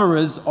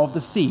coverers of the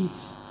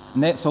seeds.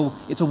 And so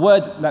it's a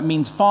word that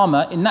means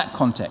farmer in that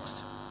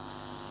context.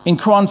 In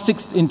Quran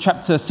 6, in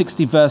chapter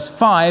 60, verse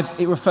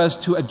 5, it refers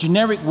to a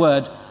generic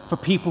word for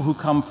people who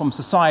come from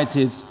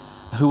societies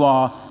who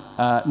are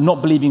not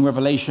believing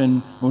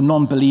revelation or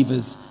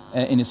non-believers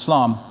in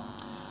Islam.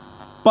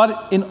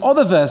 But in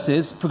other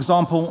verses, for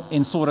example,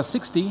 in Surah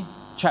 60,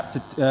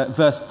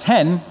 verse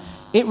 10,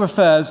 it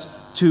refers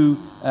to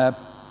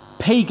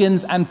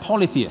pagans and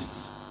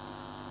polytheists.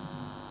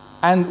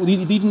 And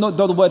even though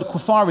the word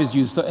kuffar is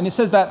used, and it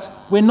says that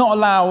we're not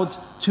allowed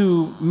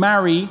to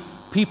marry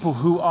people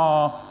who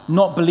are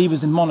not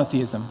believers in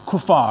monotheism,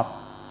 kuffar.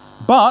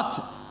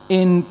 But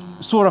in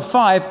Surah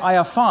 5,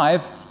 Ayah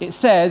 5, it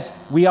says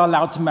we are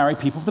allowed to marry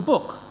people of the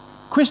book,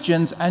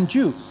 Christians and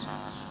Jews.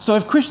 So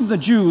if Christians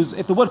and Jews,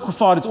 if the word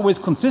kuffar is always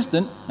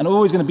consistent and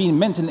always going to be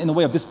meant in the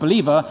way of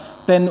disbeliever,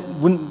 then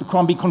wouldn't the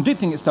Quran be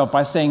contradicting itself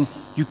by saying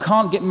you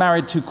can't get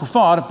married to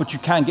kuffar, but you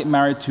can get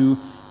married to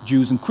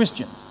Jews and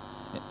Christians?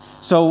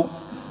 So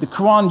the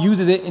Quran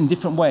uses it in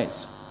different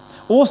ways.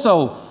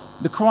 Also,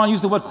 the Quran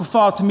used the word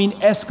kuffar to mean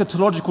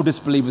eschatological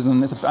disbelievers,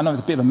 and I know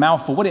it's a bit of a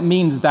mouthful. What it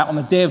means is that on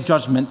the Day of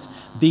Judgment,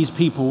 these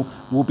people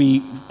will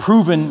be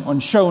proven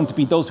and shown to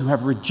be those who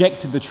have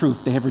rejected the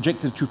truth. They have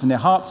rejected the truth in their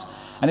hearts,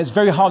 and it's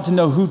very hard to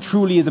know who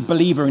truly is a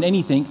believer in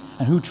anything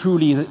and who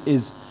truly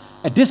is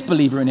a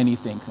disbeliever in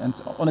anything. And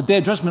on the Day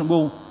of Judgment,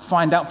 we'll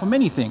find out for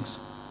many things.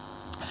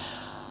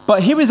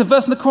 But here is a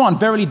verse in the Quran,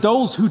 verily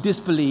those who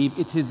disbelieve,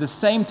 it is the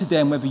same to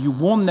them whether you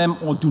warn them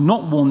or do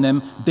not warn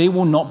them, they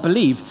will not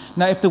believe.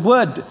 Now if the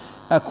word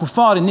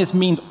kuffar in this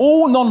means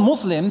all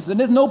non-Muslims, then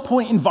there's no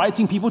point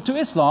inviting people to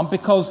Islam,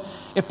 because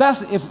if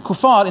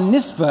kuffar in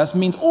this verse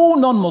means all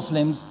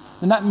non-Muslims,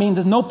 then that means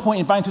there's no point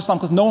inviting to Islam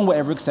because no one will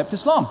ever accept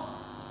Islam.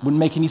 Wouldn't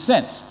make any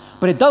sense.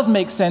 But it does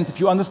make sense if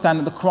you understand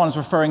that the Quran is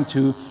referring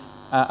to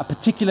a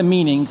particular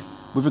meaning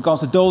with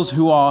regards to those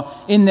who are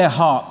in their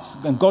hearts,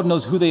 and God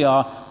knows who they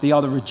are the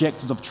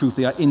rejectors of truth,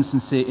 they are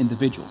insincere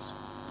individuals.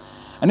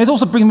 And this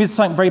also brings me to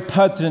something very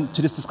pertinent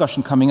to this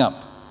discussion coming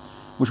up,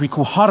 which we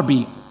call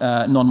harbi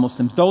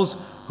non-Muslims, those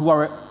who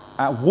are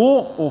at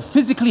war or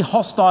physically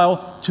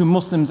hostile to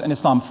Muslims and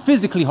Islam.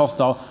 Physically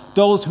hostile,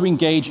 those who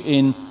engage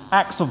in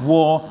acts of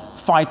war,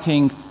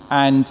 fighting,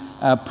 and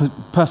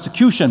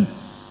persecution.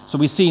 So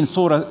we see in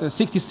Surah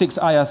 66,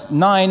 Ayah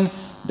 9,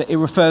 that it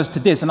refers to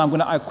this, and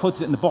I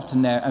quoted it in the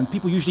bottom there, and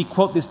people usually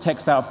quote this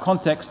text out of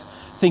context,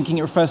 thinking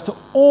it refers to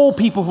all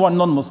people who are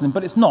non-Muslim,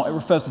 but it's not. It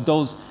refers to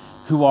those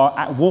who are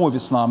at war with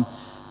Islam,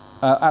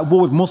 at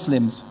war with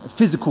Muslims,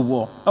 physical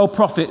war. O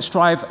Prophet,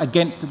 strive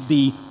against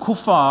the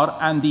kuffar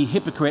and the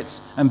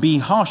hypocrites and be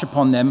harsh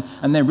upon them,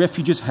 and their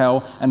refuge is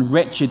hell, and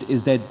wretched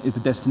is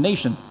the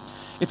destination.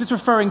 If it's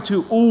referring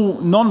to all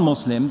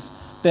non-Muslims,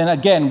 then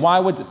again, why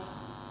would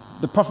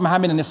the Prophet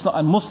Muhammad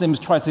and Muslims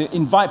try to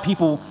invite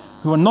people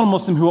who are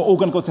non-Muslim who are all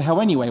going to go to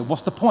hell anyway?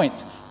 What's the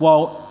point?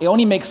 Well, it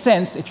only makes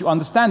sense if you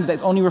understand that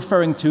it's only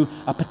referring to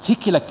a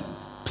particular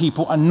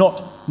people and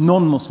not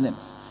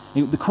non-Muslims.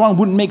 The Quran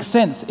wouldn't make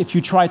sense if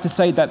you try to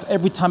say that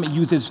every time it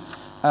uses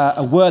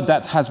a word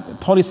that has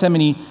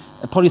polysemy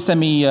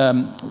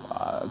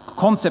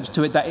concepts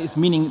to it, that it's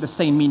meaning the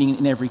same meaning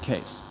in every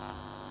case.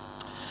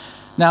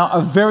 Now,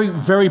 a very,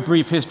 very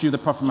brief history of the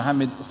Prophet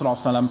Muhammad sallallahu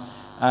alaihi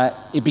wasallam.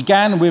 It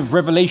began with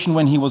revelation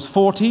when he was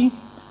 40.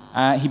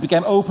 He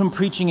began open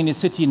preaching in his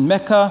city in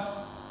Mecca.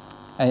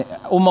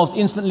 Almost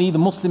instantly, the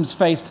Muslims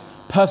faced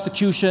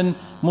persecution.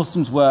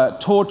 Muslims were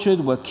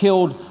tortured, were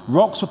killed,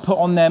 rocks were put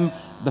on them.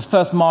 The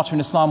first martyr in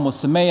Islam was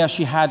Sumayya.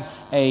 She had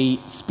a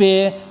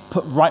spear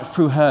put right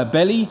through her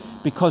belly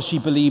because she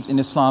believed in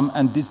Islam,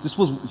 and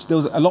there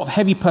was a lot of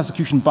heavy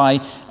persecution by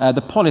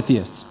the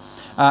polytheists.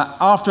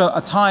 After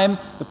a time,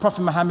 the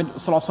Prophet Muhammad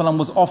ﷺ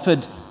was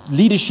offered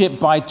leadership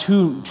by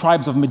two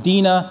tribes of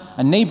Medina,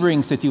 a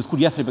neighboring city. It was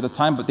called Yathrib at the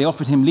time, but they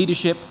offered him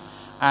leadership,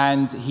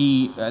 and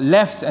he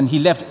left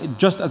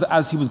just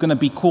as he was going to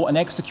be caught and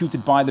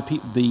executed by the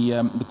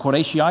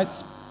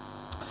Qurayshites.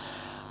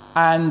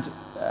 And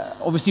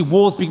obviously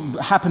wars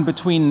happened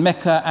between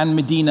Mecca and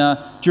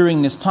Medina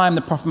during this time.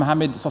 The Prophet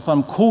Muhammad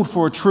ﷺ called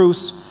for a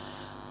truce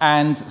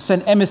and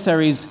sent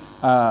emissaries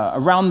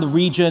around the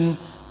region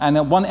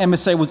and one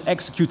emissary was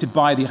executed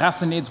by the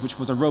Ghassanids, which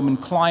was a Roman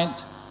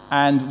client,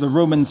 and the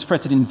Romans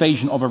threatened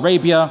invasion of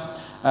Arabia.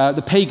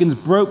 The pagans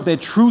broke their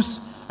truce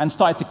and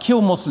started to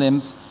kill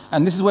Muslims,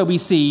 and this is where we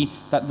see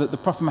that the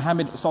Prophet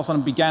Muhammad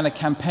began a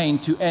campaign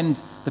to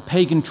end the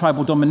pagan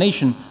tribal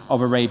domination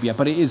of Arabia.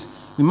 But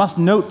we must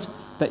note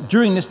that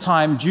during this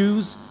time,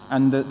 Jews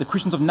and the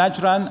Christians of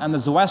Najran and the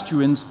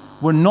Zoroastrians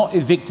were not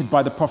evicted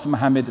by the Prophet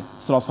Muhammad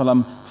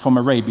from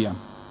Arabia.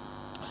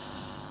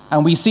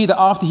 And we see that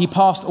after he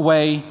passed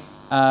away,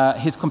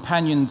 his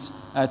companions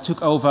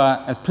took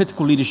over as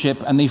political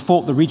leadership, and they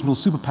fought the regional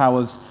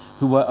superpowers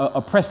who were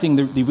oppressing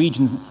the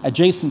regions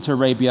adjacent to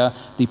Arabia,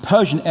 the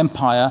Persian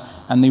Empire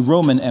and the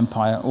Roman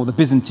Empire, or the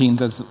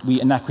Byzantines as we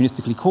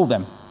anachronistically call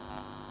them.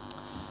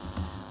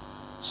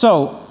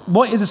 So,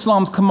 what is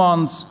Islam's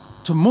commands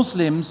to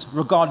Muslims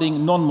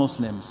regarding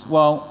non-Muslims?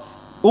 Well,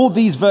 all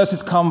these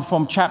verses come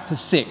from chapter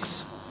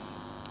 6,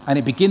 and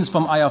it begins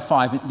from ayah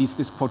 5,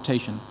 this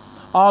quotation.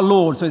 Our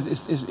Lord, so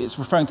it's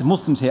referring to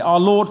Muslims here, our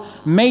Lord,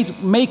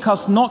 make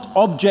us not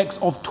objects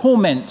of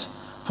torment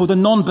for the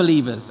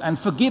non-believers, and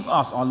forgive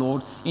us, our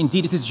Lord.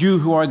 Indeed, it is you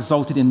who are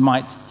exalted in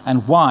might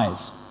and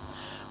wise.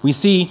 We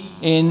see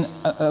in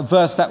a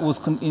verse that was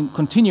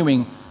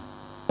continuing,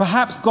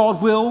 perhaps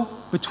God will,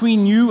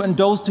 between you and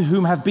those to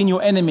whom have been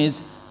your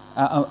enemies,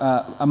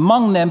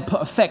 among them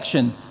put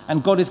affection,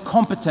 and God is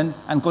competent,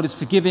 and God is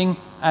forgiving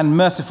and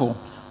merciful.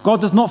 God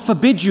does not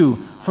forbid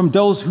you from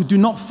those who do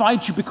not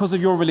fight you because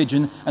of your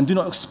religion and do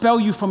not expel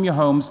you from your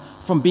homes,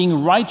 from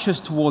being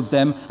righteous towards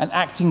them and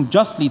acting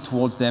justly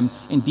towards them.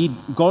 Indeed,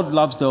 God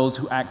loves those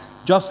who act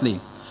justly.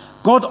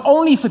 God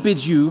only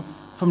forbids you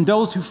from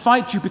those who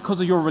fight you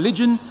because of your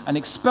religion and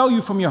expel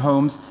you from your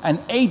homes and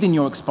aid in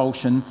your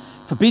expulsion,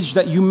 forbids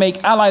that you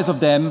make allies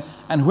of them,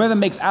 and whoever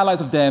makes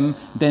allies of them,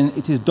 then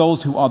it is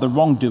those who are the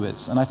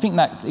wrongdoers. And I think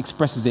that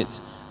expresses it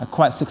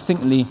quite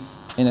succinctly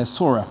in a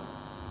surah.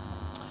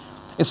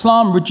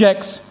 Islam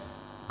rejects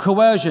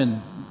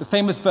coercion. The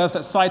famous verse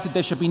that cited,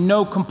 there shall be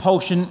no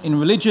compulsion in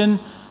religion.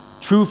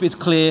 Truth is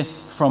clear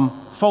from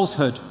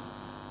falsehood.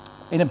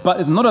 But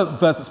there's another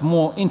verse that's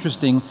more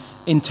interesting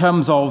in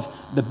terms of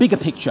the bigger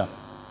picture.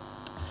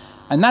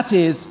 And that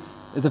is,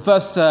 there's a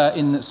verse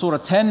in Surah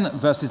 10,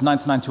 verses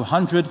 99 to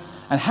 100.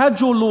 And had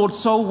your Lord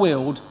so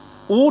willed,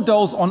 all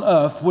those on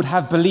earth would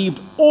have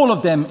believed all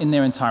of them in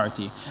their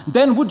entirety.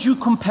 Then would you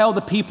compel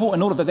the people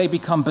in order that they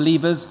become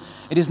believers?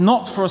 It is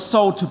not for a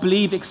soul to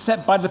believe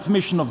except by the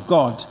permission of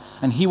God,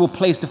 and he will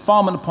place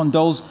defilement upon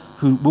those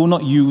who will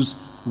not use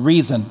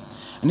reason.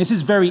 And this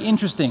is very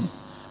interesting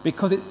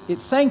because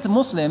it's saying to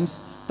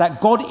Muslims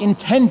that God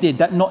intended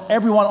that not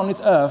everyone on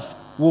this earth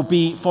will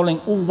be following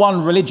all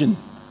one religion.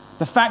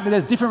 The fact that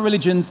there's different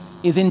religions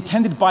is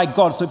intended by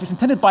God. So if it's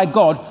intended by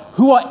God,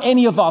 who are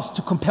any of us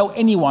to compel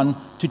anyone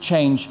to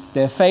change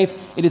their faith?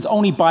 It is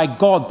only by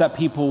God that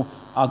people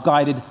are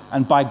guided,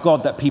 and by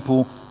God that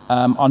people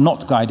are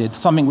not guided.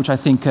 Something which I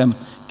think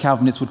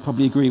Calvinists would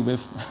probably agree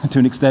with to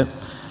an extent.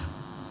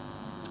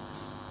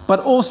 But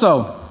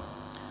also,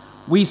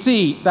 we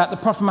see that the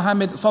Prophet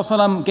Muhammad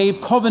ﷺ gave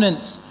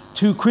covenants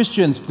to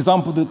Christians, for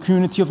example, the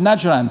community of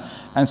Najran,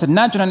 and said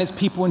Najran and its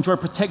people enjoy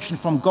protection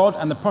from God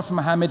and the Prophet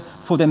Muhammad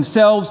for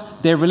themselves,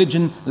 their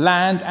religion,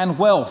 land, and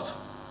wealth.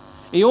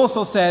 He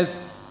also says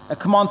a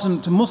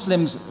command to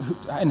Muslims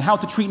and how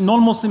to treat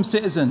non-Muslim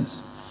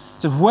citizens.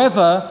 So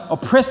whoever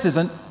oppresses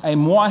a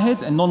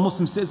muwahid, a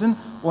non-Muslim citizen,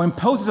 or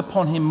imposes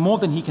upon him more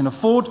than he can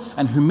afford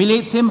and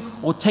humiliates him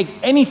or takes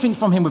anything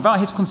from him without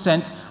his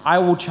consent, I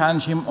will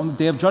challenge him on the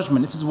Day of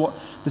Judgment. This is what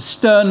the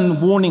stern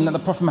warning that the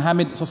Prophet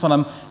Muhammad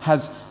ﷺ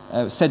has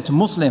said to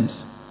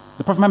Muslims.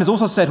 The Prophet Muhammad has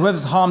also said, whoever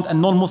has harmed a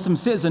non-Muslim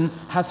citizen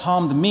has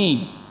harmed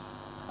me.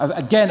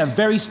 Again, a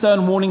very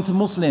stern warning to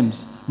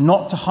Muslims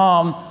not to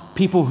harm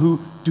people who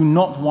do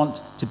not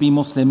want to be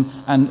Muslim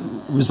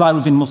and reside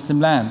within Muslim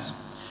lands.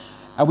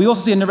 We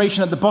also see a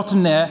narration at the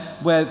bottom there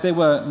where there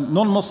were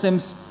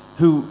non-Muslims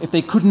who, if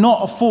they could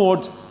not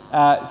afford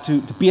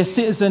to be a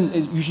citizen,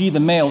 usually the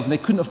males, and they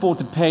couldn't afford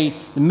to pay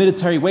the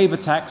military waiver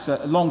tax.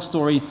 A long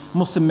story,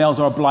 Muslim males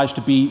are obliged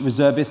to be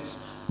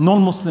reservists.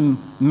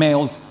 Non-Muslim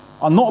males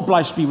are not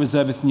obliged to be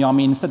reservists in the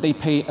army. Instead, they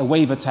pay a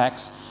waiver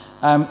tax.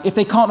 If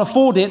they can't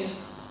afford it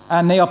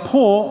and they are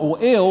poor or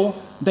ill,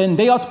 then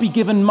they are to be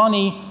given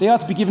money, they are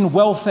to be given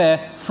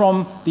welfare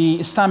from the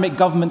Islamic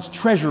government's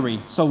treasury.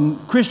 So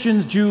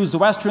Christians, Jews,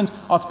 Zoroastrians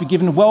are to be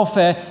given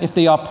welfare if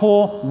they are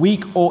poor,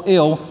 weak, or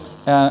ill,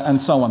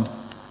 and so on.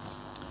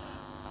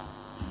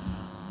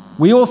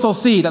 We also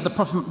see that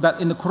that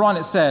in the Quran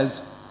it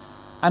says,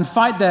 and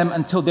fight them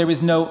until there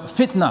is no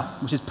fitna,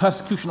 which is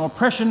persecution or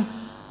oppression,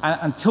 and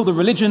until the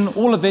religion,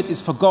 all of it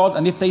is for God,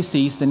 and if they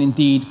cease, then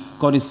indeed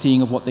God is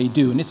seeing of what they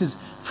do. And this is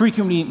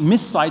frequently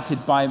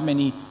miscited by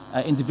many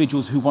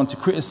individuals who want to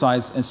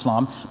criticize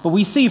Islam. But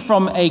we see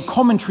from a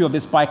commentary of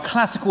this by a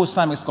classical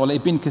Islamic scholar,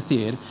 Ibn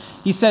Kathir,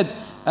 he said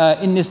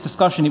in this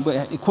discussion,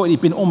 he quoted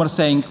Ibn Umar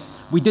saying,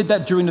 We did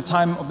that during the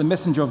time of the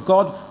Messenger of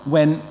God,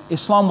 when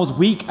Islam was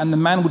weak and the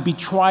man would be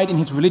tried in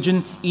his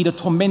religion, either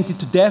tormented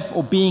to death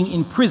or being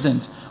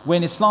imprisoned.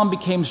 When Islam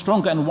became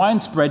stronger and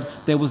widespread,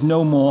 there was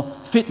no more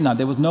fitna,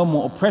 there was no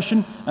more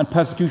oppression and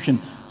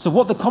persecution. So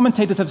what the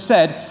commentators have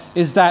said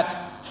is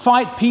that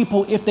fight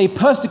people if they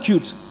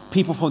persecute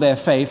people for their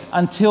faith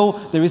until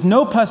there is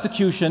no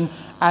persecution,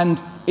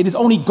 and it is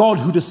only God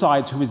who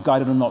decides who is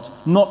guided or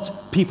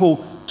not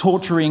people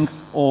torturing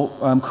or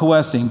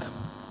coercing.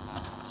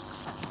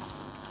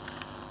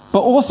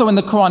 But also in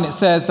the Quran it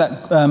says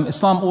that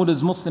Islam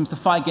orders Muslims to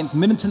fight against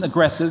militant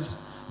aggressors,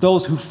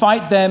 those who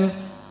fight them,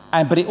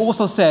 but it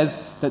also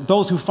says that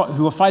those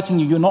who are fighting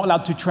you, you're not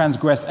allowed to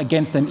transgress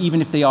against them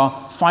even if they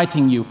are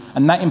fighting you.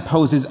 And that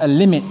imposes a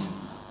limit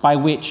by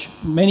which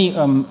many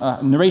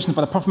narrations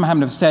by the Prophet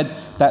Muhammad have said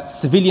that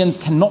civilians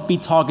cannot be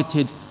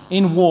targeted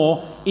in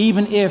war.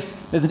 Even if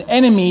there's an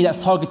enemy that's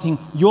targeting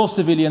your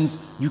civilians,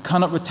 you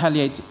cannot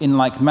retaliate in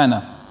like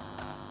manner.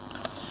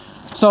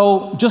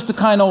 So just to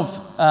kind of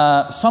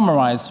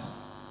summarize,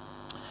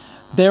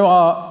 there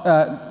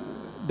are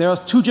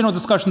two general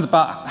discussions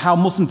about how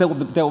Muslims dealt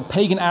with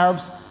pagan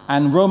Arabs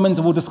and Romans,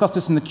 and we'll discuss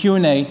this in the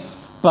Q&A.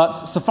 But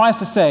suffice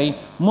to say,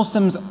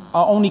 Muslims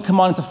are only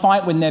commanded to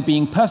fight when they're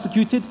being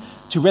persecuted,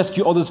 to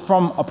rescue others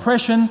from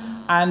oppression,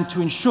 and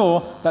to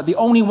ensure that the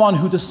only one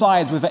who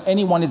decides whether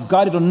anyone is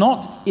guided or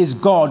not is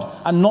God,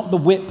 and not the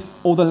whip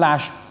or the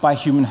lash by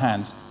human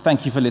hands.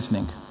 Thank you for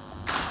listening.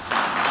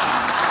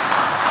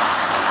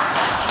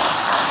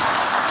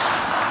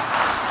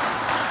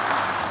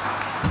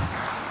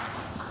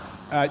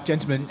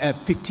 Gentlemen,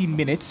 15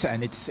 minutes,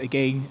 and it's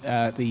again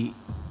the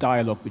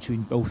dialogue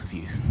between both of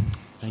you.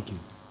 Thank you.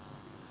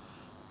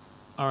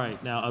 All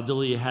right, now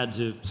Abdullah, you had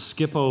to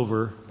skip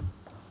over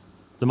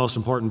the most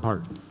important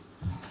part.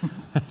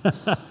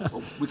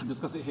 Well, we can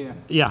discuss it here.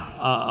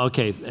 Yeah,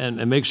 okay,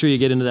 and make sure you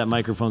get into that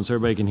microphone so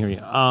everybody can hear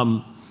you.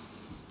 All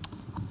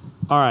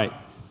right,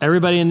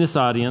 everybody in this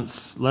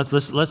audience,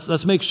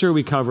 let's make sure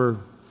we cover.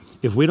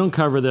 If we don't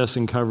cover this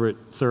and cover it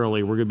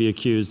thoroughly, we're going to be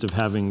accused of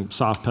having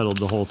soft-pedaled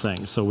the whole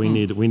thing. So we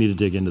need to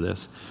dig into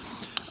this.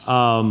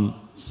 The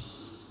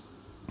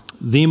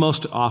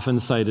most often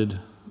cited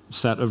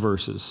set of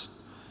verses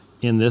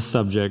in this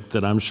subject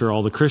that I'm sure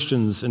all the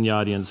Christians in the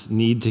audience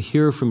need to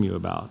hear from you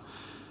about.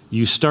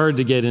 You started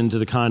to get into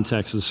the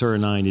context of Surah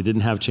 9. You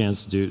didn't have a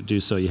chance to do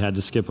so. You had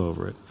to skip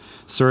over it.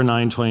 Surah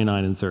 9,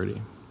 29 and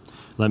 30.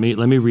 Let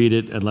me read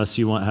it, unless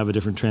you have a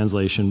different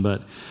translation.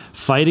 But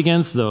fight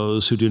against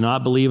those who do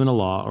not believe in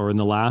Allah or in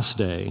the last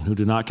day, who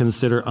do not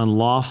consider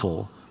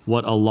unlawful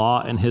what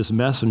Allah and His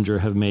Messenger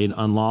have made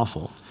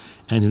unlawful,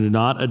 and who do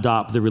not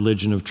adopt the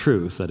religion of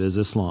truth, that is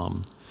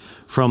Islam,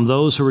 from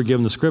those who were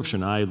given the scripture.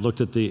 And I looked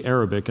at the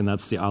Arabic, and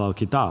that's the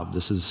Al-Kitab.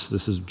 This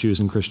is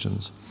Jews and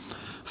Christians.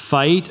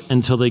 Fight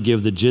until they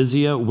give the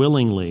jizya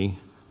willingly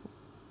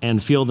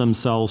and feel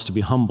themselves to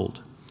be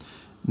humbled.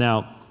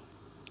 Now,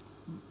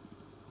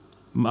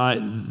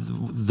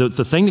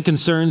 the thing that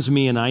concerns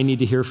me and I need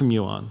to hear from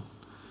you on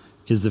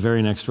is the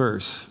very next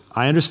verse.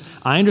 I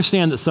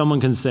understand that someone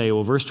can say,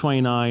 well, verse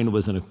 29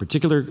 was in a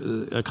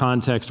particular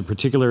context, a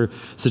particular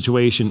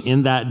situation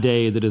in that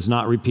day that is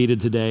not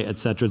repeated today,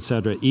 etc.,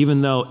 etc.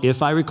 Even though,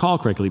 if I recall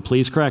correctly,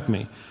 please correct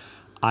me,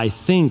 I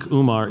think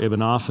Umar ibn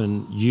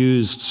Affan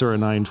used Surah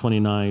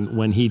 9:29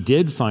 when he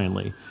did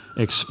finally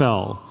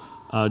expel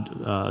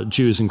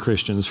Jews and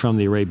Christians from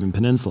the Arabian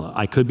Peninsula.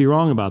 I could be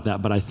wrong about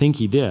that, but I think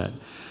he did.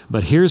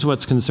 But here's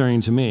what's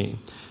concerning to me.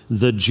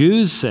 The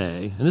Jews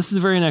say, and this is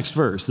the very next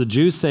verse, the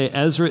Jews say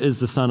Ezra is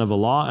the son of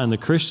Allah, and the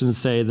Christians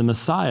say the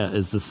Messiah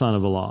is the son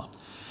of Allah.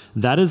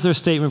 That is their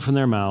statement from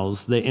their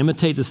mouths. They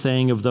imitate the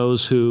saying of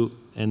those who,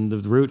 and the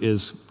root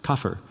is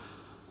kafir,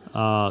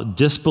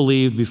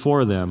 disbelieved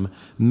before them.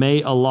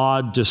 May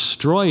Allah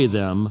destroy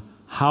them.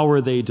 How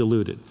are they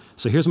deluded?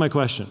 So here's my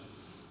question.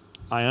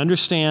 I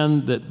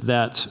understand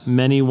that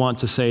many want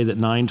to say that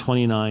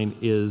 9:29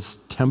 is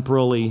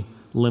temporally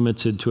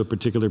limited to a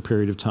particular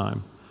period of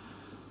time.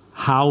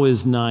 How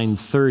is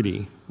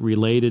 9:30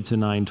 related to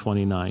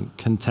 9:29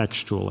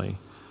 contextually?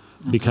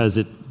 Because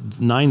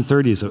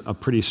 9:30 is a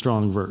pretty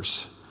strong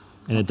verse,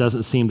 and it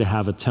doesn't seem to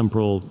have a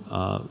temporal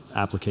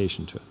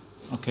application to it.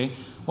 Okay.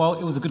 Well,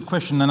 it was a good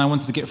question, and I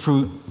wanted to get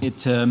through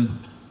it in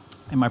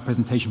my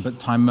presentation, but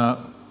time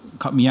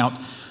cut me out.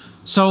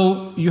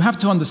 So you have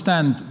to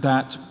understand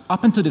that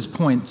up until this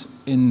point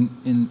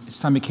in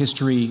Islamic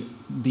history,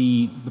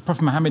 the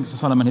Prophet Muhammad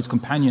and his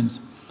companions,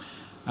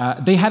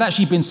 they had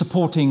actually been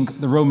supporting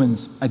the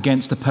Romans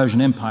against the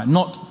Persian Empire,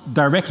 not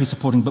directly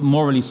supporting, but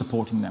morally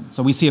supporting them.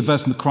 So we see a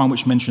verse in the Quran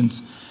which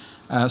mentions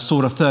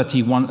Surah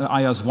 30,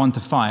 ayahs 1 to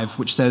 5,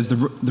 which says,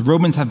 the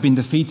Romans have been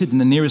defeated in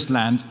the nearest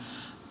land,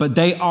 but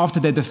they,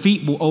 after their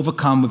defeat, will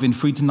overcome within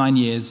 3 to 9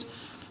 years.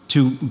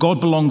 To God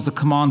belongs the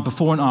command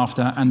before and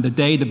after, and that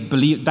day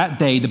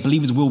the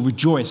believers will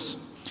rejoice.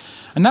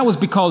 And that was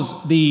because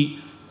the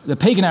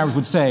pagan Arabs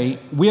would say,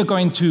 we are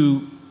going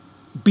to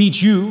beat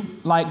you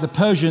like the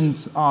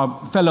Persians,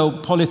 our fellow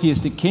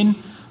polytheistic kin,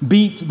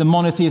 beat the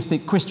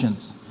monotheistic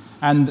Christians.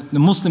 and the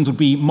Muslims would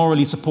be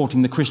morally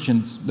supporting the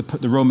Christians,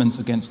 the Romans,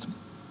 against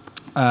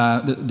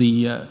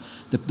the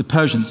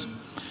Persians.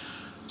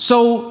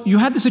 So you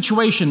had the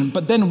situation,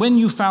 but then when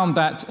you found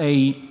that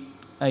a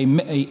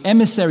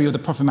emissary of the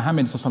Prophet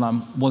Muhammad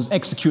was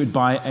executed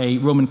by a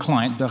Roman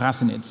client, the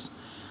Ghassanids,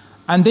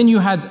 and then you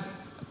had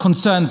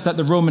concerns that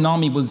the Roman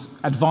army was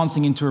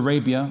advancing into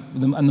Arabia,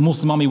 and the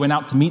Muslim army went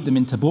out to meet them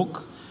in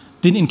Tabuk,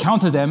 didn't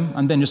encounter them,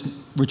 and then just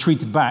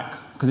retreated back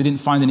because they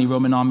didn't find any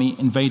Roman army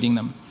invading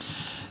them.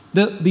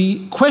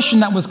 The question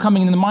that was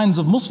coming in the minds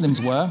of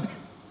Muslims were,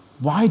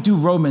 why do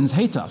Romans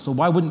hate us? Or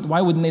why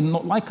wouldn't they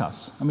not like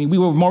us? I mean, we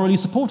were morally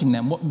supporting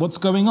them. What's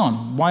going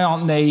on? Why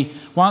aren't they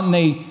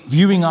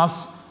viewing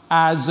us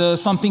as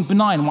something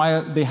benign? Why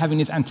are they having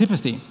this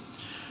antipathy?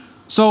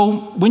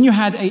 So when you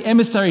had an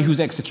emissary who's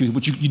executed,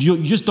 which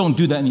you just don't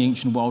do that in the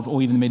ancient world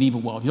or even the medieval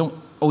world,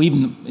 or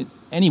even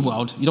any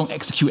world, you don't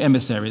execute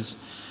emissaries.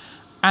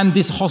 And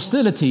this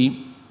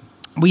hostility,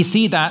 we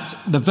see that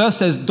the verse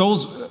says,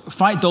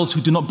 fight those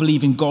who do not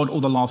believe in God or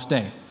the last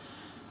day.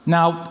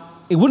 Now,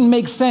 it wouldn't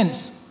make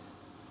sense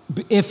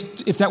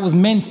if that was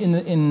meant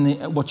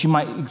in what you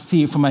might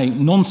see from a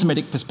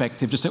non-Semitic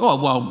perspective, just say, oh,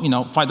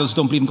 well, fight those who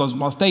don't believe in God on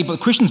the last day,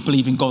 but Christians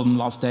believe in God on the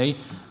last day,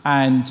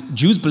 and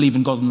Jews believe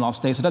in God on the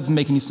last day, so that doesn't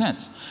make any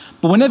sense.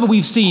 But whenever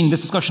we've seen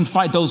this discussion,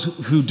 fight those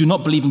who do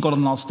not believe in God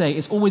on the last day,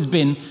 it's always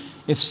been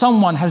if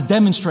someone has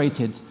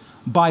demonstrated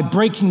by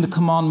breaking the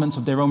commandments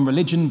of their own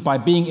religion, by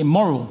being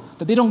immoral,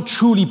 that they don't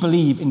truly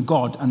believe in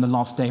God and the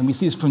last day. And we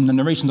see this from the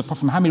narration of the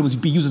Prophet Muhammad, was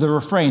be used as a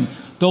refrain.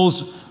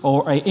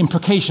 Or an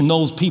imprecation,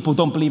 those people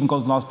don't believe in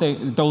God on the last day.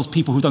 Those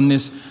people who've done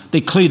this,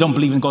 they clearly don't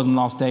believe in God on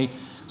the last day.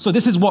 So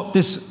this is what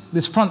this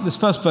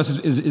first verse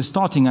is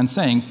starting and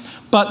saying.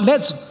 But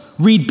let's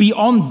read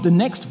beyond the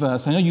next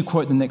verse. I know you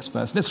quote the next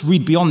verse. Let's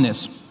read beyond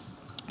this.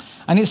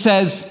 And it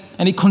says,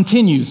 and it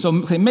continues, so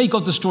may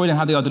God destroy them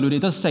how they are deluded.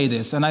 It does say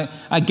this. And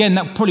again,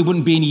 that probably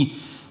wouldn't be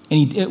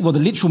well, the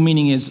literal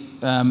meaning is,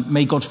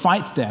 may God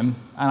fight them.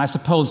 And I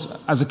suppose,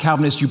 as a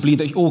Calvinist, you believe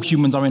that all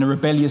humans are in a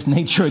rebellious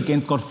nature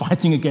against God,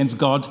 fighting against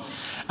God.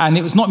 And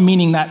it was not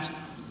meaning that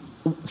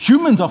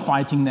humans are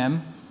fighting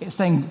them. It's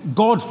saying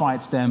God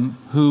fights them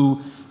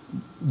who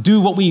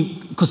do what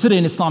we consider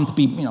in Islam to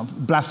be,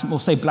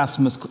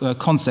 blasphemous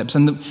concepts.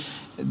 And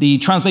the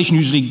translation,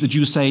 usually the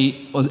Jews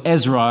say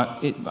Ezra.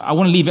 I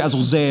want to leave it as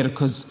Uzair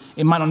because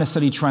it might not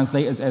necessarily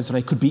translate as Ezra.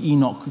 It could be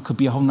Enoch. It could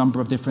be a whole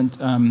number of different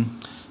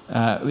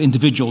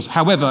individuals.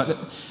 However,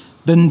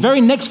 the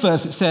very next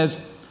verse it says,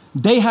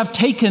 they have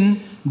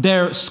taken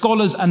their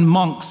scholars and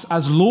monks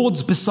as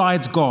lords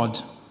besides God,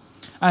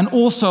 and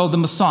also the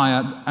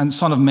Messiah and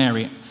Son of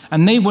Mary.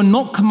 And they were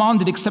not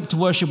commanded except to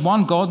worship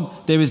one God.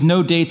 There is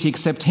no deity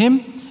except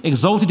him.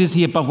 Exalted is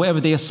he above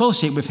whatever they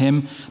associate with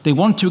him. They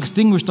want to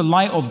extinguish the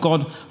light of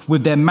God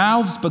with their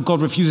mouths, but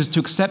God refuses to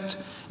accept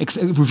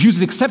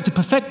to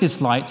perfect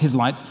his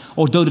light,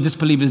 although the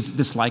disbelievers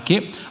dislike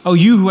it. O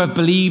you who have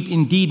believed,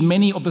 indeed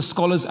many of the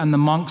scholars and the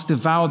monks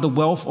devour the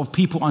wealth of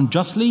people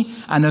unjustly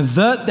and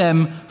avert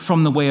them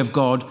from the way of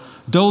God.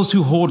 Those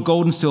who hoard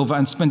gold and silver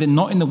and spend it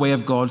not in the way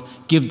of God,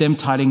 give them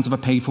tidings of a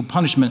painful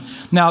punishment.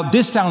 Now,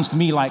 this sounds to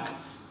me like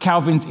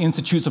Calvin's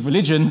Institutes of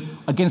Religion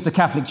against the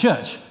Catholic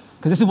Church.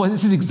 Because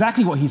this is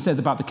exactly what he says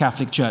about the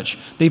Catholic Church.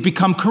 They've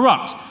become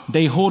corrupt.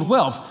 They hoard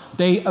wealth.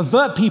 They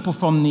avert people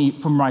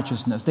from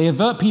righteousness. They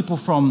avert people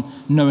from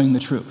knowing the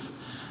truth.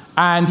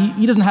 And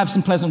he doesn't have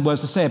some pleasant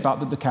words to say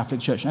about the Catholic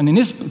Church. And in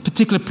this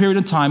particular period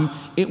of time,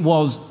 it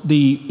was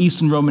the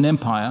Eastern Roman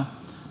Empire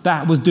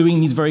that was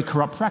doing these very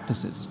corrupt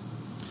practices.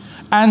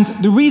 And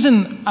the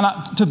reason,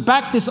 to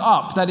back this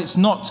up, that it's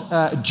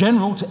not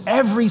general to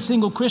every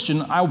single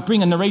Christian, I'll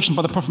bring a narration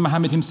by the Prophet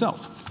Muhammad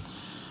himself.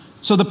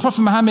 So the Prophet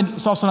Muhammad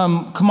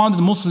commanded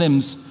the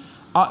Muslims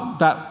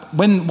that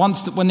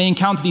when they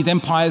encounter these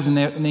empires and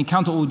they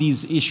encounter all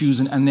these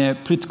issues and their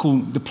political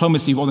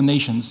diplomacy of all the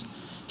nations,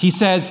 he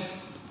says,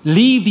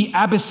 leave the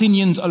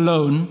Abyssinians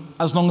alone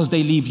as long as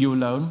they leave you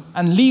alone,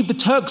 and leave the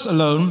Turks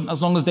alone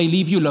as long as they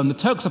leave you alone. The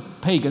Turks are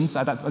pagans.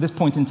 At this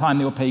point in time,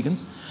 they were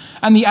pagans.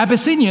 And the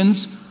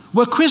Abyssinians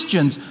were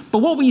Christians. But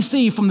what we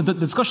see from the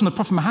discussion of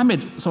Prophet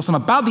Muhammad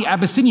about the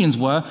Abyssinians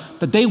were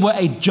that they were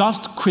a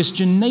just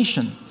Christian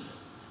nation.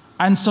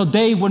 And so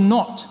they were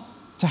not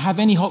to have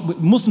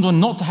Muslims were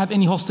not to have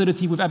any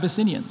hostility with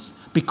Abyssinians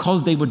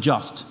because they were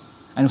just.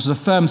 And it was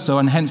affirmed so,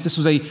 and hence this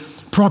was a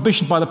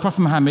prohibition by the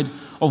Prophet Muhammad,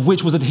 of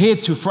which was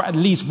adhered to for at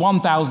least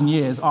 1,000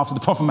 years after the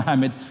Prophet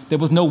Muhammad. There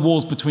was no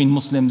wars between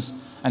Muslims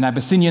and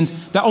Abyssinians.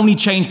 That only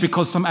changed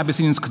because some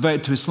Abyssinians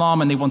converted to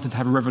Islam and they wanted to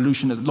have a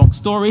revolution. It's a long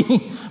story.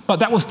 But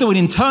that was still an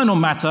internal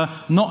matter,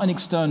 not an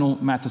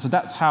external matter. So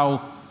that's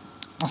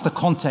the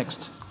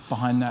context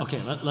behind that.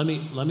 Okay, let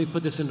me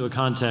put this into a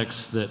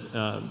context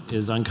that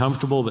is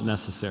uncomfortable but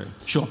necessary.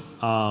 Sure.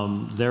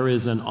 There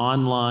is an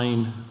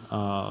online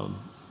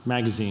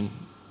magazine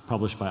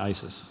published by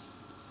ISIS,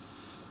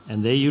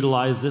 and they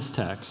utilize this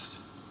text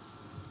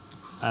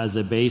as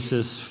a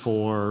basis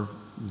for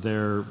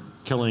their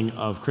killing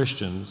of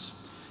Christians.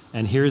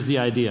 And here's the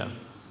idea.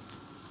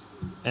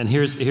 And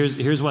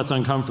here's what's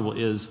uncomfortable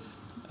is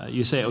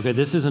you say, okay,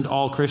 this isn't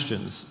all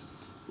Christians.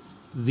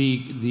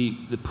 The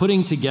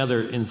putting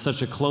together in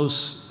such a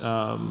close,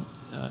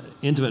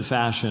 intimate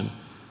fashion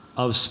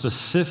of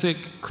specific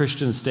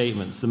Christian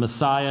statements. The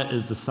Messiah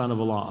is the Son of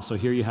Allah. So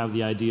here you have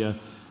the idea,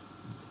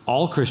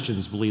 all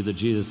Christians believe that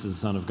Jesus is the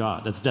Son of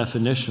God. That's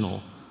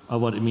definitional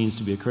of what it means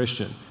to be a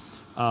Christian.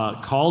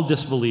 Called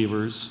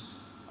disbelievers,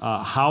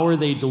 how are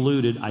they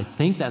deluded? I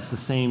think that's the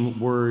same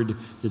word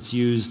that's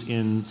used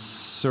in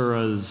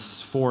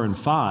Surahs 4 and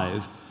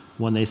 5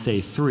 when they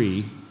say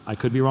 3. I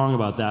could be wrong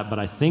about that, but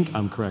I think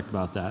I'm correct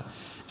about that.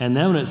 And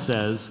then when it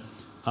says,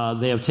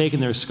 they have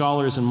taken their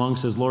scholars and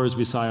monks as lords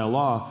beside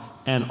Allah,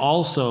 and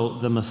also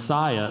the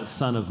Messiah,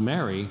 son of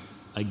Mary,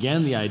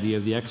 again the idea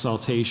of the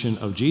exaltation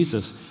of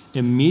Jesus,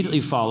 immediately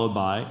followed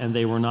by, and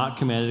they were not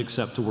commanded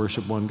except to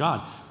worship one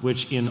God,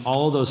 which in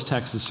all of those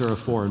texts of Surah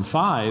 4 and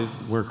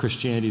 5, where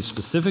Christianity is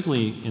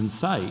specifically in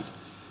sight,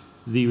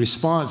 the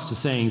response to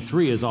saying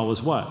 3 is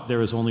always what?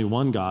 There is only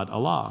one God,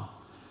 Allah.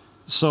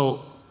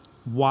 So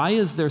why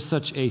is there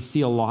such a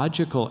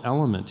theological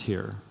element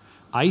here?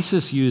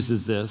 ISIS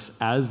uses this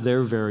as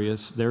their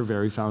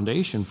very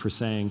foundation for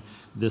saying,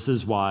 this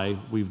is why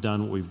we've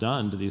done what we've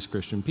done to these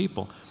Christian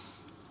people.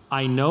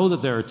 I know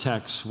that there are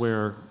texts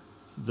where,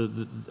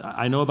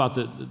 I know about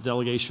the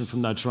delegation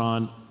from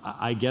Najran,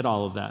 I get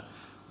all of that.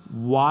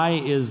 Why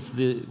is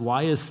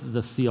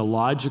the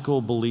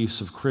theological beliefs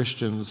of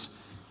Christians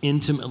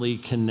intimately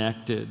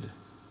connected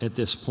at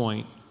this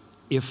point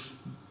if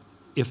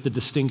the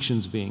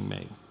distinction's being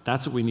made?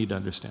 That's what we need to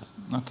understand.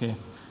 Okay.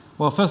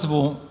 Well, first of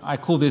all, I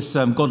call this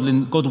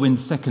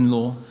Godwin's second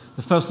law.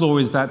 The first law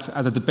is that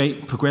as a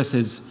debate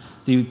progresses,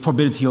 the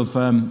probability of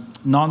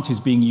Nantes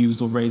being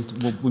used or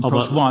raised will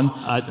approach 1.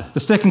 The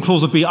second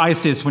clause would be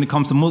ISIS. When it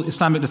comes to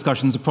Islamic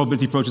discussions, the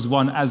probability approaches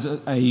 1 as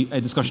a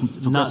discussion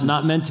progresses.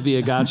 Not meant to be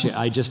a gotcha.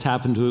 I just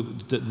happened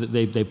to,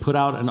 they put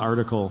out an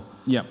article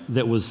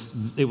that was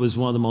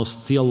one of the most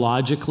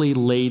theologically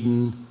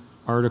laden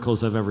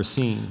articles I've ever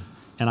seen.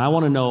 And I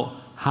want to know,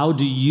 how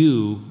do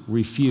you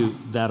refute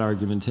that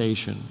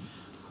argumentation?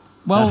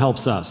 Well, that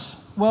helps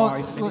us. Well,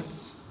 5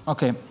 minutes.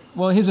 Okay.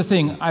 Well, here's the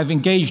thing. I've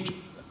engaged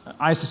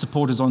ISIS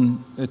supporters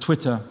on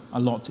Twitter a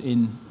lot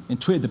in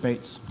Twitter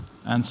debates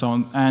and so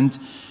on. And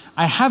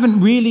I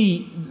haven't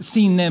really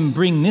seen them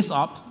bring this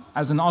up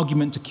as an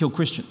argument to kill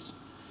Christians.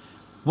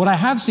 What I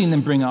have seen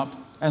them bring up,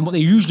 and what they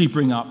usually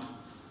bring up,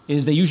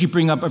 is they usually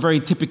bring up a very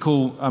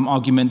typical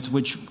argument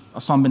which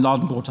Osama bin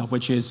Laden brought up,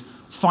 which is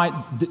fight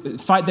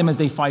them as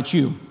they fight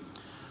you.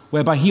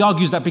 Whereby he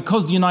argues that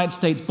because the United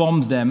States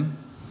bombs them,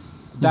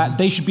 that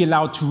they should be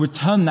allowed to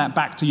return that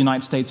back to the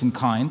United States in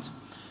kind.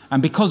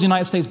 And because the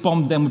United States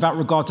bombed them without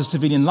regard to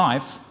civilian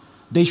life,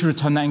 they should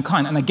return that in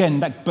kind. And again,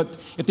 but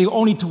if they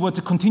only were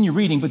to continue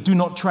reading, but do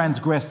not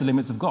transgress the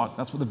limits of God.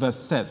 That's what the verse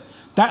says.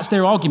 That's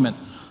their argument.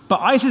 But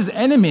ISIS's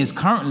enemies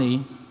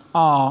currently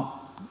are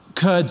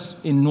Kurds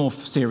in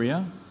North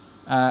Syria,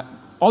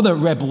 other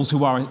rebels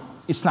who are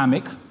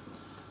Islamic,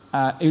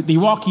 the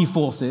Iraqi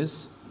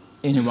forces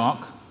in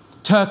Iraq,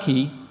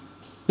 Turkey.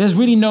 There's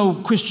really no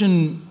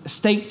Christian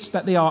states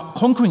that they are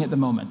conquering at the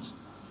moment.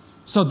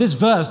 So this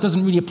verse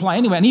doesn't really apply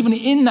anywhere. And even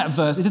in that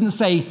verse, it doesn't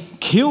say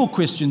kill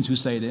Christians who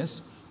say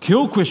this,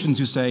 kill Christians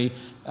who say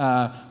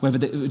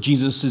whether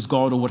Jesus is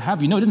God or what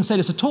have you. No, it doesn't say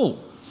this at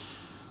all.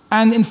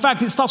 And in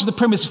fact, it starts with the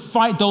premise,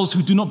 fight those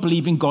who do not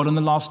believe in God on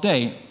the last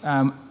day,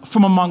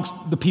 from amongst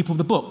the people of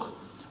the book,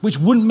 which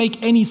wouldn't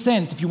make any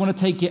sense if you want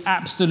to take it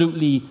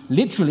absolutely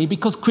literally,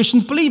 because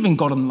Christians believe in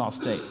God on the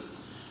last day.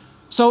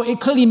 So it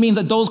clearly means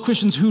that those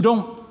Christians who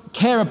don't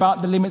care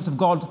about the limits of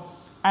God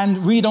and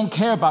really don't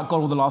care about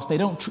God on the last day,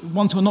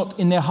 ones who are not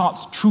in their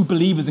hearts true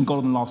believers in God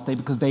on the last day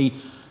because they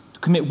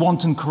commit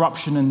wanton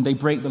corruption and they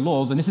break the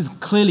laws, and this is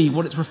clearly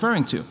what it's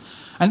referring to.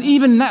 And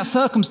even in that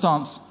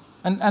circumstance,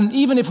 and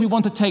even if we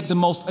want to take the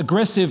most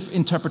aggressive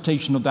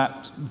interpretation of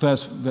that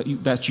verse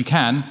that you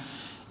can,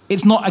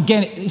 it's not,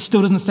 again, it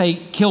still doesn't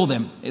say kill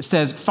them. It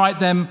says fight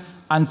them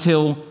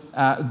until,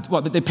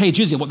 they pay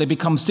jizya, they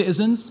become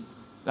citizens.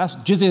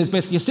 Jizya is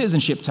basically a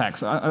citizenship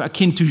tax,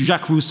 akin to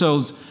Jacques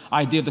Rousseau's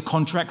idea of the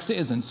contract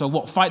citizen.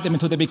 So fight them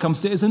until they become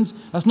citizens?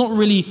 That's not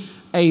really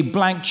a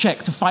blank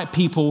check to fight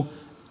people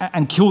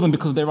and kill them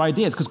because of their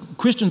ideas, because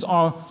Christians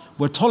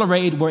were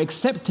tolerated, were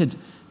accepted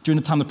during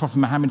the time of the Prophet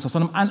Muhammad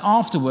and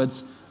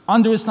afterwards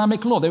under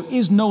Islamic law. There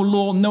is no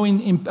law, no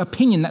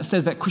opinion that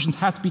says that Christians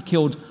have to be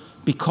killed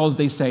because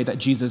they say that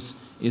Jesus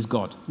is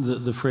God.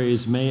 The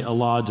phrase, may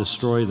Allah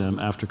destroy them,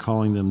 after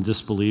calling them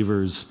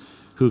disbelievers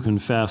who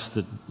confess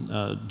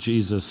that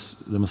Jesus,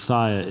 the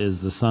Messiah,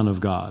 is the Son of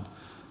God.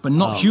 But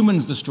not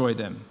humans destroy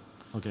them.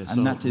 Okay, so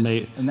and that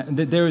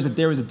is,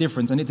 there is a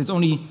difference, and it's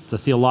a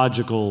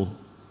theological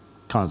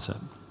concept.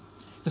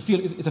 It's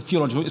clearly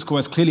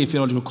a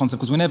theological concept,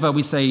 because whenever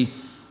we say,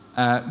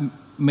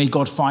 may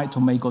God fight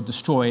or may God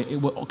destroy,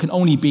 it can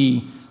only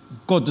be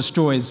God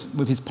destroys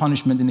with his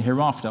punishment in the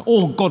hereafter,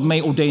 or God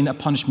may ordain a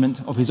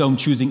punishment of his own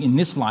choosing in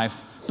this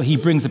life, but he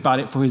brings about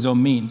it for his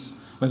own means,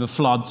 whether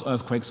floods,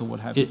 earthquakes, or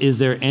what have you. Is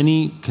there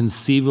any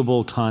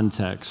conceivable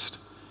context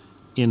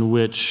in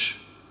which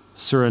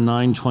Surah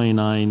 9,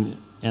 29,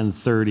 and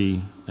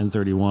 30, and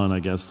 31, I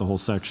guess, the whole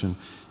section.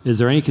 Is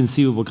there any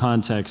conceivable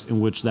context in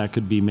which that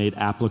could be made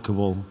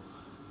applicable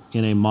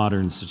in a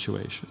modern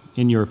situation,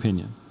 in your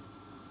opinion?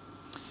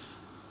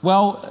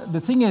 Well,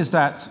 the thing is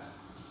that,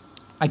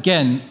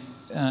 again,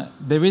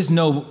 there is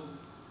no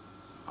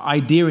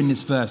idea in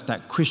this verse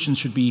that Christians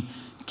should be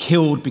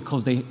killed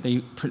because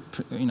they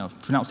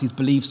pronounce these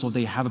beliefs or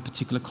they have a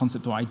particular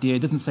concept or idea. It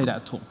doesn't say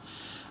that at all.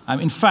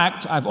 In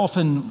fact, I've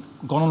often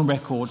gone on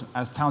record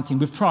as touting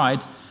with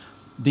pride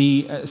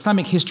the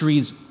Islamic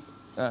history's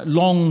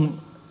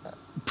long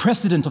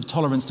precedent of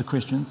tolerance to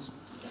Christians,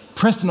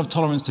 precedent of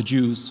tolerance to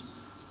Jews,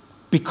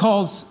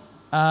 because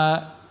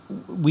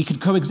we could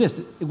coexist.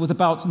 It was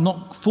about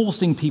not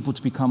forcing people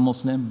to become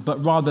Muslim,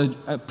 but rather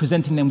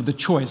presenting them with a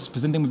choice,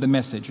 presenting them with a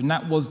message. And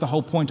that was the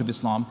whole point of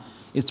Islam,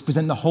 is to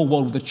present the whole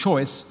world with a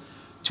choice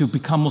to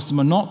become Muslim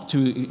or not, to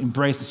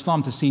embrace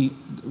Islam, to see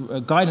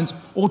guidance,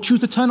 or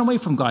choose to turn away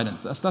from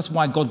guidance. That's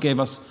why God gave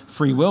us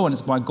free will, and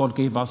it's why God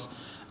gave us,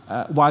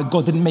 why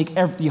God didn't make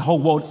the whole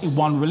world in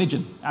one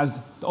religion, as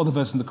the other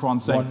verses in the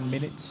Quran say. 1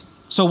 minute.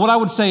 So what I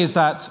would say is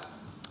that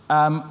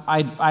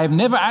I've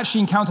never actually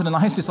encountered an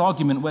ISIS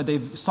argument where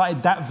they've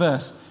cited that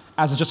verse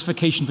as a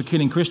justification for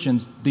killing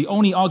Christians. The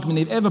only argument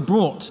they've ever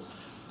brought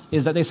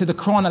is that they say the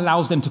Quran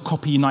allows them to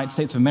copy the United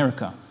States of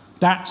America.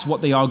 That's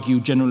what they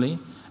argue generally.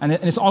 And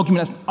this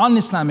argument that's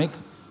un-Islamic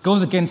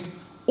goes against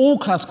all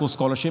classical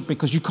scholarship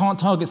because you can't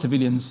target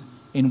civilians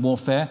in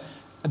warfare.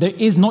 There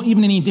is not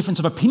even any difference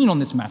of opinion on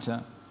this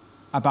matter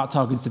about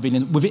targeting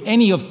civilians. With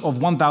any of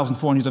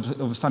 1,400 years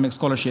of Islamic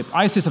scholarship,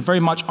 ISIS are very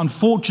much,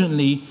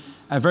 unfortunately,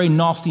 a very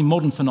nasty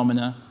modern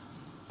phenomena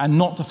and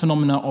not a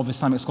phenomena of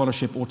Islamic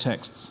scholarship or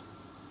texts.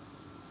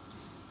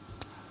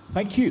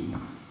 Thank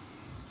you.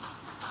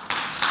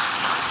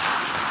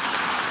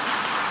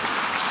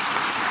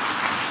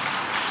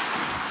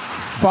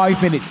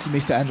 Five minutes,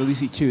 Mr.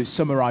 Andalusi, to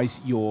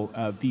summarize your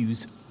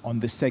views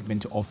on this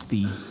segment of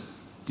the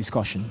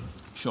discussion.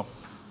 Sure.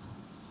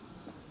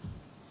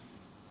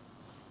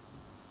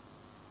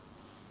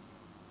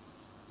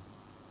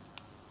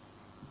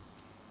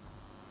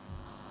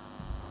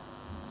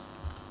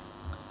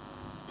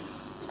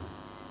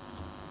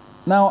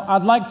 Now,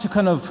 I'd like to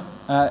kind of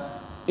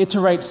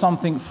iterate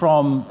something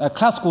from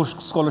classical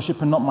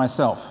scholarship and not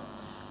myself.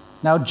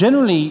 Now,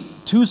 generally,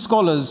 two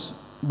scholars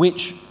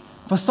which,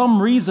 for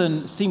some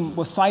reason,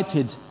 were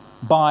cited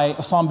by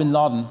Osama bin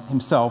Laden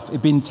himself,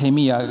 Ibn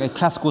Taymiyyah, a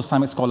classical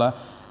Islamic scholar,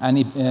 and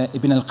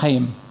Ibn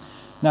al-Qayyim.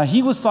 Now,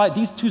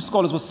 these two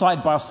scholars were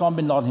cited by Osama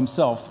bin Laden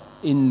himself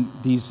in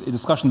these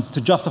discussions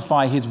to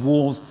justify his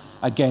wars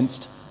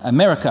against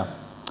America.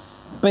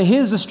 But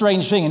here's the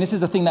strange thing, and this is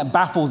the thing that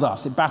baffles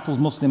us, it baffles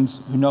Muslims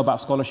who know about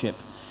scholarship,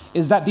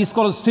 is that these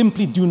scholars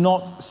simply do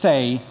not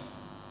say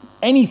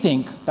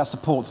anything that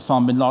supports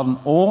Osama bin Laden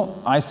or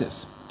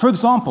ISIS. For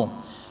example,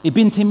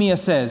 Ibn Taymiyyah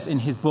says in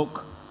his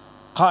book,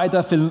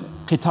 Qaida fil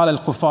Qital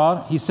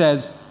al-Kufar, he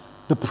says,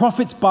 the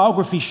Prophet's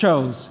biography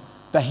shows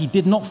that he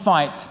did not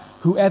fight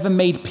whoever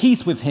made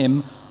peace with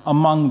him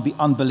among the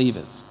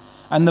unbelievers.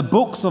 And the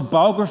books of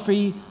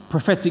biography,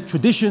 prophetic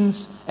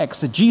traditions,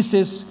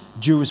 exegesis,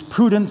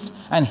 jurisprudence,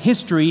 and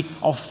history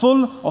are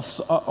full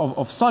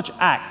of such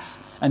acts,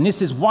 and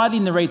this is widely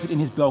narrated in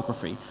his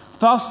biography.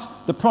 Thus,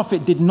 the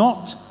Prophet did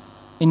not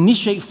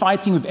initiate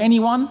fighting with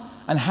anyone,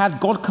 and had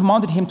God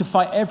commanded him to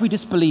fight every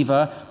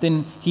disbeliever,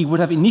 then he would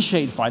have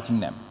initiated fighting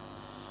them.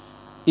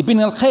 Ibn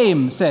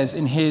al-Qayyim says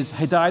in his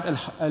Hidayat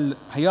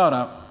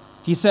al-Hayara,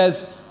 he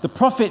says, the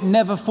Prophet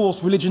never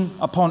forced religion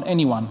upon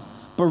anyone,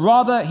 but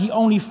rather he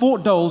only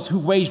fought those who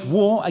waged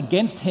war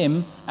against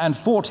him and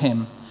fought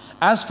him.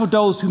 As for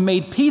those who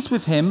made peace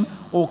with him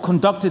or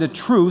conducted a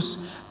truce,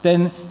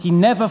 then he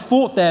never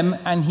fought them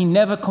and he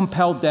never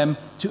compelled them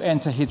to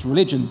enter his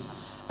religion.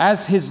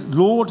 As his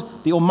Lord,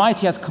 the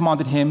Almighty, has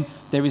commanded him,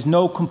 there is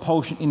no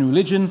compulsion in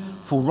religion,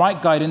 for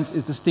right guidance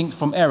is distinct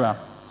from error.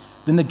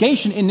 The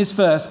negation in this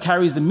verse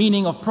carries the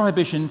meaning of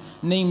prohibition,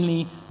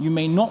 namely, you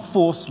may not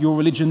force your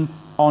religion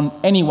on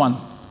anyone.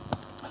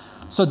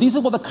 So these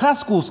are what the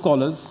classical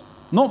scholars,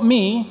 not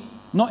me,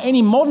 not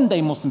any modern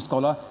day Muslim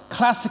scholar,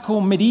 classical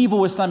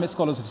medieval Islamic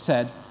scholars have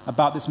said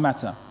about this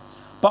matter.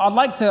 But I'd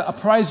like to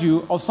apprise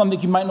you of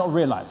something you might not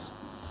realize.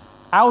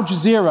 Al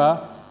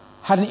Jazeera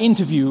had an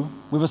interview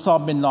with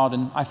Osama bin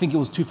Laden, I think it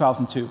was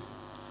 2002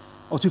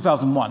 or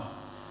 2001.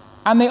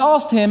 And they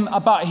asked him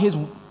about his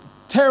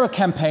terror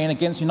campaign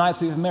against the United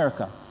States of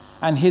America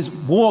and his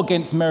war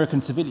against American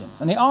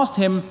civilians. And they asked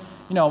him,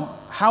 you know,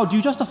 how do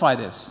you justify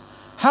this?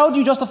 How do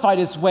you justify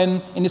this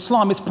when in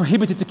Islam it's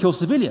prohibited to kill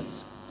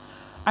civilians?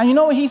 And you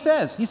know what he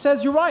says? He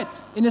says, you're right.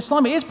 In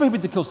Islam it is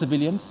prohibited to kill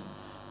civilians.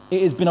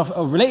 It has been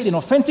related in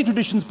authentic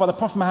traditions by the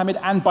Prophet Muhammad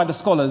and by the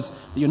scholars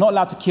that you're not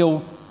allowed to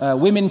kill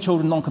women,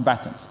 children,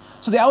 non-combatants.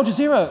 So the Al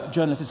Jazeera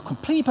journalist is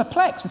completely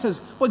perplexed and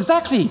says, well,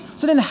 exactly.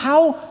 So then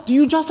how do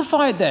you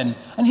justify it then?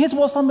 And here's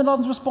what Osama bin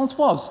Laden's response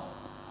was.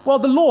 Well,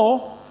 the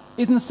law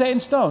isn't set in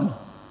stone,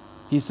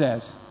 he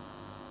says.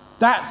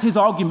 That's his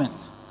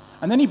argument.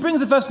 And then he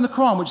brings a verse in the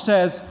Quran which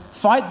says,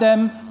 fight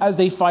them as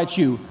they fight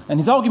you. And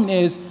his argument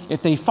is,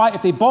 if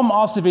they bomb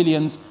our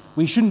civilians,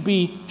 we shouldn't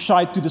be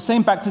shy to do the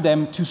same back to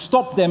them to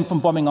stop them from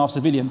bombing our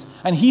civilians.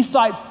 And he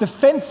cites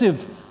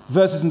defensive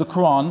verses in the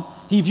Quran.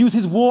 He views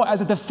his war as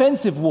a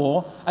defensive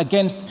war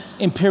against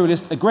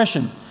imperialist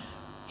aggression.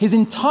 His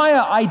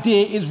entire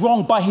idea is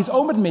wrong by his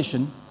own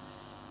admission.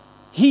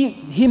 He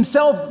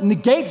himself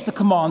negates the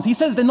commands. He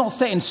says they're not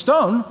set in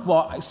stone.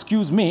 Well,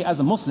 excuse me, as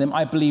a Muslim,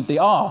 I believe they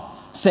are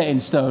set in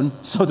stone,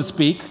 so to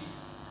speak,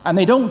 and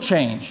they don't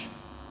change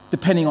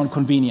depending on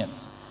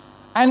convenience.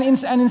 And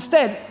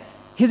instead,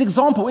 his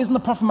example isn't the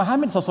Prophet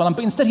Muhammad, but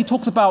instead he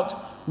talks about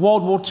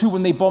World War II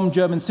when they bombed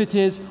German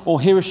cities, or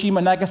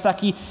Hiroshima,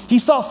 Nagasaki. He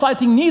starts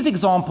citing these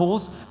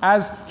examples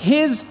as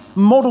his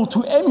model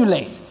to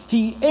emulate.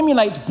 He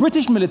emulates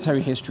British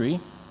military history,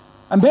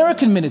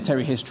 American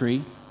military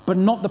history, but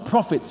not the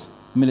Prophet's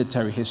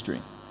military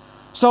history.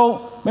 So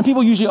when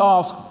people usually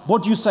ask,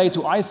 what do you say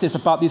to ISIS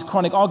about these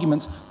Quranic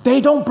arguments?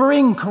 They don't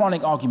bring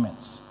Quranic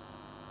arguments.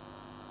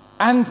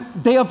 And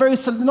they are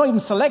not even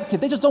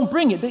selective, they just don't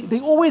bring it. They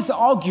always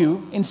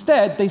argue,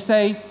 instead, they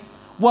say,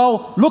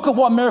 well, look at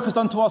what America's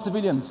done to our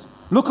civilians.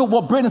 Look at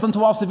what Britain has done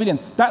to our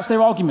civilians. That's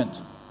their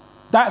argument.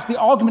 That's the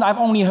argument I've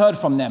only heard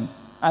from them.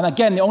 And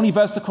again, the only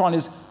verse of the Quran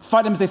is,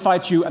 fight them as they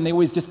fight you, and they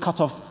always just cut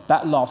off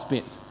that last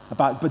bit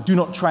about, but do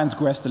not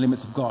transgress the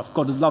limits of God.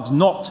 God loves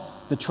not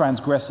the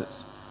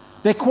transgressors.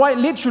 There quite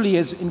literally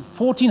is, in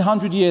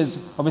 1400 years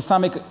of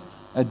Islamic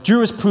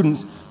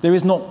jurisprudence, there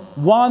is not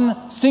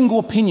one single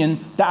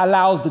opinion that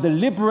allows the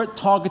deliberate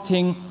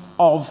targeting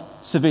of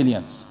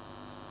civilians.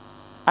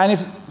 And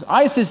if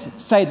ISIS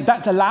say that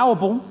that's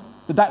allowable,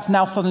 that that's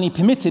now suddenly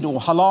permitted, or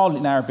halal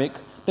in Arabic,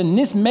 then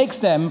this makes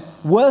them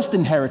worse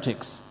than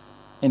heretics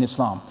in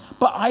Islam.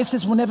 But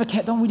ISIS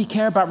don't really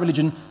care about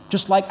religion,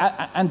 just like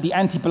the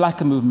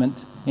anti-Balaka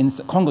movement in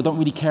Congo don't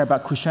really care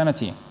about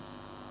Christianity.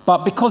 But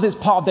because it's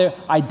part of their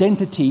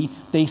identity,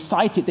 they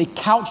cite it, they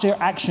couch their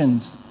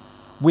actions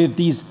with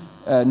these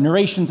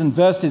narrations and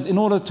verses in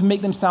order to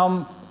make them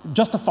sound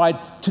justified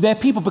to their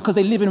people because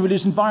they live in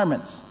religious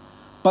environments.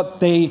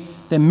 But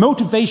their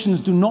motivations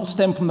do not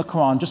stem from the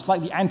Quran, just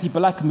like the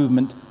anti-Balaka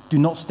movement do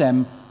not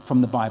stem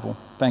from the Bible.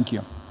 Thank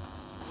you.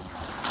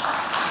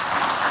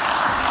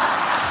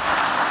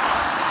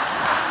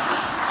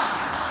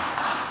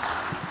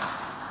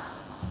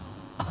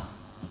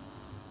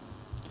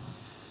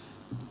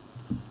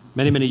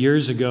 Many, many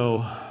years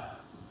ago,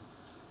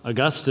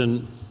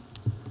 Augustine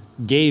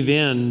gave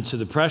in to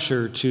the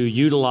pressure to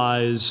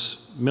utilize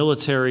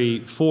military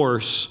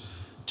force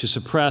to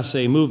suppress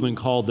a movement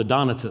called the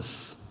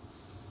Donatists.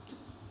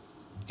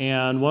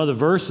 And one of the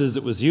verses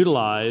that was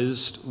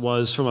utilized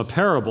was from a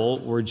parable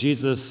where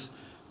Jesus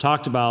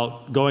talked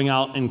about going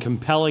out and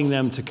compelling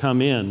them to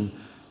come in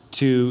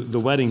to the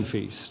wedding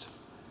feast.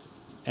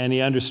 And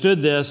he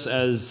understood this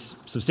as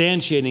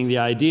substantiating the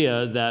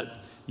idea that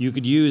you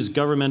could use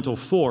governmental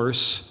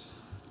force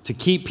to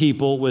keep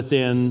people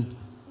within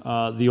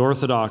the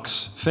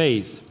Orthodox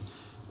faith.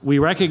 We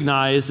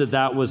recognize that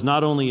that was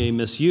not only a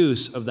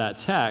misuse of that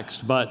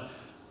text, but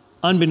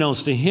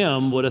unbeknownst to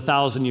him, would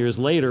 1,000 years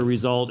later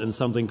result in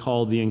something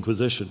called the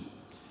Inquisition.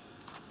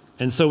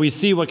 And so we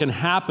see what can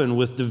happen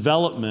with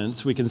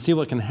development. We can see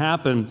what can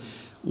happen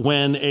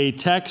when a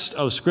text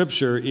of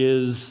Scripture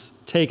is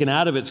taken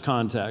out of its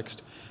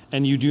context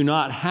and you do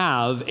not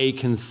have a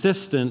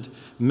consistent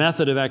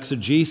method of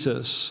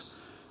exegesis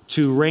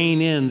to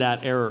rein in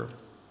that error.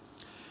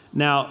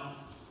 Now,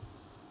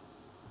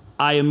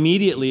 I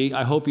immediately,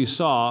 I hope you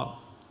saw,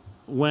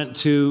 went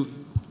to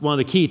one of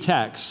the key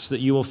texts that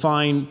you will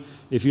find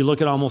if you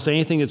look at almost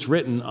anything that's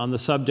written on the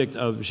subject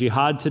of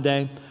jihad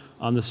today,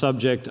 on the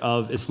subject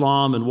of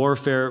Islam and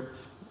warfare.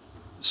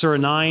 Surah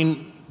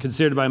 9,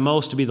 considered by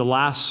most to be the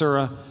last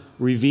surah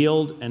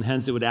revealed, and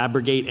hence it would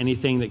abrogate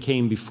anything that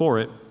came before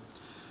it.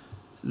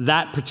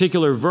 That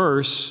particular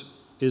verse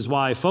is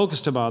why I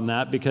focused upon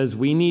that, because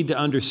we need to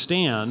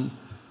understand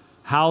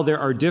how there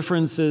are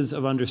differences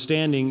of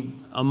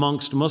understanding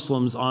amongst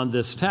Muslims on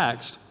this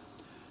text,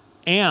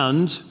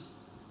 and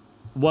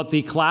what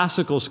the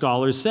classical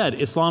scholars said.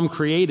 Islam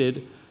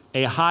created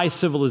a high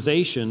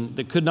civilization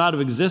that could not have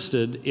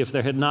existed if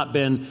there had not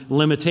been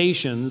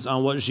limitations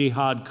on what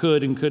jihad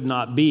could and could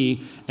not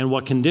be and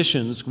what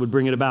conditions would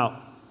bring it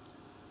about.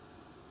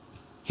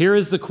 Here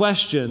is the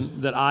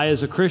question that I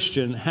as a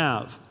Christian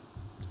have.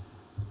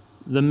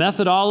 The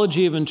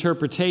methodology of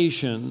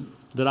interpretation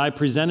that I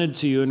presented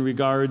to you in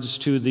regards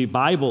to the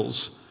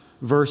Bible's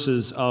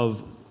verses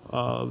of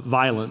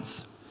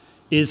violence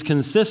is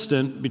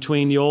consistent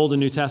between the Old and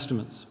New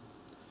Testaments.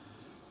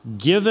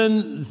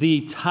 Given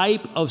the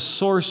type of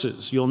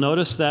sources, you'll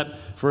notice that,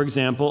 for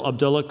example,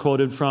 Abdullah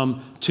quoted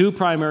from two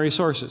primary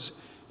sources.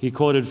 He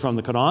quoted from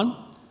the Quran,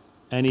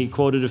 and he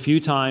quoted a few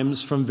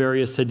times from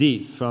various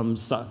hadith, from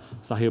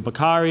Sahih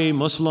Bukhari,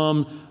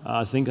 Muslim,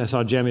 I think I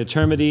saw Jami'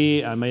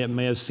 at-Tirmidhi, I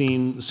may have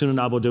seen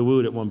Sunan Abu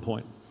Dawud at one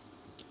point.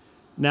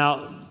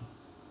 Now,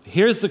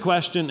 here's the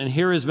question, and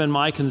here has been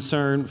my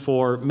concern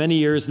for many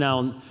years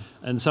now,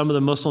 and some of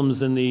the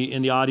Muslims in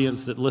the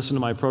audience that listen to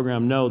my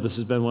program know this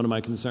has been one of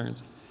my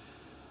concerns.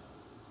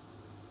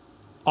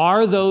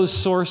 Are those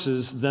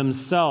sources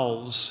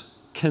themselves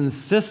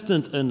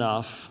consistent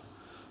enough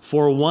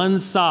for one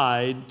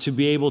side to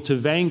be able to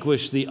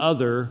vanquish the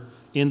other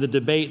in the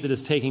debate that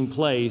is taking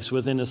place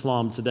within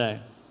Islam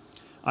today?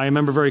 I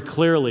remember very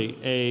clearly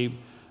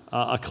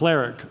a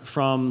cleric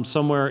from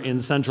somewhere in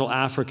Central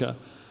Africa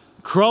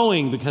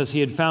crowing because he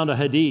had found a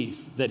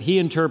hadith that he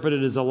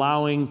interpreted as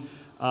allowing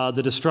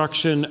the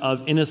destruction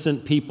of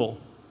innocent people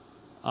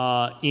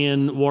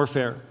in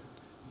warfare.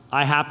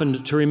 I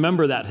happened to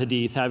remember that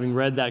hadith, having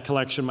read that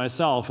collection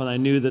myself, and I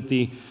knew that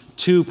the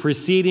two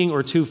preceding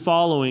or two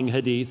following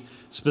hadith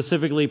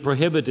specifically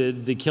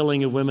prohibited the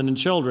killing of women and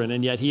children,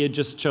 and yet he had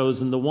just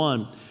chosen the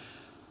one.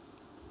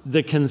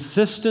 The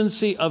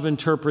consistency of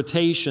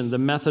interpretation, the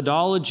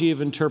methodology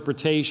of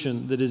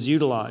interpretation that is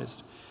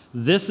utilized,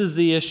 this is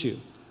the issue.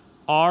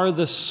 Are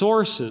the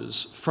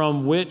sources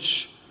from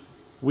which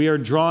we are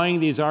drawing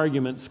these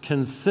arguments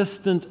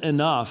consistent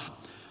enough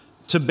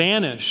to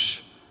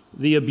banish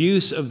the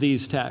abuse of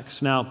these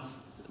texts? Now,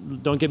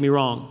 don't get me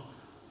wrong.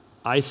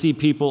 I see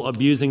people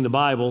abusing the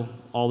Bible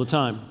all the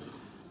time.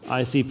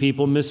 I see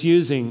people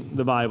misusing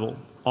the Bible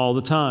all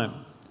the time.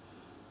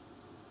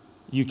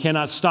 You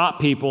cannot stop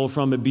people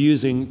from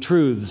abusing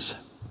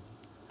truths.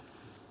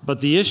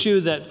 But the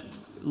issue that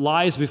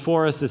lies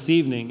before us this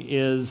evening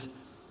is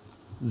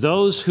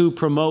those who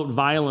promote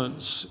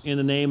violence in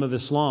the name of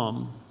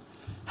Islam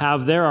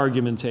have their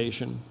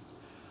argumentation.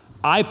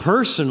 I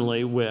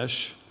personally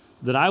wish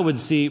that I would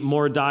see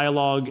more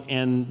dialogue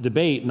and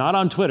debate, not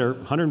on Twitter.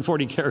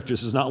 140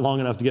 characters is not long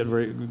enough to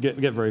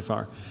get very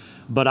far.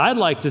 But I'd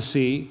like to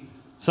see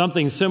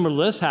something similar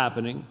to this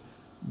happening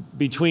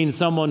between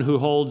someone who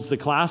holds the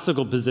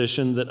classical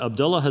position that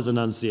Abdullah has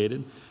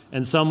enunciated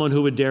and someone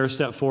who would dare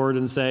step forward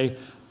and say,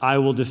 I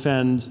will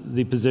defend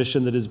the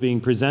position that is being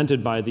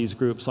presented by these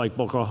groups like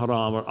Boko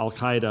Haram or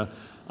Al-Qaeda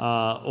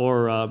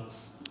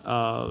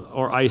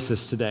or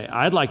ISIS today.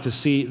 I'd like to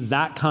see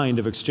that kind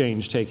of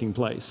exchange taking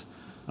place.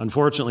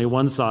 Unfortunately,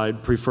 one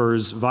side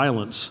prefers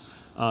violence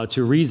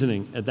to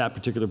reasoning at that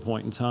particular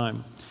point in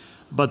time.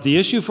 But the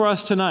issue for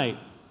us tonight,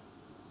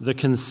 the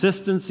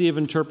consistency of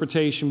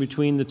interpretation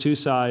between the two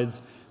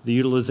sides, the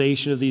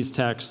utilization of these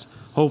texts,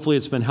 hopefully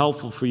it's been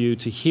helpful for you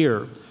to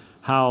hear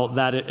how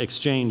that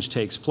exchange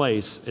takes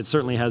place. It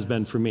certainly has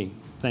been for me.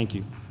 Thank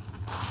you.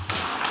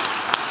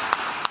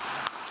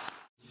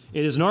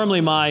 It is normally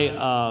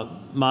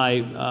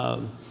my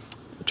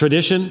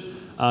tradition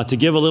to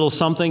give a little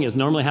something. It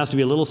normally has to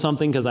be a little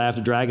something because I have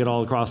to drag it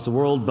all across the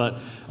world, but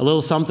a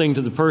little something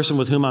to the person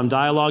with whom I'm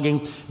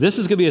dialoguing. This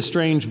is going to be a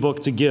strange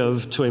book to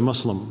give to a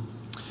Muslim,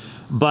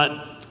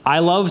 but I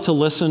love to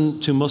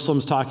listen to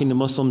Muslims talking to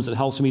Muslims. It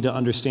helps me to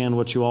understand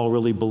what you all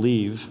really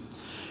believe.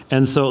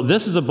 And so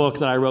this is a book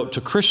that I wrote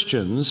to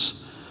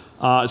Christians.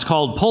 It's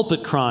called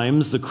Pulpit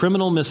Crimes, The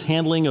Criminal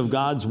Mishandling of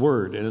God's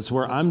Word. And it's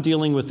where I'm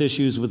dealing with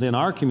issues within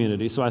our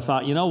community. So I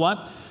thought, you know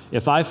what?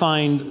 If I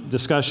find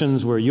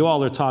discussions where you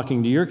all are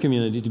talking to your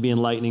community to be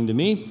enlightening to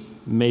me,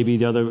 maybe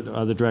the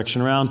other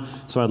direction around.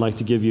 So I'd like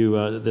to give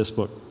you this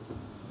book.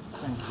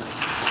 Thank you.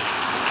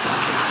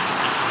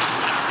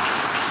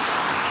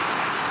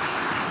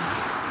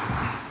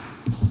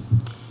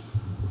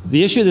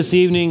 The issue this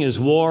evening is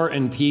war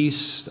and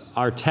peace,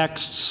 our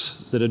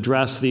texts that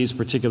address these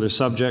particular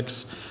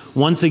subjects.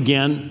 Once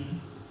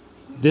again,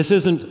 this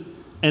isn't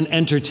an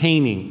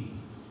entertaining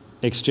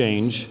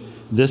exchange.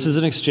 This is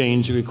an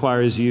exchange that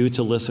requires you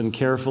to listen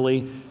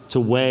carefully,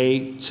 to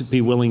weigh, to be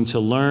willing to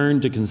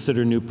learn, to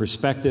consider new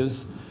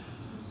perspectives.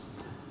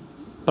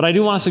 But I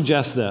do want to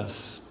suggest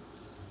this.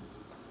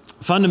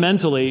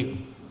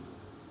 Fundamentally,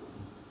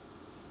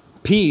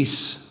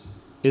 peace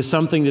is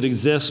something that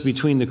exists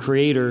between the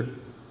Creator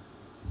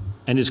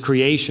and His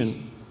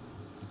creation.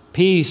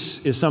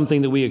 Peace is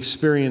something that we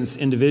experience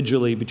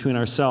individually between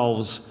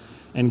ourselves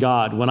and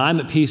God. When I'm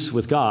at peace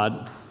with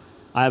God,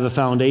 I have a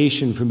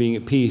foundation for being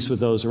at peace with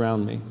those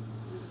around me.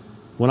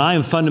 When I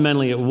am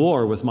fundamentally at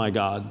war with my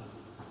God,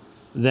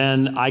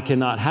 then I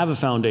cannot have a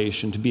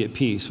foundation to be at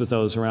peace with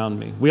those around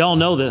me. We all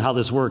know that how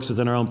this works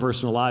within our own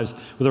personal lives,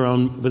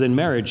 within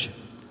marriage.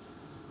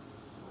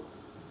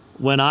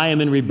 When I am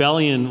in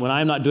rebellion, when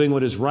I am not doing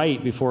what is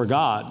right before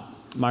God,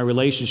 my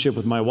relationship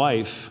with my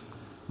wife,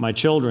 my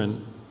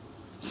children,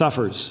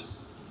 suffers.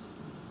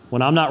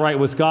 When I'm not right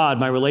with God,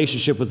 my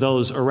relationship with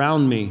those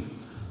around me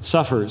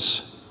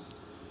suffers.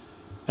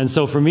 And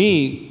so for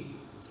me,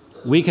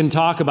 we can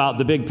talk about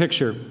the big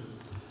picture,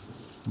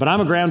 but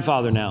I'm a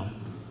grandfather now.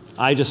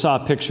 I just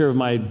saw a picture of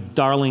my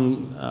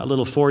darling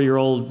little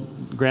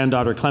 4-year-old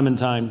granddaughter,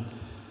 Clementine.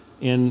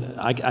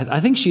 I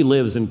think she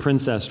lives in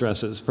princess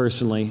dresses,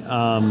 personally,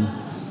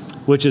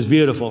 which is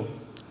beautiful.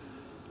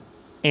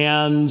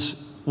 And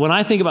when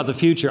I think about the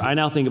future, I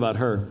now think about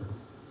her.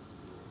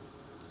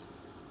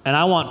 And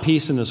I want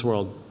peace in this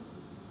world.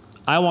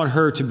 I want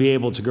her to be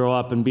able to grow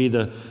up and be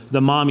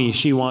the mommy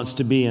she wants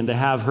to be, and to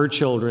have her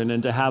children,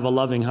 and to have a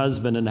loving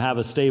husband, and to have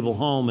a stable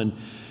home,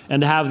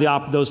 and to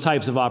have those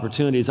types of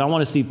opportunities. I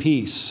want to see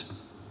peace.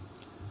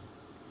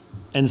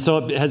 And so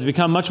it has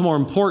become much more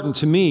important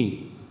to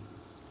me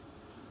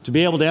to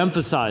be able to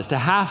emphasize, to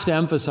have to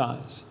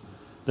emphasize,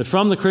 that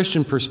from the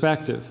Christian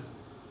perspective,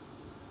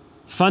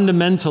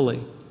 fundamentally,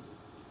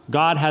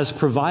 God has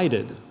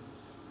provided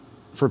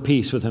for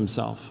peace with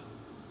himself.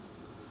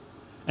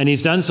 And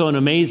he's done so in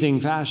amazing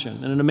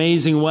fashion, in an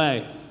amazing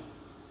way.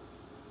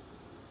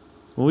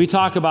 When we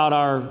talk about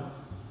our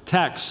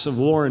texts of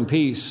war and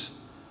peace,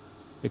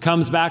 it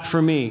comes back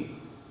for me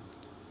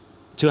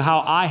to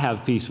how I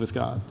have peace with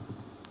God.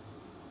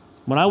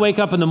 When I wake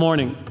up in the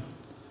morning,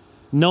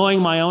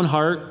 knowing my own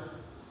heart,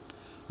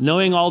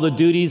 knowing all the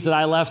duties that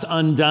I left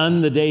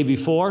undone the day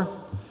before,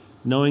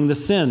 knowing the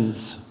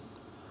sins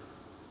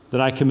that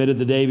I committed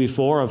the day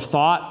before of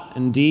thought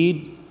and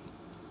deed,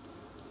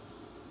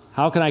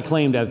 how can I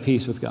claim to have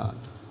peace with God?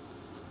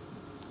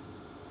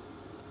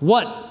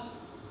 What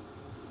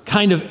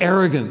kind of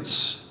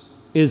arrogance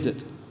is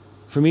it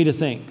for me to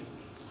think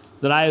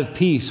that I have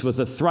peace with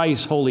the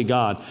thrice holy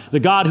God, the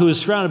God who is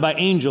surrounded by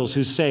angels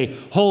who say,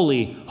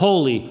 "Holy,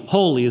 holy,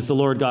 holy is the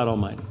Lord God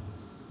Almighty"?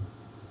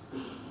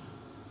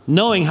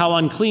 Knowing how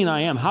unclean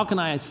I am, how can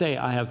I say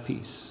I have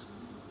peace?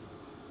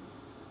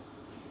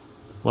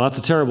 Well, that's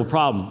a terrible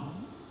problem.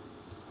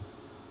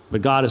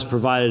 But God has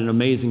provided an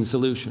amazing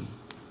solution.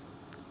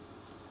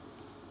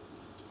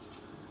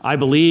 I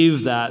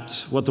believe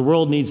that what the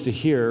world needs to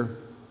hear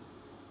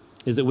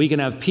is that we can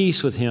have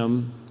peace with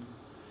him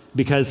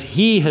because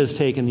he has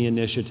taken the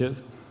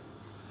initiative.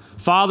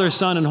 Father,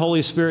 Son, and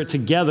Holy Spirit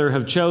together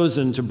have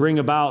chosen to bring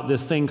about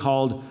this thing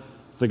called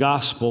the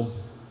gospel.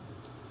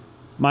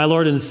 My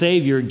Lord and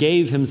Savior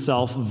gave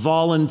himself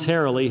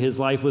voluntarily. His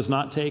life was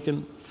not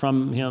taken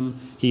from him.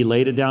 He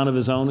laid it down of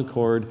his own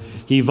accord.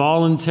 He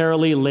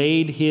voluntarily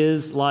laid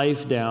his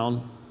life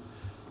down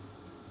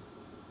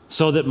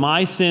so that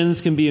my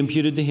sins can be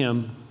imputed to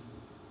him,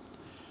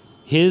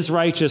 his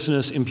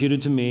righteousness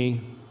imputed to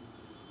me,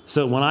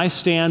 so that when I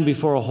stand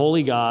before a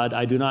holy God,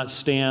 I do not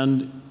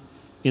stand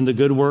in the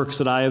good works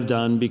that I have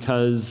done,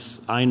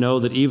 because I know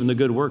that even the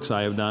good works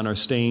I have done are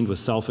stained with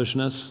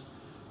selfishness,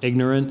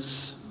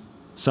 ignorance,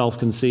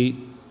 self-conceit.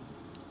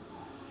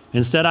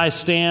 Instead, I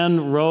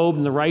stand robed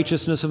in the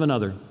righteousness of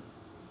another,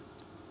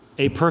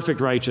 a perfect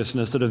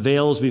righteousness that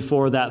avails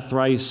before that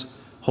thrice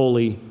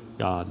holy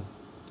God.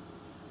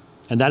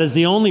 And that is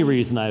the only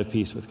reason I have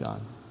peace with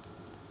God.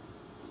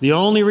 The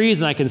only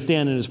reason I can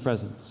stand in his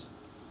presence.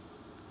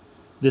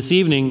 This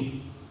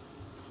evening,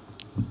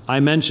 I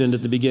mentioned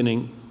at the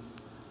beginning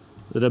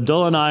that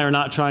Abdullah and I are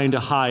not trying to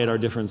hide our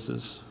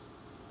differences.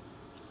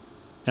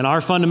 And our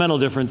fundamental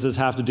differences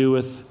have to do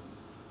with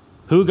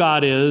who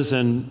God is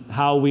and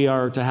how we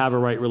are to have a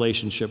right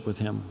relationship with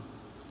him.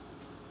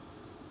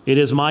 It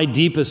is my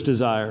deepest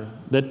desire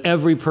that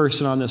every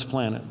person on this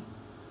planet,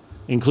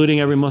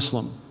 including every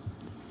Muslim,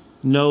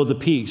 know the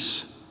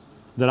peace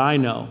that I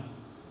know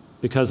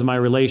because of my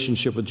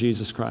relationship with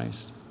Jesus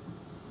Christ.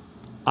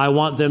 I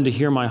want them to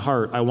hear my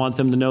heart. I want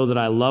them to know that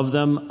I love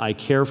them, I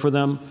care for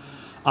them.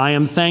 I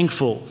am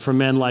thankful for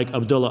men like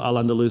Abdullah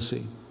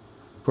al-Andalusi,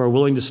 who are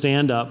willing to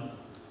stand up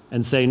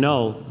and say,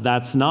 no,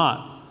 that's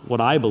not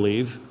what I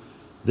believe.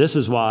 This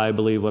is why I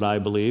believe what I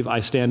believe. I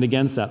stand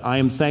against that. I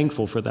am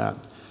thankful for that.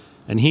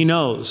 And he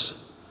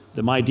knows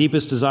that my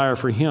deepest desire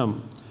for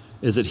him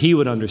is that he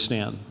would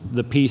understand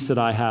the peace that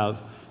I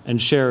have and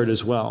share it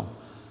as well.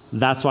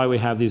 That's why we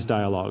have these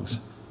dialogues.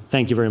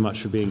 Thank you very much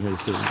for being here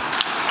this evening.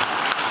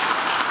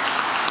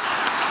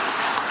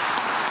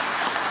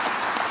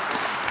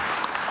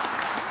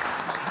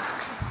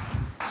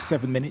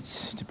 7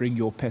 minutes to bring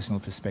your personal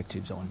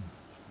perspectives on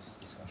this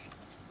discussion.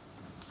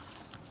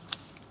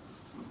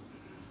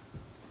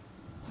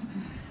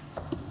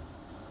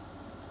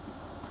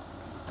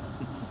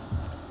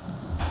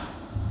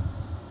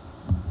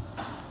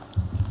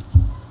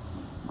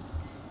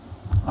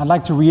 I'd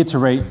like to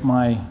reiterate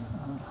my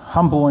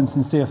humble and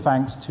sincere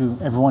thanks to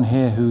everyone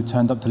here who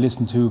turned up to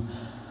listen to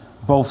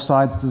both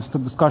sides of this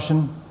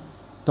discussion,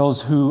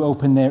 those who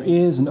opened their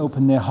ears and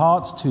opened their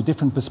hearts to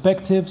different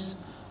perspectives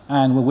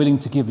and were willing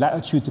to give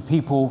latitude to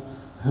people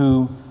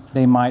who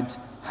they might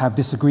have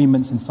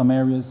disagreements in some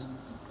areas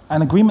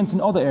and agreements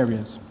in other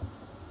areas.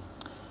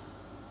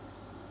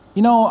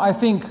 You know, I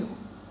think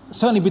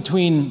certainly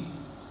between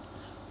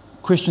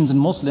Christians and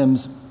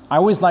Muslims, I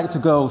always like to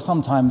go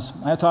sometimes,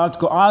 I like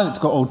to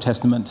go Old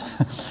Testament,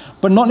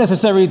 but not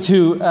necessarily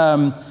to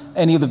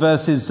any of the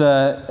verses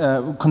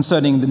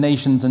concerning the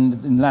nations and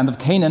the land of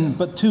Canaan,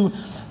 but to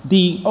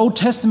the Old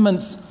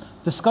Testament's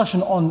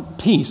discussion on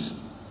peace,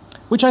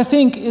 which I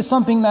think is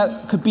something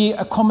that could be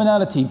a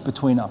commonality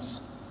between us.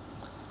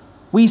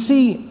 We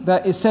see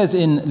that it says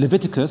in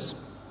Leviticus,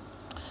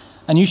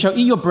 "And you shall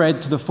eat your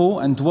bread to the full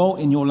and dwell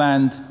in your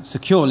land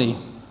securely.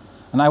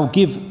 And I will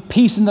give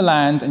peace in the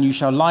land, and you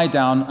shall lie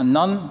down, and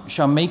none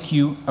shall make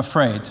you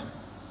afraid."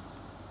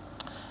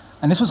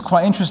 And this was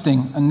quite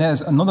interesting. And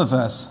there's another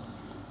verse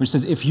which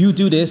says, "If you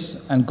do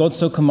this, and God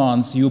so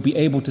commands, you will be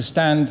able to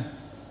stand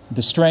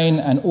the strain,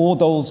 and all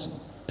those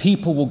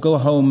people will go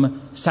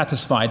home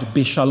satisfied,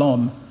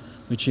 bishalom,"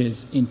 which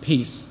is in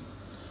peace.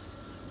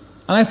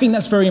 And I think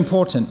that's very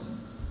important.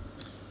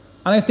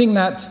 And I think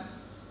that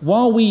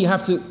while we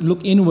have to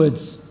look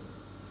inwards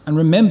and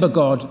remember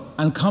God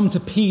and come to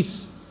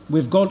peace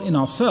with God in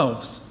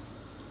ourselves,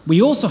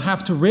 we also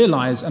have to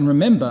realize and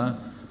remember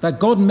that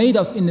God made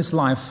us in this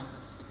life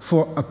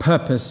for a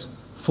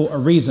purpose, for a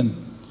reason.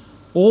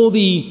 All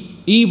the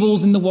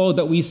evils in the world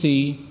that we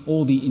see,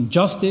 all the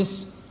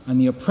injustice and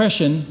the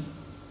oppression,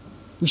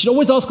 we should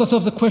always ask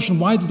ourselves the question,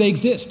 why do they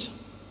exist?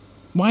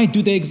 Why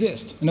do they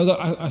exist? And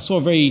I saw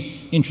a very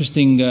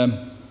interesting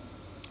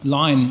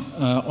line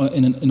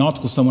in an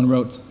article someone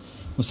wrote,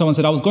 where someone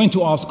said, I was going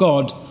to ask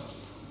God,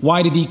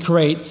 why did he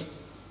create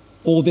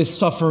all this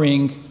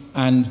suffering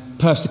and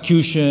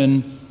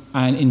persecution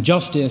and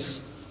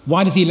injustice?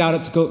 Why does he allow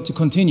it to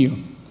continue?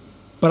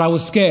 But I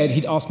was scared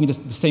he'd ask me the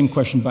same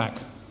question back.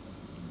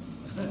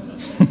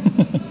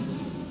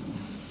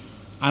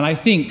 And I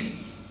think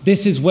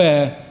this is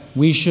where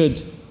we should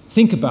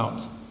think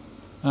about.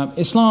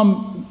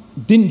 Islam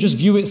didn't just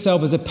view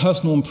itself as a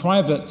personal and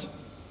private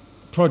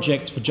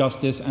project for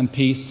justice and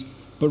peace,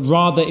 but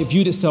rather it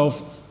viewed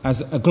itself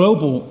as a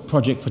global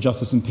project for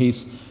justice and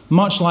peace,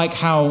 much like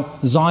how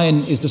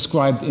Zion is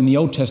described in the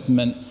Old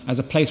Testament as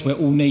a place where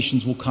all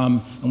nations will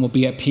come and will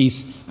be at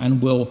peace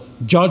and will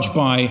judge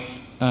by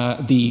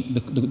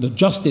the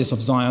justice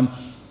of Zion.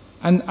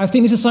 And I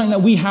think this is something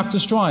that we have to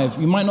strive.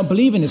 You might not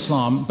believe in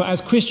Islam, but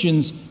as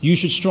Christians, you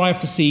should strive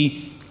to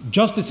see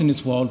justice in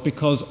this world,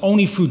 because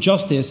only through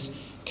justice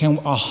can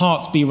our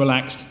hearts be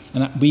relaxed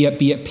and be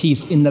at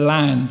peace in the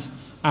land,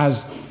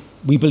 as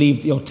we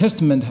believe the Old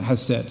Testament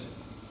has said.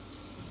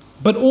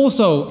 But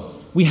also,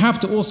 we have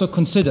to also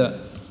consider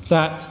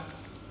that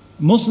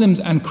Muslims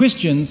and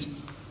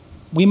Christians,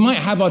 we might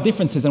have our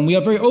differences, and we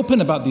are very open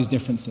about these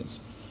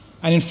differences.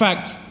 And in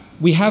fact,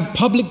 we have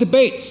public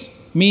debates.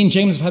 Me and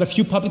James have had a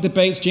few public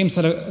debates. James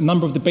had a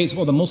number of debates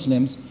with other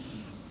Muslims.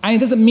 And it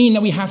doesn't mean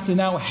that we have to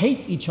now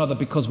hate each other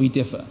because we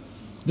differ.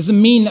 It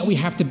doesn't mean that we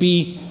have to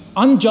be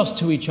unjust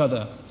to each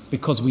other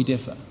because we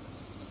differ.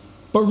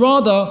 But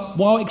rather,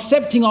 while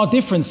accepting our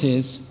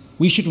differences,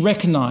 we should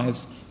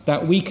recognize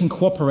that we can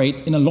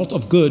cooperate in a lot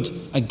of good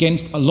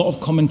against a lot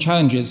of common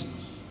challenges.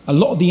 A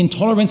lot of the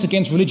intolerance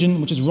against religion,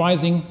 which is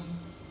rising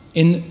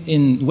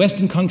in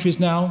Western countries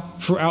now,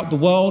 throughout the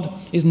world,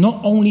 is not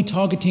only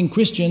targeting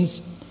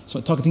Christians, so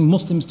targeting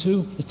Muslims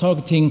too, it's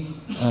targeting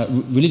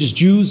religious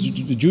Jews.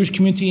 The Jewish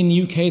community in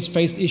the UK has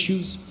faced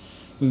issues,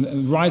 with a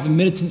rise of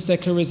militant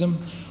secularism.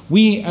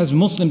 We, as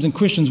Muslims and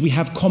Christians, we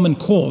have common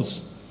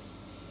cause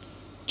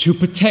to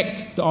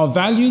protect our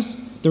values,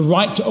 the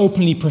right to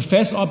openly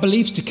profess our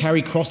beliefs, to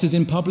carry crosses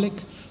in public,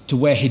 to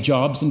wear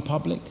hijabs in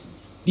public.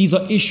 These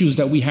are issues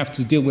that we have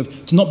to deal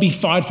with. To not be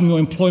fired from your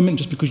employment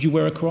just because you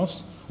wear a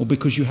cross, or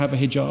because you have a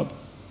hijab,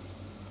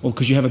 or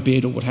because you have a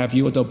beard, or what have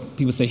you. Although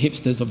people say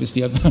hipsters,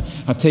 obviously,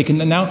 I've taken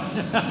them now.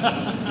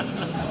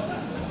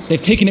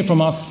 They've taken it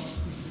from us,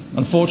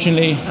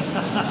 unfortunately.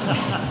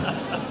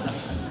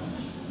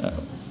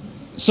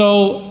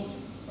 So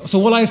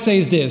what I say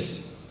is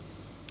this.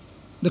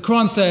 The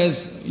Quran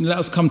says, let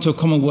us come to a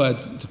common word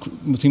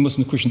between Muslims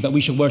and Christians, that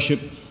we should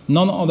worship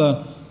none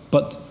other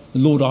but the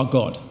Lord our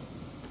God.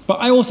 But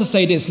I also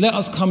say this, let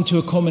us come to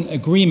a common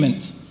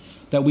agreement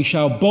that we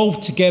shall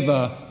both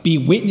together be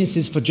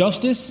witnesses for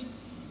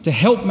justice to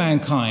help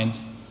mankind,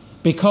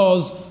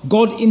 because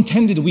God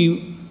intended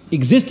we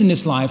exist in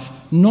this life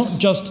not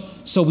just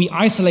so we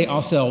isolate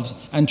ourselves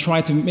and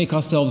try to make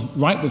ourselves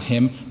right with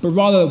him, but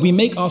rather we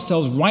make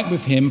ourselves right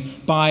with him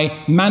by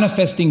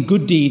manifesting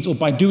good deeds, or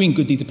by doing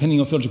good deeds, depending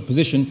on your theological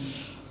position.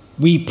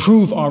 We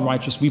prove our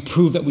righteousness. We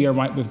prove that we are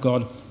right with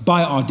God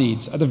by our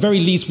deeds. At the very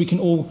least, we can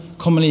all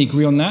commonly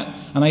agree on that.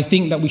 And I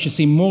think that we should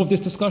see more of this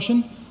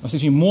discussion. I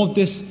should see more of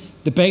this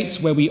debates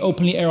where we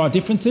openly air our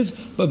differences.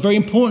 But very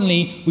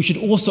importantly, we should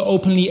also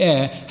openly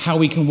air how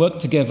we can work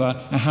together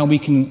and how we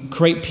can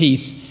create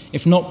peace,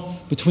 if not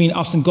between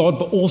us and God,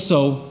 but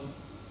also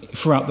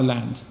throughout the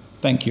land.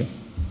 Thank you.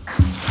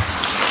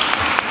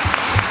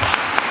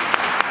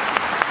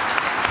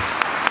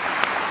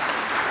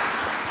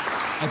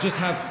 I just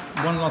have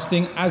one last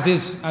thing, as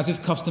is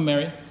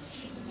customary.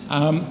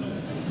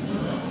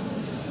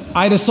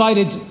 I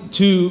decided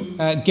to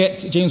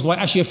get James White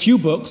actually a few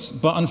books,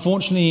 but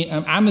unfortunately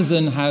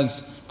Amazon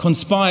has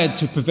conspired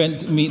to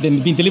prevent them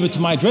being delivered to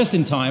my address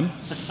in time.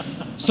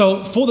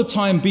 So for the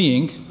time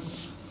being,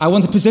 I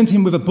want to present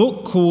him with a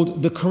book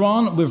called The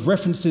Quran with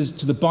References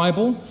to the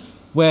Bible,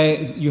 where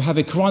you have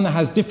a Quran that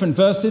has different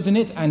verses in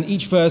it, and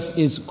each verse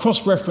is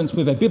cross-referenced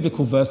with a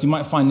biblical verse. You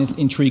might find this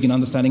intriguing and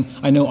understanding.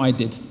 I know I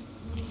did.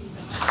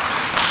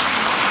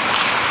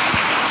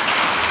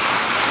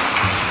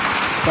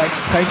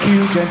 Thank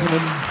you,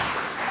 gentlemen.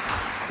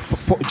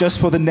 Just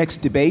for the next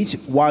debate,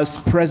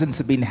 whilst presents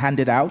have been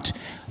handed out,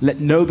 let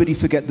nobody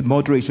forget the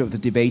moderator of the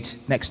debate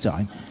next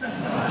time.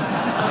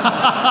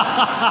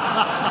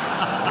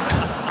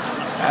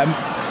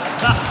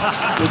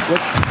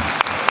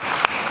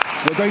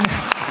 We're going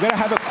to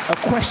have a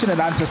question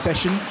and answer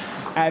session.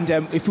 And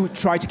if we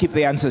try to keep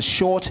the answers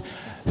short,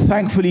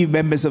 thankfully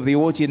members of the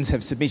audience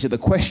have submitted the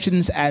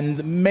questions,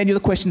 and many of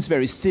the questions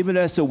very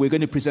similar, so we're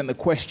going to present the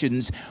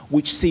questions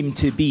which seem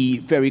to be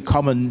very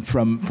common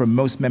from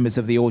most members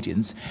of the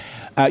audience.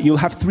 You'll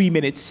have 3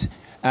 minutes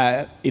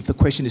if the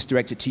question is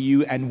directed to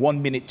you, and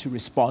 1 minute to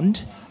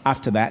respond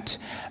after that.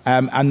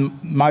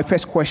 And my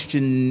first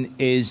question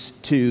is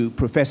to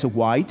Professor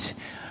White.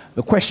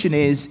 The question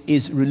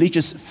is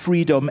religious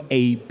freedom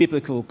a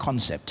biblical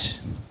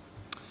concept?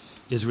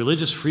 Is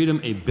religious freedom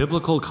a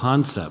biblical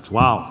concept?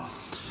 Wow.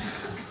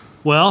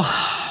 Well,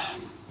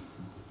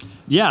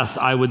 yes,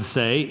 I would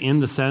say, in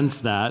the sense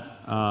that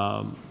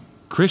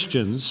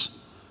Christians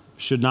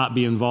should not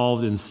be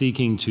involved in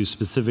seeking to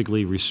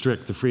specifically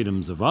restrict the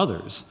freedoms of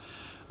others.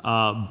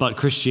 But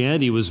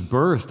Christianity was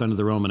birthed under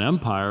the Roman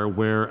Empire,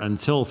 where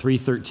until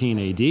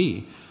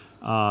 313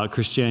 AD,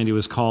 Christianity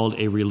was called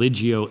a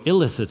religio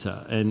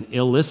illicita, an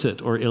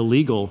illicit or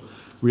illegal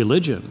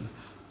religion.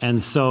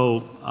 And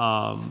so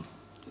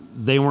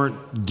they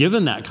weren't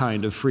given that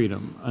kind of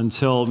freedom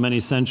until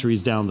many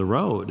centuries down the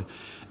road.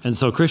 And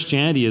so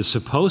Christianity is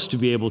supposed to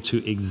be able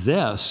to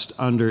exist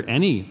under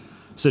any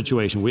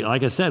situation.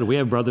 Like I said, we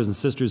have brothers and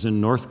sisters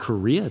in North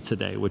Korea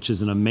today, which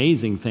is an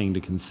amazing thing to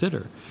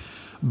consider.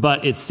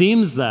 But it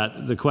seems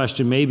that the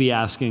question may be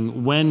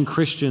asking, when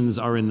Christians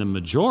are in the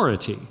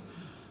majority,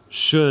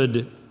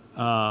 should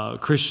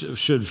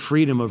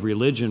freedom of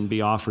religion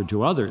be offered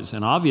to others?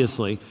 And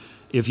obviously,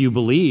 if you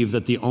believe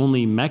that the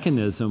only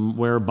mechanism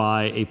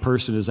whereby a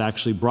person is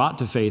actually brought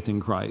to faith in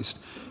Christ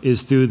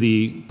is through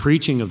the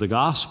preaching of the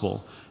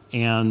gospel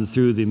and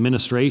through the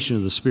ministration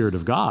of the Spirit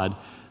of God,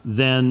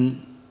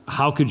 then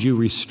how could you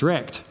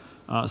restrict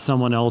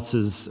someone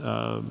else's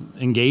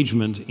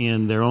engagement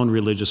in their own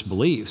religious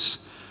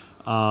beliefs?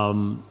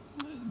 There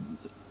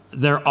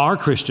are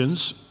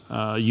Christians,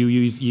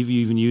 you've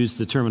even used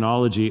the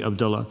terminology,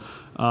 Abdullah,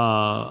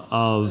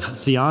 of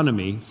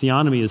theonomy.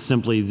 Theonomy is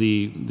simply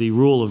the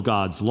rule of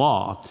God's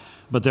law.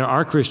 But there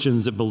are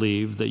Christians that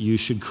believe that you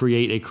should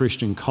create a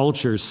Christian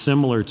culture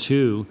similar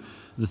to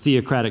the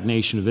theocratic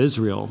nation of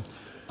Israel.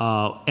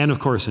 And of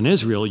course, in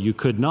Israel, you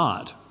could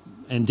not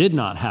and did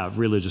not have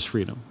religious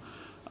freedom.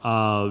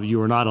 You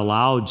were not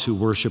allowed to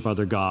worship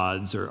other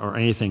gods or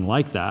anything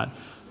like that.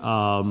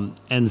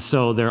 And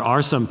so there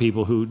are some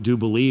people who do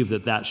believe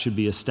that that should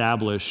be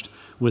established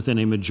within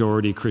a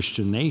majority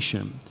Christian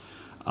nation.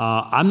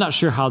 I'm not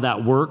sure how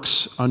that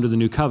works under the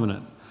New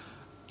Covenant.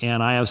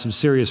 And I have some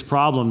serious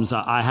problems.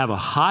 I have a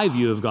high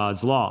view of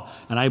God's law,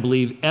 and I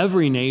believe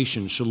every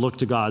nation should look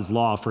to God's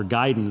law for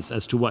guidance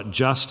as to what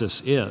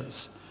justice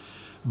is.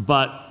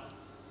 But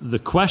the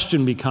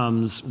question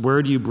becomes,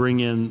 where do you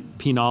bring in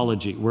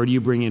penology? Where do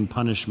you bring in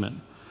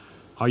punishment?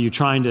 Are you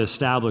trying to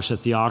establish a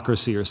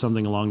theocracy or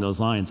something along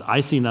those lines? I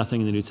see nothing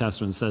in the New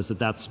Testament that says that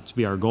that's to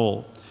be our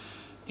goal.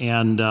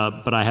 And,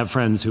 but I have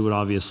friends who would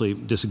obviously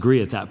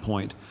disagree at that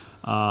point.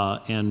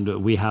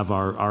 And we have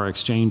our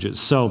exchanges.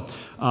 So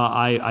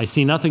I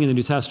see nothing in the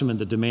New Testament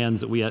that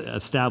demands that we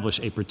establish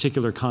a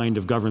particular kind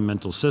of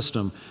governmental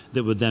system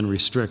that would then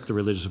restrict the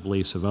religious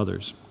beliefs of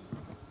others.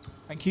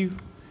 Thank you.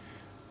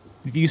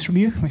 Views from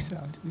you,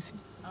 Mr. Lucy?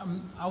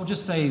 I would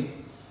just say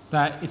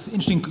that it's an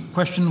interesting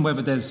question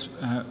whether there's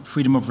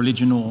freedom of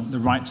religion or the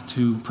right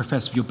to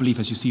profess your belief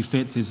as you see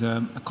fit is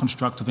a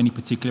construct of any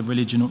particular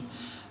religion.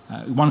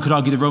 One could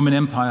argue the Roman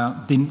Empire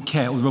didn't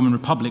care, or the Roman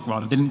Republic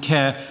rather, didn't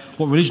care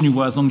what religion you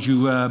were as long as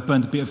you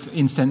burned a bit of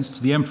incense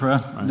to the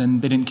emperor, right.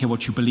 Then they didn't care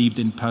what you believed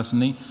in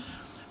personally.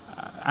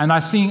 And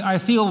I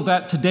feel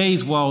that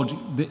today's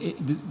world,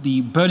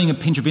 the burning a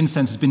pinch of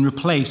incense has been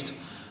replaced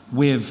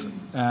with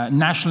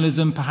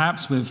nationalism,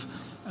 perhaps, with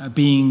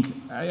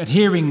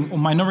adhering, or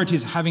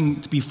minorities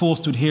having to be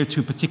forced to adhere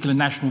to particular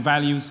national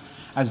values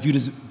as viewed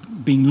as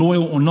being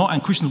loyal or not,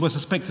 and Christians were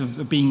suspected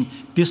of being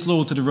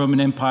disloyal to the Roman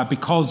Empire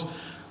because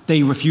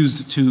they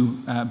refused to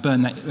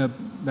burn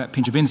that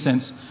pinch of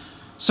incense.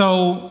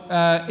 So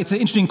it's an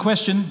interesting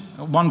question.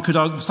 One could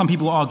argue, some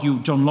people argue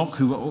John Locke,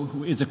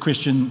 who is a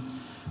Christian,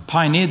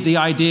 pioneered the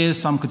ideas.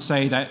 Some could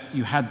say that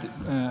you had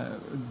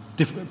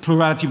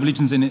plurality of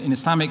religions in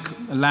Islamic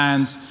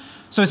lands.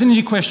 So it's an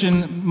interesting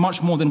question,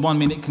 much more than 1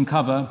 minute can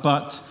cover,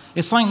 but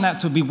it's something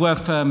that would be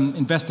worth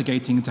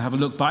investigating to have a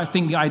look. But I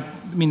think, I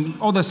mean,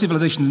 other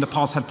civilizations in the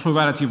past had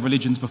plurality of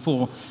religions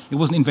before. It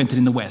wasn't invented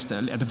in the West,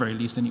 at the very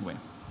least, anyway.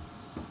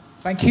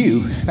 Thank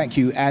you. Thank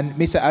you. And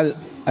Mr.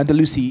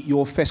 Al-Andalusi,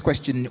 your first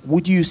question,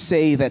 would you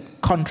say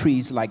that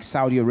countries like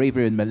Saudi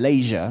Arabia and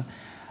Malaysia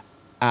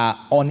are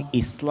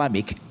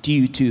un-Islamic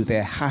due to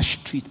their harsh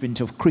treatment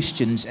of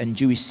Christians and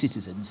Jewish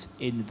citizens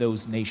in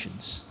those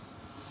nations?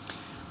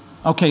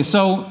 Okay,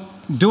 so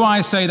do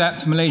I say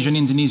that Malaysia and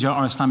Indonesia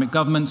are Islamic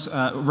governments?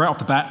 Right off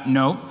the bat,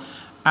 no.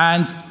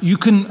 And you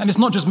can, and it's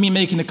not just me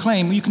making the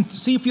claim, you can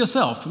see for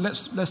yourself.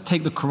 Let's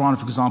take the Quran,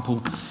 for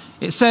example.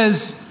 It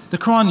says the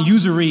Quran,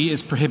 usury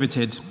is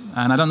prohibited.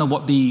 And I don't know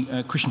what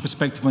the Christian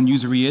perspective on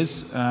usury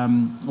is,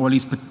 or at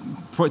least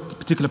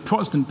particular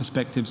Protestant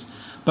perspectives.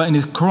 But in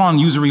the Quran,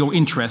 usury or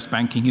interest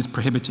banking is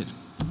prohibited.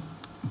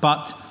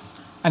 But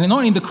And not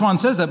only the Quran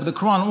says that, but the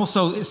Quran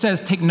also, it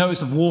says, take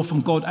notice of war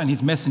from God and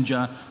his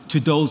messenger to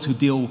those who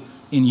deal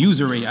in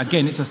usury.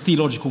 Again, it's a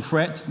theological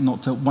threat,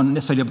 not to one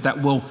necessarily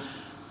that will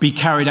be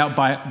carried out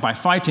by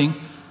fighting.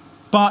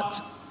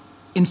 But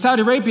in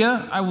Saudi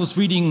Arabia, I was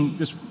reading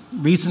just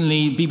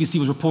recently, BBC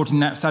was reporting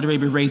that Saudi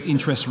Arabia raised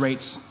interest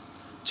rates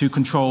to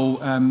control,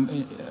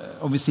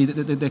 obviously,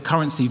 the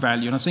currency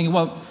value. And I was thinking,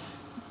 well,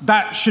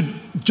 that should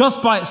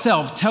just by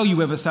itself tell you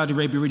whether Saudi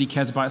Arabia really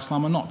cares about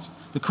Islam or not.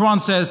 The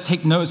Quran says,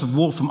 take notice of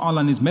war from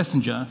Allah and his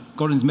messenger,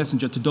 God and his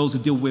messenger, to those who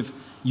deal with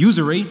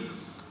usury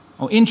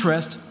or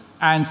interest.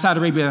 And Saudi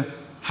Arabia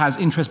has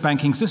interest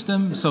banking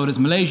system, so does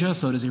Malaysia,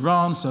 so does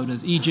Iran, so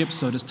does Egypt,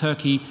 so does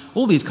Turkey,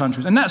 all these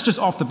countries. And that's just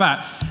off the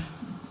bat.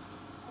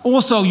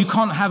 Also, you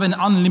can't have an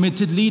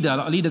unlimited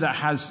leader, a leader that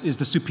is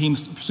the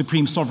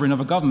supreme sovereign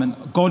of a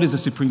government. God is the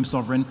supreme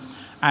sovereign,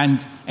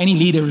 and any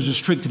leader is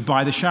restricted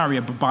by the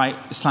Sharia, but by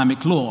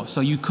Islamic law.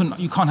 So you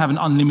can't have an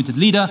unlimited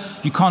leader,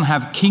 you can't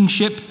have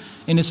kingship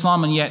in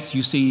Islam, and yet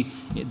you see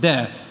it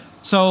there.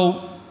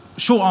 So,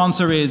 short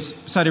answer is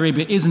Saudi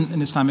Arabia isn't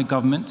an Islamic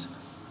government.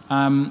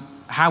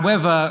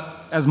 However,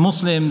 as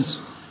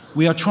Muslims,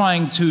 we are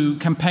trying to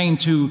campaign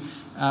to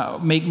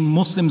make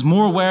Muslims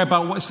more aware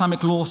about what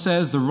Islamic law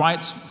says, the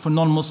rights for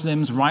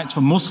non-Muslims, rights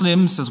for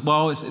Muslims as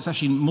well. It's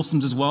actually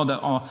Muslims as well that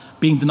are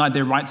being denied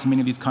their rights in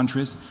many of these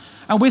countries.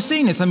 And we're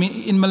seeing this. I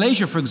mean, in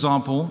Malaysia, for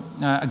example,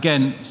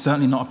 again,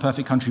 certainly not a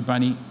perfect country by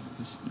any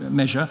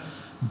measure,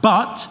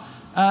 but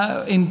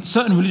in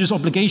certain religious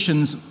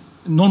obligations,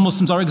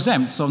 non-Muslims are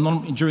exempt. So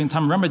during the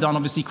time of Ramadan,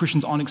 obviously,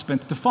 Christians aren't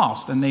expected to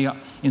fast. And they,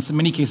 in so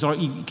many cases,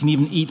 can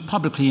even eat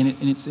publicly,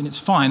 and it's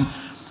fine.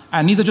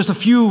 And these are just a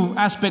few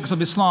aspects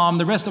of Islam.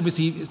 The rest,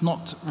 obviously, is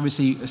not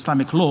obviously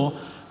Islamic law.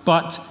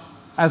 But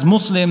as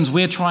Muslims,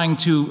 we're trying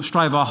to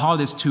strive our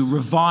hardest to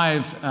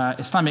revive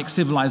Islamic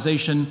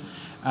civilization,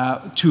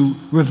 to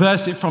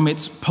reverse it from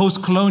its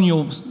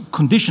post-colonial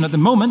condition at the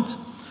moment,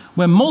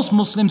 where most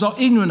Muslims are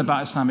ignorant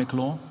about Islamic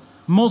law.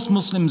 Most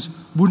Muslims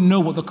wouldn't know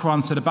what the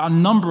Quran said about a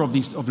number of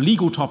these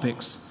legal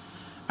topics.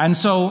 And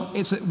so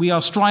we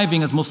are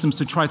striving as Muslims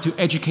to try to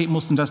educate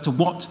Muslims as to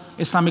what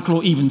Islamic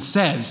law even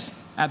says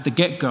at the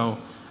get-go.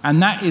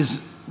 And that is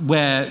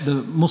where the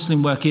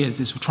Muslim work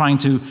is trying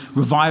to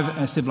revive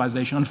a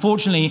civilization.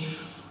 Unfortunately,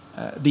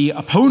 the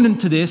opponent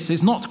to this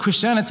is not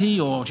Christianity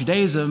or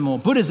Judaism or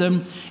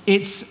Buddhism,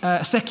 it's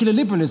secular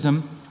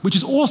liberalism, which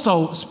is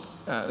also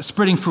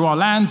spreading through our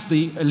lands.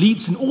 The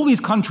elites in all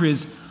these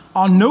countries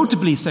are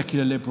notably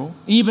secular liberal,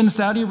 even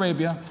Saudi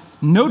Arabia.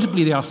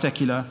 Notably, they are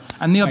secular,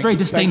 and they are very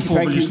disdainful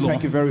of religious law.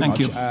 Thank you very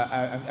much.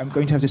 I'm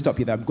going to have to stop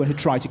you there. I'm going to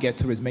try to get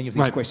through as many of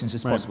these questions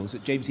as possible. So,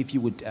 James, if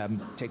you would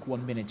take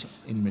 1 minute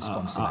in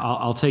response to that.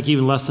 I'll take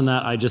even less than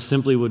that. I just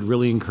simply would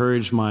really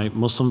encourage my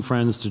Muslim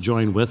friends to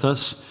join with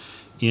us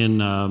in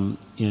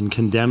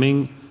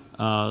condemning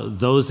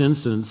those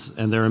incidents,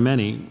 and there are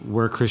many,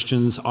 where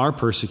Christians are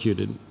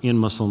persecuted in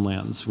Muslim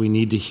lands. We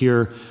need to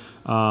hear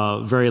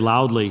very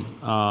loudly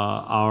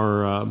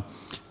our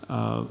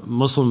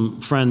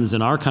Muslim friends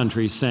in our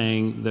country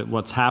saying that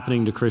what's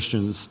happening to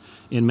Christians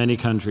in many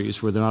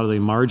countries, where they're not only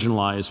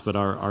marginalized but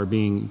are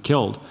being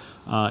killed,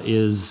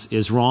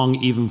 is wrong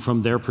even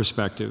from their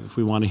perspective.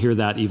 We want to hear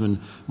that even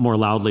more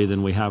loudly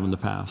than we have in the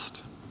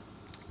past.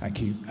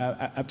 Thank you.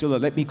 Abdullah,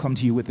 let me come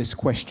to you with this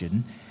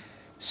question.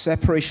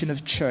 Separation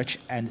of church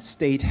and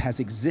state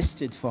has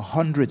existed for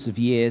hundreds of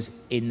years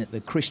in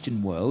the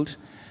Christian world.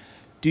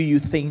 Do you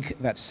think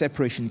that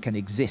separation can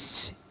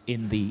exist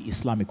in the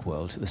Islamic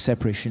world, the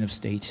separation of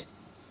state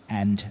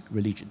and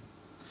religion?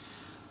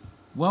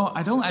 Well,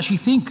 I don't actually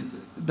think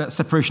that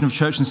separation of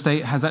church and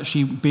state has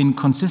actually been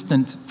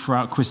consistent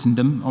throughout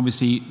Christendom.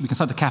 Obviously, we can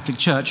cite the Catholic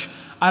Church.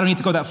 I don't need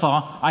to go that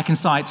far. I can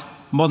cite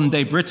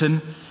modern-day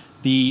Britain.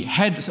 The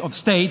head of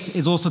state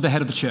is also the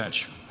head of the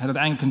church, head of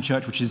the Anglican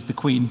Church, which is the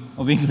Queen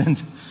of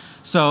England.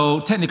 So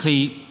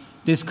technically,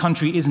 this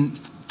country isn't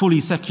fully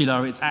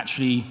secular. It's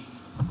actually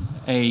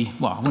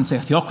well, I wouldn't say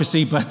a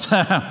theocracy, but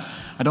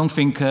I don't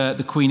think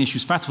the Queen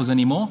issues fatwas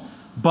anymore.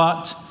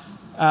 But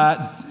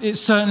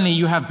certainly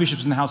you have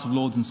bishops in the House of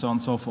Lords and so on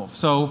and so forth.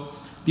 So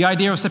the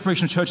idea of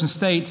separation of church and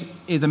state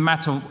is a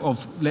matter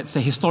of, let's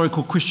say,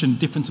 historical Christian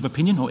difference of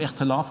opinion, or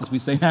ikhtilaf, as we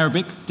say in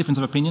Arabic, difference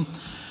of opinion.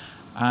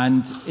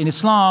 And in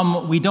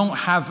Islam, we don't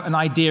have an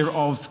idea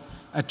of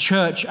a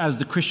church as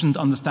the Christians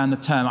understand the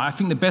term. I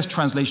think the best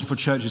translation for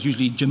church is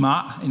usually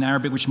jama' in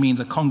Arabic, which means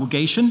a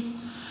congregation.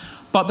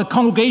 But the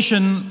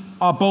congregation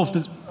are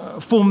both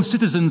form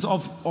citizens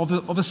of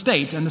a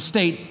state, and the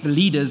state, the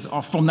leaders,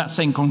 are from that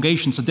same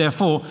congregation. So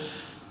therefore,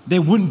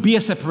 there wouldn't be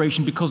a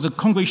separation, because the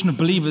congregation of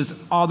believers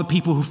are the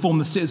people who form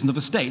the citizens of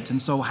a state.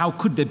 And so how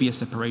could there be a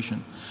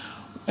separation?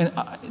 And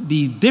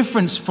the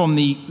difference from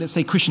the, let's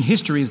say, Christian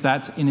history is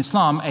that in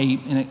Islam,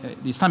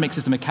 the Islamic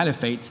system, a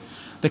caliphate,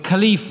 the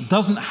caliph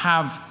doesn't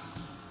have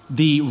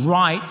the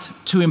right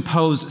to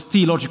impose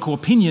theological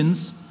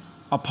opinions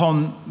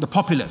upon the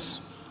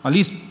populace. At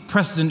least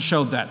precedent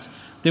showed that.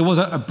 There was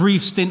a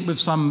brief stint with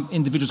some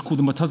individuals called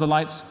the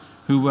Mu'tazilites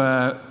who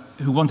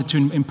wanted to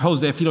impose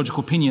their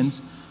theological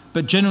opinions,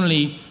 but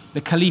generally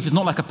the caliph is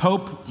not like a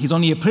pope. He's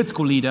only a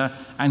political leader,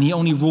 and he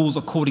only rules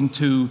according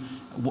to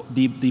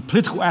the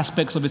political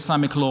aspects of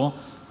Islamic law,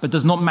 but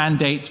does not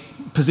mandate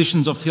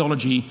positions of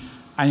theology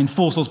and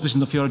enforce those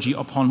positions of theology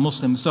upon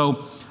Muslims.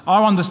 So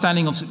our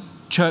understanding of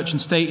church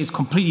and state is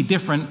completely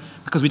different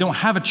because we don't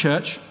have a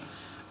church,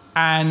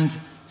 and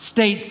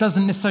state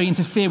doesn't necessarily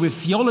interfere with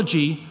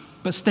theology,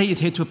 but state is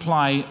here to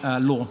apply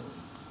law.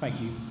 Thank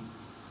you.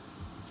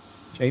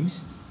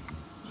 James?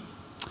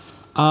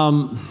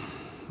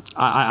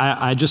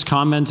 I just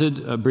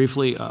commented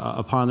briefly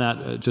upon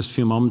that just a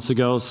few moments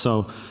ago.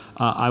 So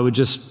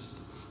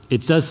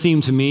it does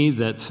seem to me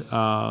that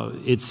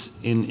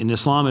in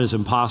Islam it is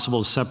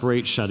impossible to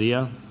separate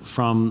Sharia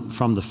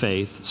from the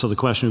faith. So the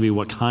question would be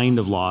what kind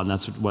of law, and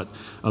that's what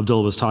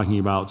Abdullah was talking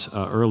about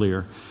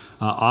earlier.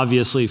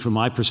 Obviously, from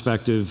my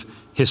perspective,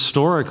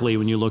 historically,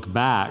 when you look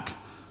back,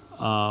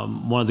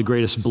 one of the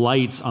greatest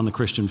blights on the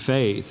Christian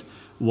faith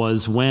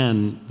was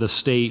when the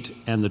state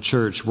and the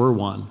church were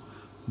one.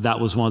 That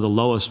was one of the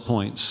lowest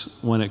points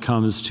when it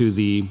comes to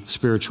the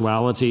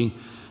spirituality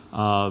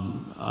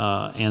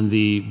and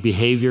the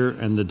behavior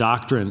and the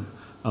doctrine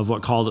of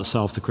what called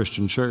itself the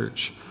Christian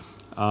church.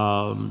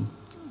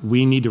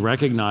 We need to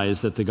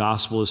recognize that the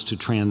gospel is to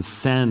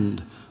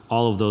transcend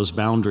all of those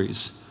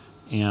boundaries.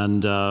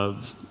 And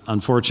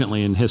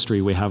unfortunately, in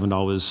history, we haven't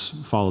always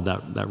followed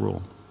that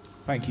rule.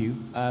 Thank you.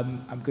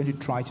 I'm going to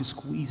try to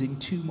squeeze in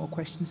 2 more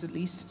questions at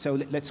least. So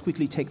let's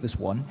quickly take this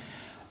one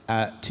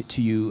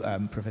to you,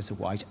 Professor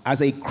White.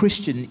 As a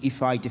Christian,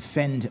 if I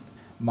defend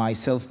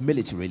myself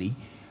militarily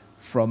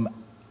from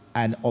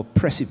an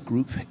oppressive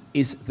group,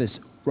 is this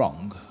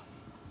wrong?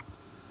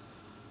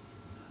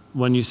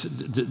 When you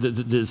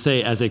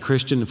say, as a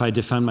Christian, if I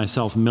defend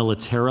myself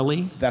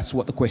militarily? That's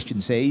what the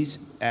question says.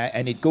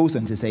 And it goes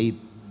on to say,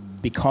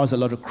 because a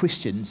lot of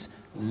Christians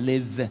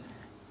live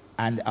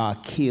and are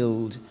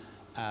killed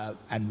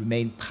and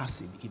remain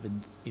passive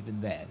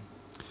even then.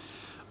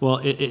 Well,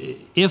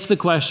 if the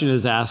question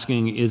is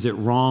asking, is it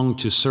wrong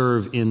to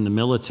serve in the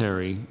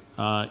military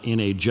in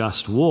a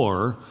just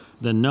war,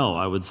 then no,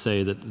 I would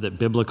say that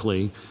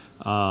biblically,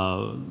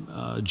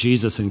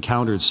 Jesus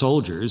encountered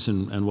soldiers,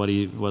 and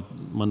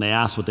when they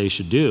asked what they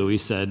should do, he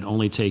said,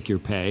 only take your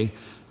pay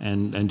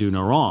and do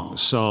no wrong.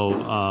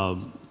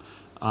 So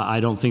I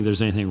don't think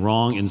there's anything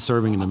wrong in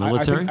serving in the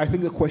military. I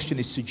think the question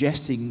is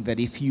suggesting that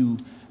if you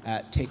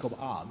take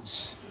up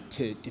arms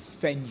to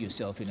defend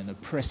yourself in an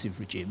oppressive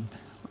regime,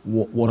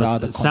 what are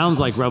the consequences? It sounds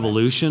like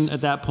revolution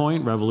at that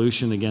point,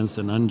 revolution against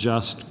an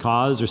unjust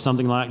cause or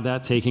something like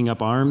that, taking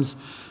up arms.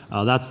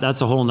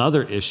 That's a whole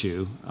other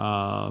issue.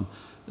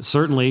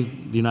 Certainly,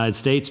 the United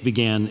States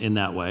began in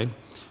that way.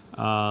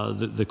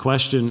 The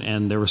question,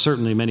 and there were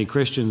certainly many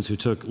Christians who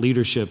took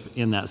leadership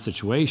in that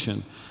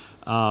situation.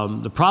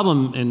 The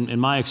problem, in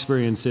my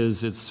experience,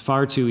 is it's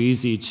far too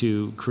easy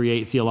to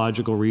create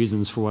theological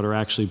reasons for what are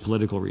actually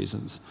political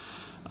reasons.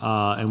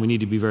 And we need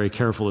to be very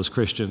careful as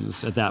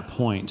Christians at that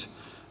point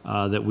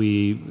that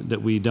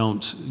we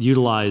don't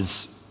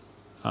utilize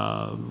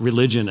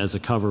religion as a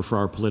cover for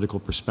our political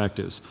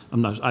perspectives.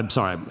 I'm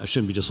sorry, I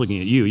shouldn't be just looking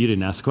at you. You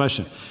didn't ask the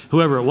question.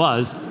 Whoever it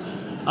was,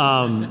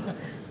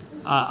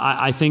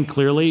 I think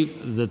clearly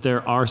that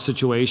there are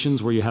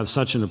situations where you have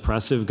such an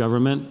oppressive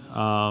government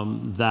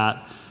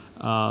that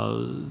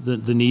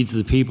the needs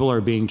of the people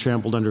are being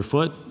trampled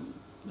underfoot.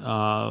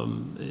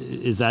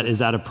 Is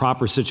that a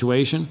proper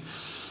situation?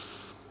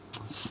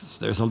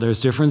 There's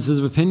differences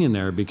of opinion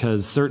there,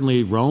 because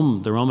certainly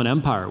the Roman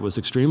Empire was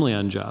extremely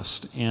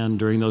unjust, and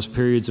during those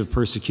periods of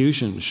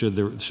persecution, should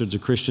the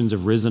Christians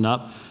have risen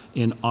up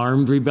in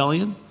armed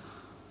rebellion?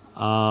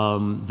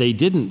 They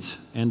didn't,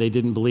 and they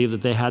didn't believe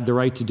that they had the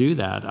right to do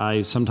that.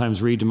 I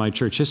sometimes read to my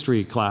church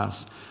history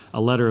class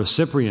a letter of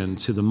Cyprian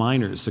to the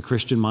miners, the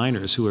Christian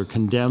miners, who were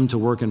condemned to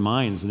work in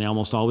mines, and they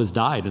almost always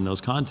died in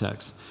those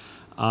contexts.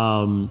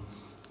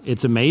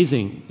 It's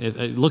amazing.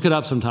 Look it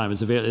up sometime.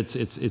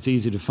 It's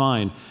easy to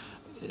find.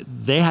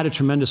 They had a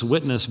tremendous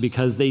witness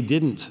because they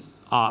didn't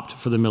opt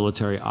for the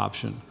military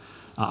option.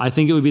 I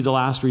think it would be the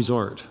last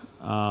resort.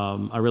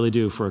 I really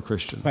do, for a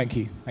Christian. Thank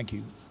you. Thank you.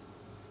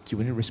 Do you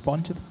want to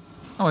respond to that?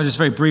 Oh, just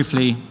very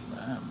briefly.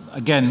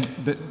 Again,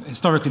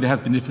 historically there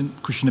has been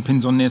different Christian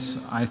opinions on this.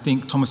 I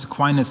think Thomas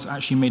Aquinas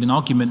actually made an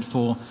argument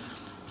for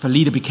if a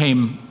leader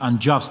became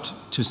unjust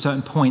to a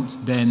certain point,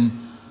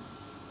 then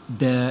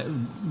the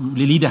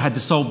leader had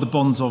dissolved the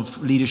bonds of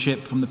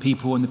leadership from the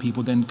people, and the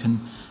people then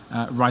can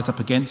rise up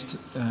against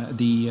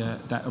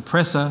that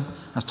oppressor,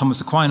 as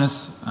Thomas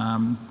Aquinas.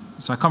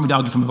 So I can't really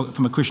argue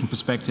from a Christian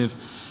perspective.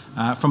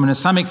 From an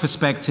Islamic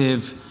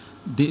perspective,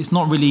 it's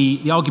not really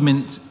the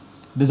argument.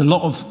 There's a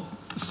lot of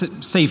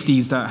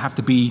safeties that have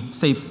to be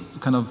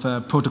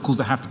protocols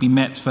that have to be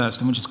met first,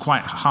 and which is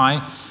quite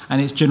high.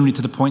 And it's generally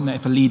to the point that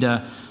if a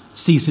leader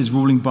ceases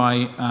ruling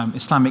by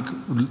Islamic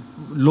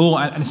law,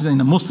 and this is in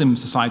a Muslim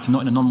society,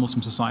 not in a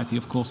non-Muslim society,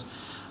 of course,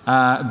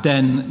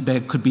 then there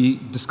could be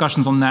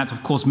discussions on that.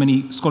 Of course,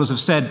 many scholars have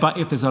said, but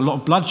if there's a lot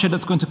of bloodshed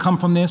that's going to come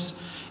from this,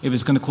 if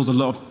it's going to cause a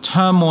lot of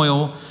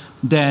turmoil,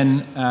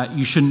 then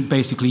you shouldn't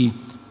basically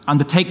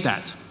undertake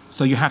that.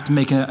 So you have to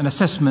make an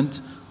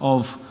assessment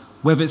of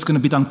whether it's going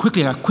to be done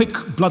quickly, a quick,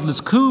 bloodless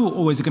coup,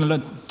 or is it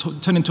going to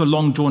turn into a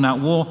long, drawn-out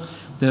war.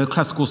 The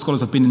classical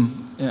scholars have been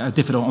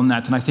differed on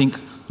that, and I think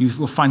you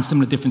will find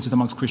similar differences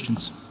amongst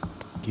Christians.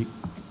 Thank you.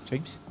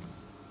 James?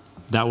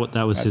 That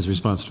was his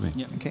response to me.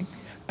 Yeah. Okay.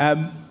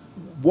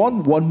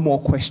 One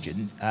more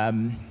question.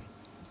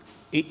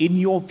 In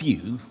your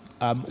view...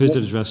 Who's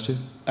it addressed to?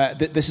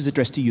 This is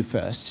addressed to you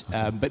first,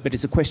 but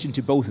it's a question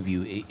to both of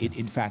you,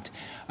 in fact.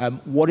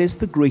 What is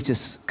the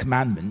greatest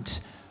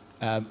commandment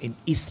in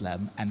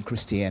Islam and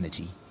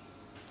Christianity?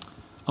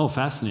 Oh,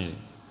 fascinating.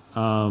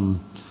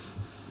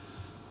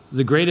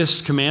 The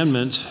greatest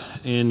commandment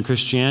in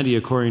Christianity,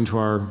 according to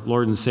our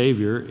Lord and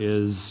Savior,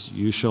 is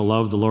you shall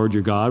love the Lord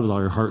your God with all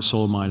your heart,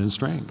 soul, mind, and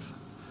strength.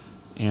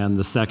 And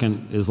the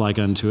second is like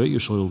unto it, you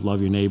shall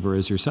love your neighbor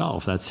as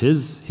yourself. That's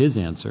his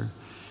answer.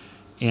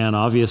 And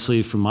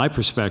obviously, from my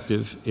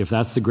perspective, if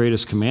that's the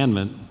greatest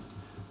commandment,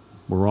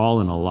 we're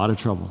all in a lot of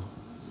trouble.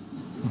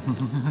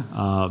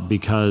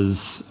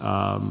 Because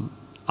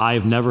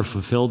I've never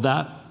fulfilled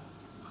that.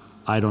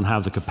 I don't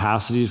have the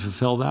capacity to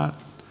fulfill that.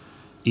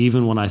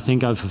 Even when I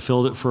think I've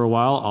fulfilled it for a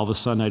while, all of a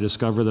sudden I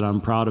discover that I'm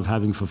proud of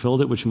having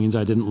fulfilled it, which means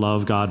I didn't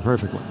love God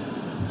perfectly.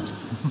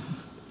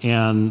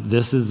 And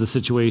this is the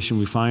situation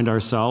we find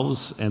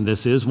ourselves, and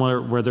this is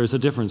where there's a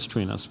difference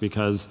between us,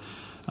 because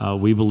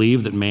we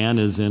believe that man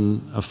is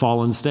in a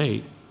fallen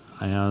state.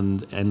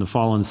 And in the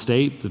fallen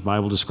state, the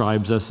Bible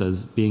describes us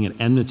as being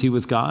at enmity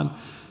with God.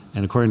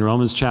 And according to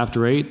Romans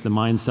chapter 8, the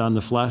mindset in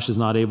the flesh is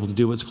not able to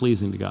do what's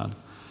pleasing to God.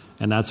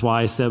 And that's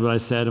why I said what I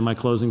said in my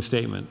closing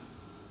statement.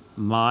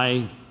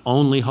 My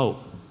only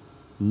hope,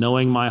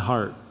 knowing my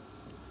heart,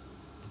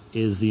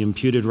 is the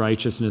imputed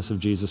righteousness of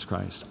Jesus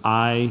Christ.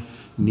 I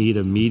need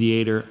a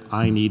mediator.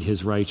 I need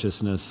his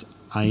righteousness.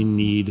 I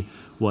need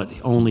what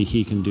only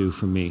he can do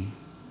for me.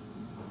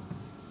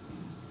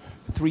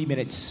 3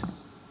 minutes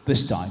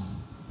this time.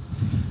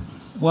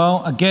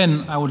 Well,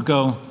 again, I'm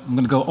going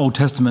to go Old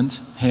Testament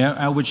here,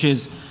 which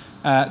is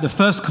the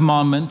first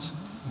commandment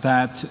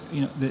that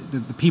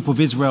the people of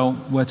Israel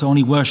were to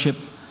only worship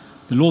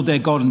the Lord their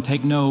God and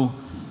take no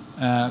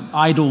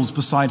idols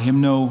beside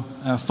him, no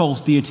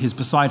false deities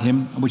beside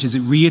him, which is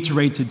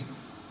reiterated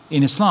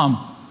in Islam,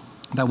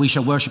 that we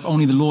shall worship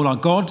only the Lord our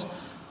God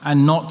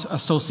and not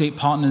associate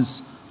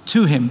partners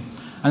to him.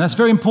 And that's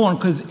very important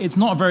because it's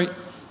not a very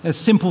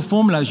simple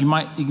formula as you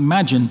might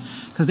imagine,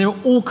 because there are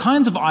all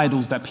kinds of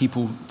idols that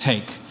people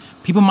take.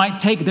 People might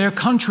take their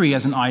country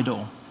as an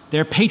idol,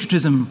 their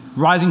patriotism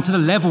rising to the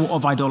level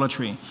of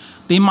idolatry.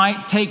 They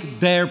might take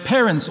their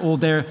parents or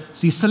their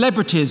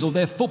celebrities or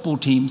their football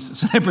teams,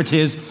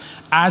 celebrities,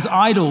 as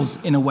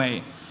idols in a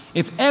way.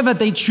 If ever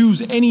they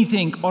choose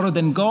anything other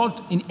than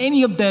God in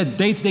any of their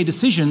day-to-day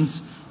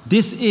decisions,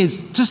 this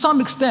is, to some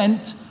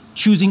extent,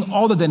 choosing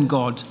other than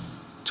God,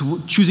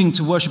 choosing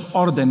to worship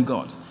other than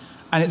God.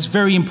 And it's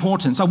very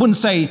important. So I wouldn't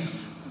say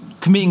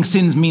committing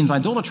sins means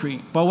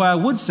idolatry, but what I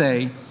would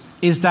say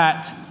is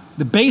that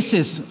the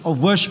basis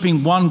of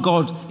worshiping one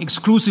God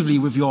exclusively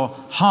with your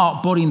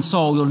heart, body, and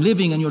soul, your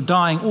living and your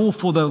dying, all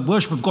for the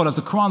worship of God, as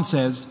the Quran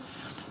says,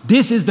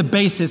 this is the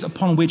basis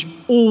upon which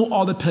all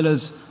other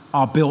pillars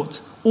are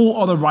built,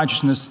 all other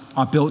righteousness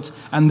are built,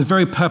 and the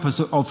very purpose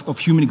of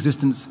human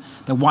existence,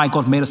 that why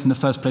God made us in the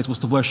first place, was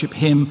to worship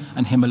him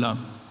and him alone.